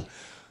too.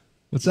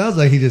 It sounds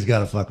like he just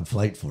got a fucking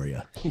flight for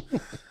you.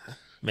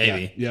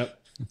 Maybe. Yeah,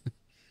 yep.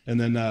 And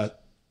then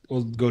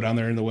we'll go down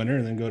there in the winter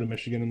and then go to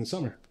Michigan in the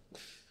summer.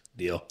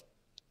 Deal.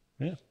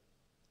 Yeah.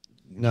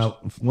 Now,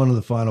 one of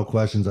the final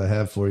questions I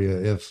have for you,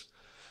 if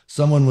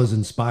someone was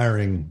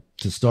inspiring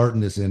to start in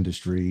this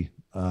industry,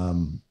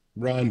 Run.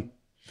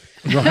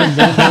 hold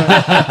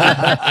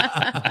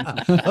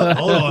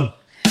on.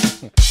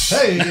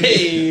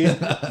 Hey.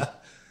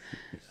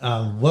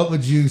 What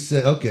would you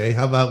say? Okay,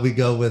 how about we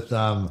go with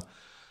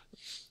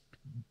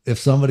if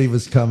somebody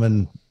was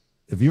coming,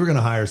 if you were going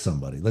to hire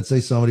somebody, let's say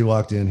somebody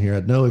walked in here,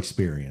 had no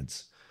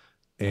experience,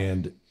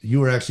 and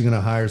you were actually going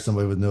to hire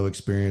somebody with no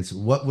experience,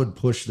 what would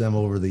push them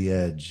over the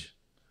edge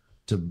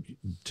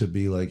to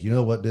be like, you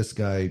know what, this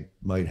guy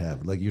might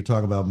have? Like you're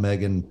talking about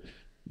Maegan,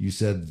 you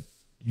said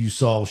you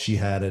saw she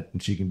had it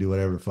and she can do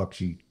whatever the fuck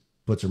she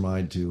puts her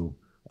mind to.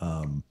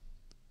 Can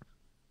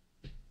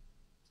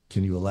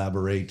you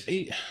elaborate?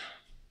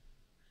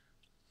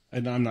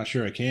 And I'm not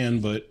sure I can,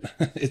 but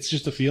it's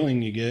just a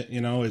feeling you get,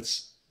 you know,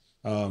 it's,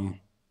 I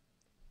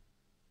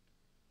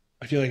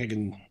feel like I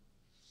can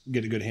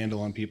get a good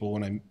handle on people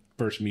when I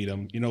first meet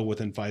them, you know,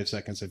 within 5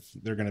 seconds, if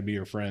they're going to be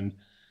your friend.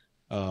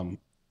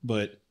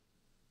 But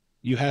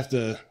you have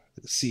to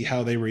see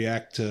how they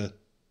react to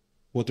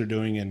what they're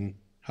doing and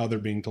how they're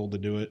being told to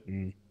do it.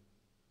 And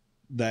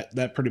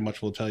that pretty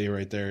much will tell you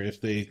right there.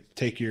 If they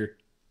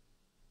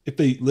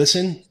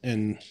listen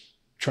and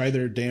try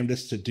their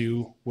damnedest to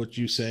do what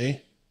you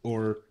say,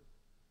 or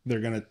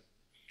they're going to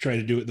try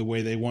to do it the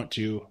way they want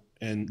to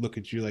and look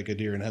at you like a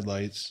deer in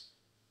headlights,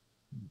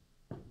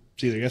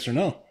 it's either yes or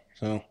no.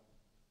 So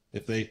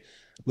if they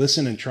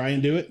listen and try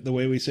and do it the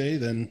way we say,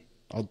 then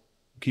I'll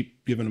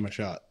keep giving them a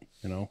shot,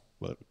 you know,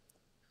 but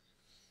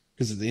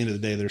because at the end of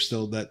the day, there's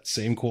still that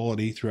same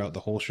quality throughout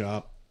the whole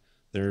shop.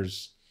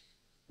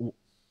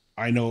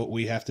 I know what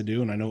we have to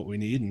do and I know what we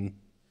need, and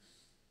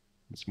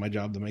it's my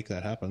job to make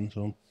that happen.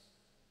 So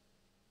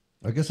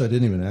I guess I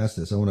didn't even ask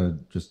this. I want to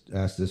just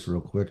ask this real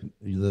quick.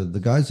 The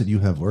guys that you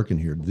have working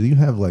here, do you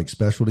have like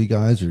specialty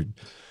guys, or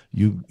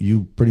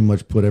you pretty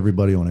much put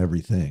everybody on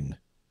everything?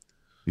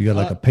 You got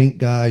like a paint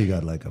guy, you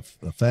got like a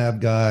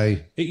fab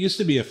guy. It used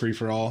to be a free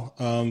for all,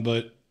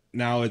 but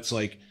now it's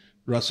like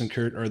Russ and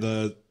Kurt are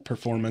the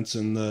performance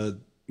and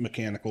the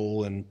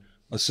mechanical and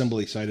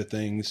assembly side of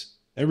things.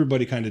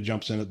 Everybody kind of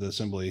jumps in at the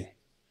assembly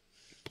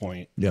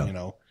point. Yeah. You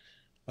know,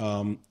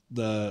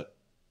 the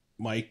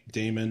Mike,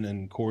 Damon,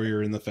 and Corey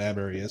are in the fab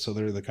area, so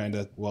they're the kind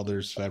of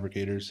welders,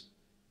 fabricators,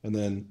 and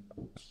then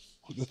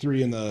the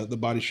three in the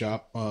body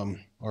shop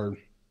are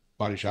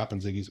body shop,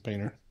 and Ziggy's a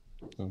painter.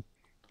 So.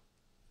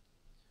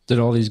 Did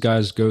all these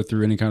guys go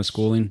through any kind of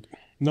schooling?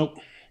 Nope.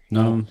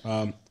 No.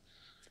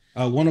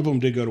 One of them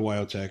did go to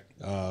Wyotech.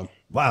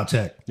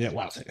 Wyotech. Yeah,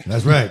 Wyotech.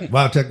 That's right.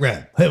 Wyotech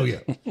Rad. Hell yeah.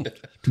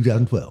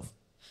 2012.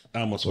 I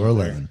almost or went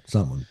 11. there.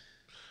 Someone.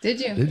 Did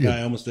you? Did you? Yeah,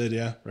 I almost did.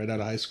 Yeah, right out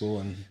of high school,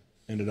 and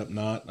ended up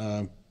not.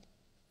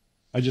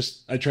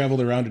 I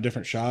traveled around to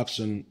different shops,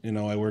 and you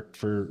know, I worked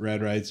for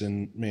Rad Rides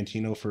in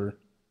Mantino for.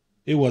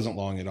 It wasn't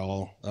long at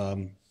all.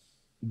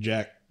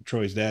 Jack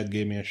Troy's dad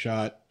gave me a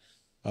shot.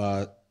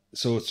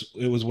 So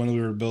it was when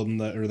we were building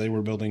they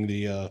were building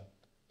the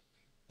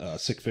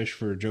Sick Fish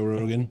for Joe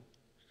Rogan.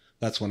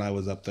 That's when I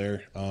was up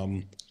there.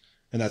 And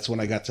that's when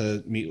I got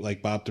to meet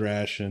like Bob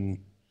Thrash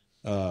and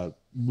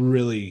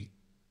really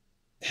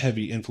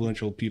heavy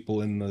influential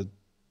people in the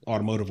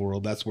automotive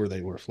world. That's where they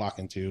were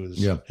flocking to,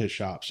 is his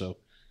shop. So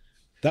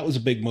that was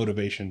a big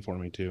motivation for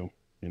me too,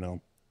 you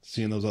know,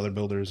 seeing those other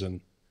builders,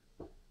 and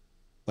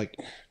like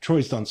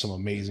Troy's done some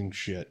amazing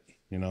shit,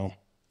 you know.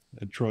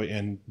 Troy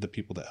and the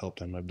people that helped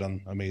him have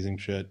done amazing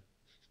shit.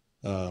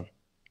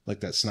 Like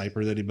that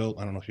sniper that he built.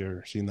 I don't know if you've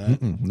ever seen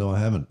that. No, I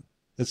haven't.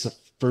 It's the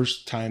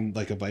first time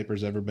like a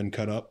Viper's ever been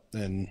cut up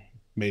and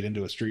made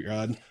into a street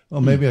rod.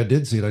 Oh, maybe I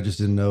did see it. I just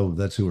didn't know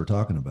that's who we're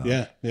talking about.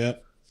 Yeah.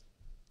 Yep.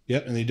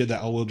 And he did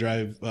that all-wheel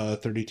drive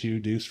 32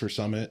 Deuce for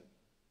Summit.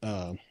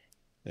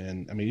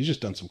 And I mean, he's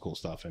just done some cool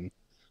stuff and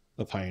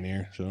a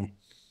pioneer. So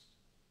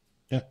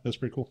yeah, that's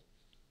pretty cool.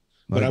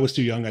 But I was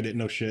too young. I didn't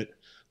know shit.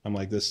 I'm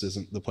like, this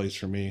isn't the place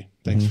for me.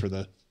 Thanks for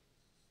the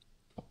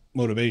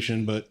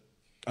motivation, but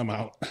I'm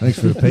out. Thanks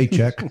for the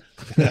paycheck.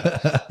 Yeah.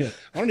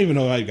 I don't even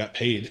know how I got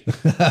paid.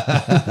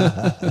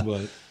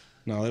 But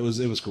no, it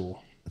was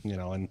cool, you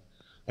know, and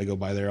I go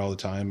by there all the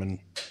time and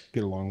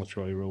get along with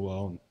Troy real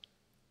well, and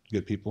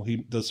good people. He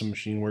does some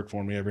machine work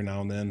for me every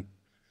now and then,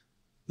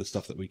 the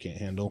stuff that we can't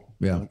handle.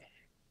 Yeah. So.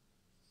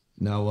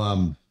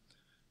 Now,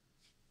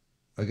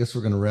 I guess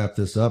we're going to wrap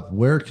this up.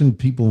 Where can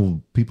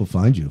people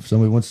find you? If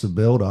somebody wants to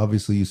build,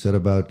 obviously you said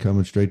about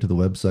coming straight to the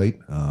website.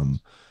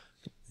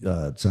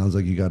 It sounds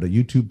like you got a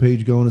YouTube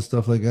page going and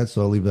stuff like that.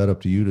 So I'll leave that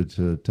up to you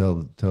to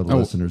tell the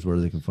listeners where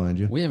they can find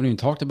you. We haven't even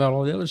talked about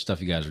all the other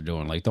stuff you guys are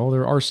doing, like all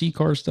their RC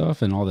car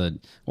stuff and all the.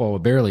 Well, we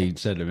barely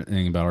said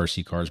anything about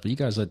RC cars, but you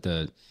guys let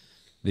they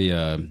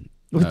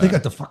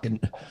got the fucking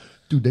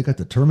Dude, they got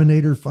the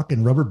Terminator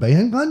fucking rubber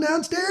band gun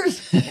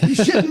downstairs? You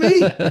shitting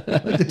me?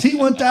 Like the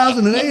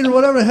T-1008 or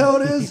whatever the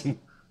hell it is?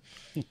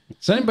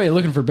 So anybody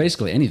looking for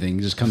basically anything,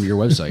 just come to your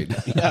website.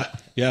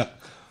 Yeah.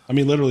 I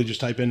mean, literally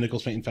just type in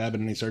Nichols Paint and Fab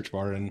in any search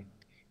bar and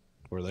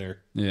we're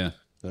there. Yeah.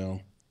 So,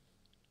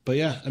 but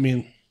yeah, I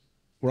mean,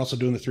 we're also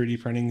doing the 3D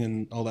printing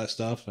and all that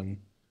stuff. And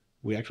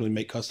we actually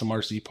make custom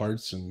RC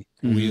parts and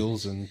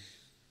wheels. And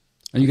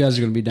you guys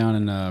are going to be down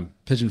in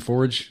Pigeon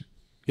Forge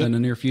in the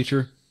near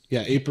future?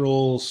 Yeah,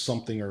 April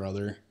something or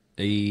other.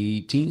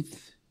 18th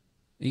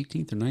or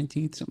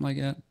 19th, something like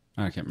that.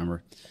 I can't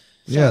remember.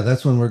 Yeah,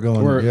 that's when we're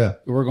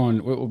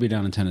going. We'll be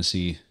down in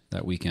Tennessee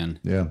that weekend.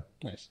 Yeah.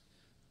 Nice.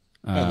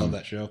 I love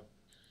that show.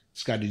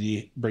 Scotty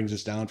D brings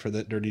us down for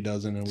that Dirty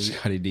Dozen. And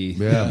Scotty D.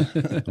 Yeah.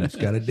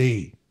 Scotty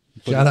D.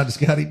 Shout out to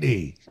Scotty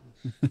D.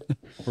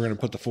 We're going to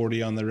put the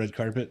 40 on the red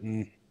carpet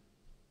and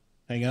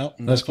hang out.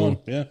 And that's cool.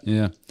 Fun.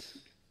 Yeah.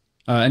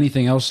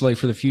 Anything else like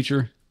for the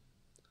future?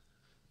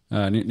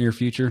 Near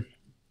future?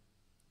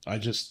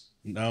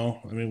 No.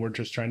 I mean, we're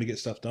just trying to get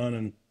stuff done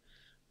and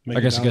make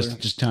I guess it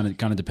just kind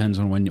of depends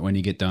on when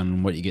you get done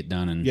and what you get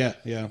done. And yeah.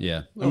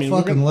 I mean,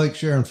 like,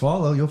 share, and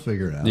follow. You'll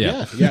figure it out.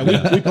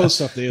 Yeah. We post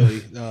stuff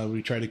daily.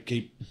 We try to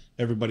keep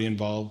everybody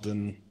involved,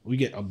 and we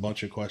get a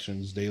bunch of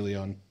questions daily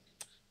on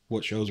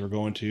what shows we're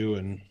going to,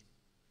 and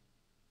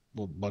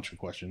a bunch of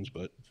questions.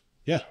 But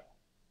yeah,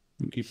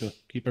 keep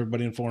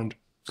everybody informed.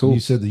 Cool.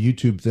 You said the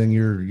YouTube thing.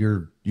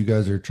 You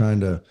guys are trying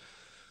to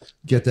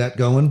get that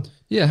going.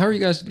 Yeah. How are you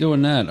guys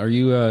doing that? Are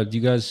you? Do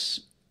you guys?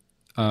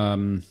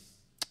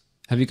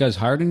 Have you guys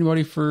hired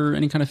anybody for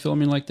any kind of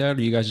filming like that,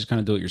 or you guys just kind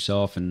of do it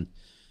yourself? And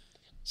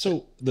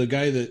so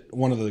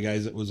one of the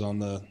guys that was on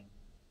the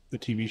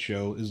TV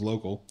show is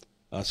local,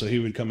 so he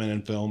would come in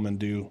and film and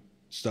do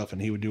stuff,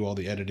 and he would do all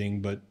the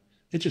editing. But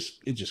it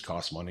just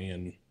costs money,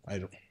 and I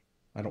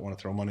don't want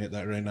to throw money at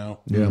that right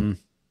now. Yeah,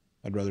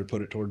 I'd rather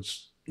put it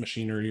towards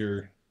machinery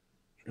or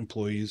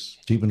employees,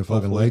 keeping the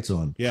fucking lights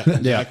on. Yeah,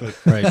 exactly.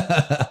 Right.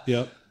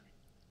 Yep.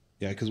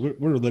 Yeah, because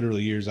we're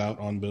literally years out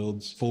on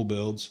builds, full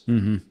builds,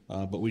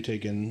 but we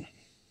take in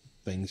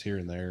things here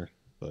and there.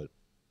 But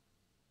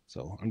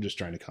so I'm just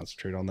trying to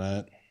concentrate on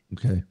that.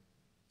 Okay.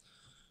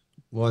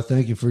 Well, I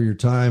thank you for your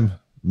time,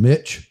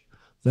 Mitch.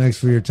 Thanks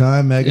for your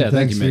time, Maegan. Yeah,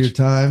 thanks for Mitch. your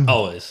time.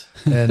 Always.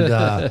 And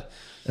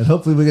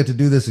hopefully we get to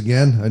do this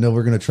again. I know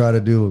we're going to try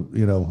to do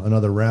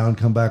another round,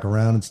 come back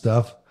around and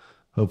stuff.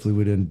 Hopefully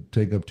we didn't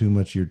take up too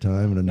much of your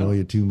time and annoy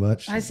you too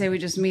much. I say we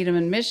just meet him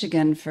in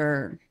Michigan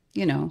for.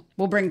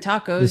 We'll bring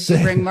tacos,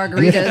 we'll bring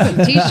margaritas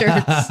and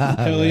T-shirts.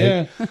 Hell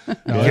yeah.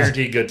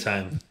 Guaranteed good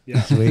time.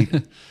 Yeah. Sweet.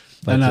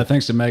 And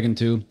thanks to Maegan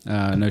too.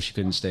 I know she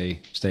couldn't stay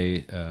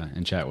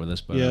and chat with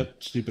us, but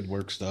stupid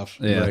work stuff.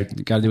 Yeah, right.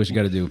 You got to do what you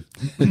got to do.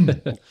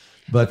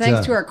 But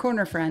thanks to our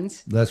corner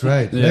friends. That's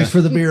right. Yeah. Thanks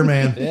for the beer,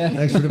 man. Yeah.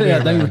 Thanks for the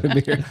beer. Thanks for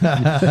the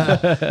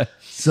beer.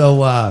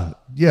 So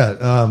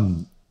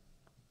on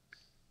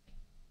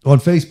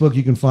Facebook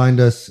you can find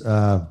us.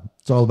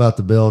 It's all about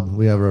the build.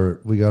 We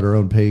got our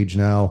own page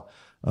now.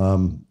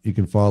 You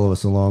can follow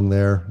us along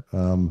there.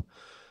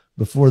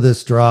 Before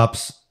this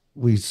drops,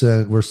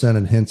 we're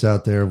sending hints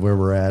out there of where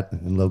we're at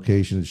and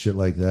location and shit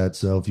like that.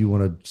 So if you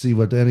want to see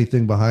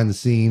anything behind the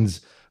scenes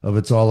of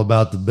It's All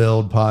About the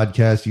Build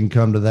podcast, you can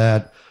come to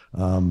that.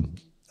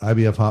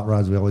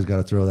 I.B.F.HotRods, we always got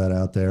to throw that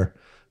out there.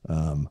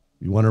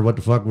 You wonder what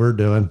the fuck we're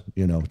doing.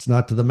 It's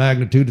not to the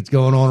magnitude that's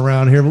going on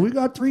around here, but we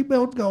got 3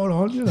 builds going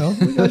on.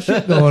 We got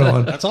shit going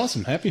on. That's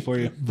awesome. Happy for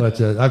you.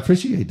 But I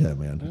appreciate that,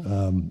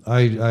 man.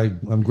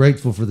 I'm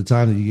grateful for the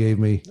time that you gave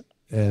me,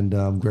 and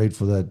I'm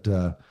grateful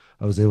that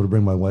I was able to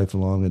bring my wife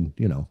along and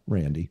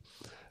Randy.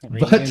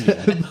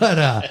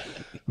 But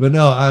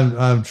no,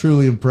 I'm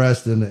truly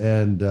impressed,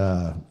 and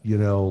I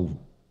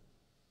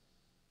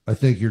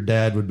think your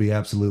dad would be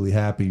absolutely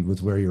happy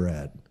with where you're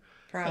at.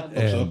 Proud.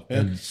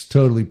 And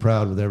totally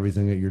proud with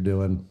everything that you're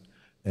doing.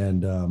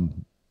 And,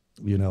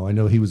 I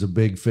know he was a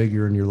big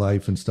figure in your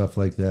life and stuff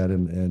like that.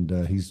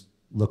 And he's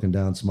looking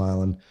down,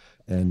 smiling.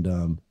 And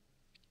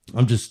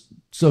I'm just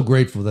so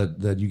grateful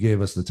that you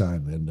gave us the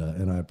time,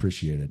 and I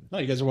appreciate it. No,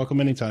 you guys are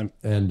welcome anytime.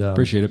 And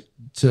appreciate it.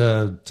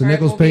 To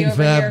Nichols Paint and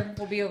Fab.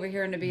 We'll be over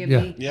here in the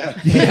B&B.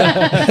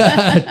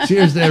 Yeah.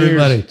 Cheers to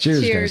everybody.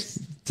 Cheers.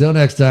 Till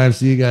next time.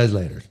 See you guys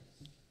later.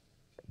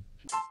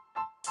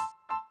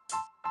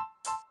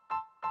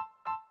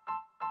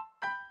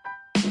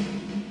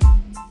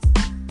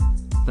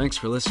 Thanks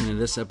for listening to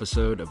this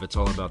episode of It's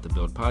All About the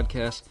Build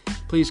podcast.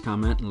 Please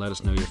comment and let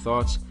us know your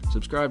thoughts.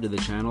 Subscribe to the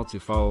channel to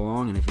follow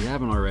along, and if you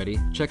haven't already,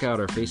 check out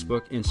our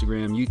Facebook,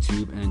 Instagram,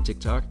 YouTube, and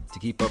TikTok to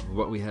keep up with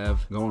what we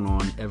have going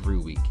on every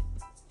week.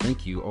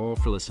 Thank you all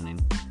for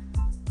listening.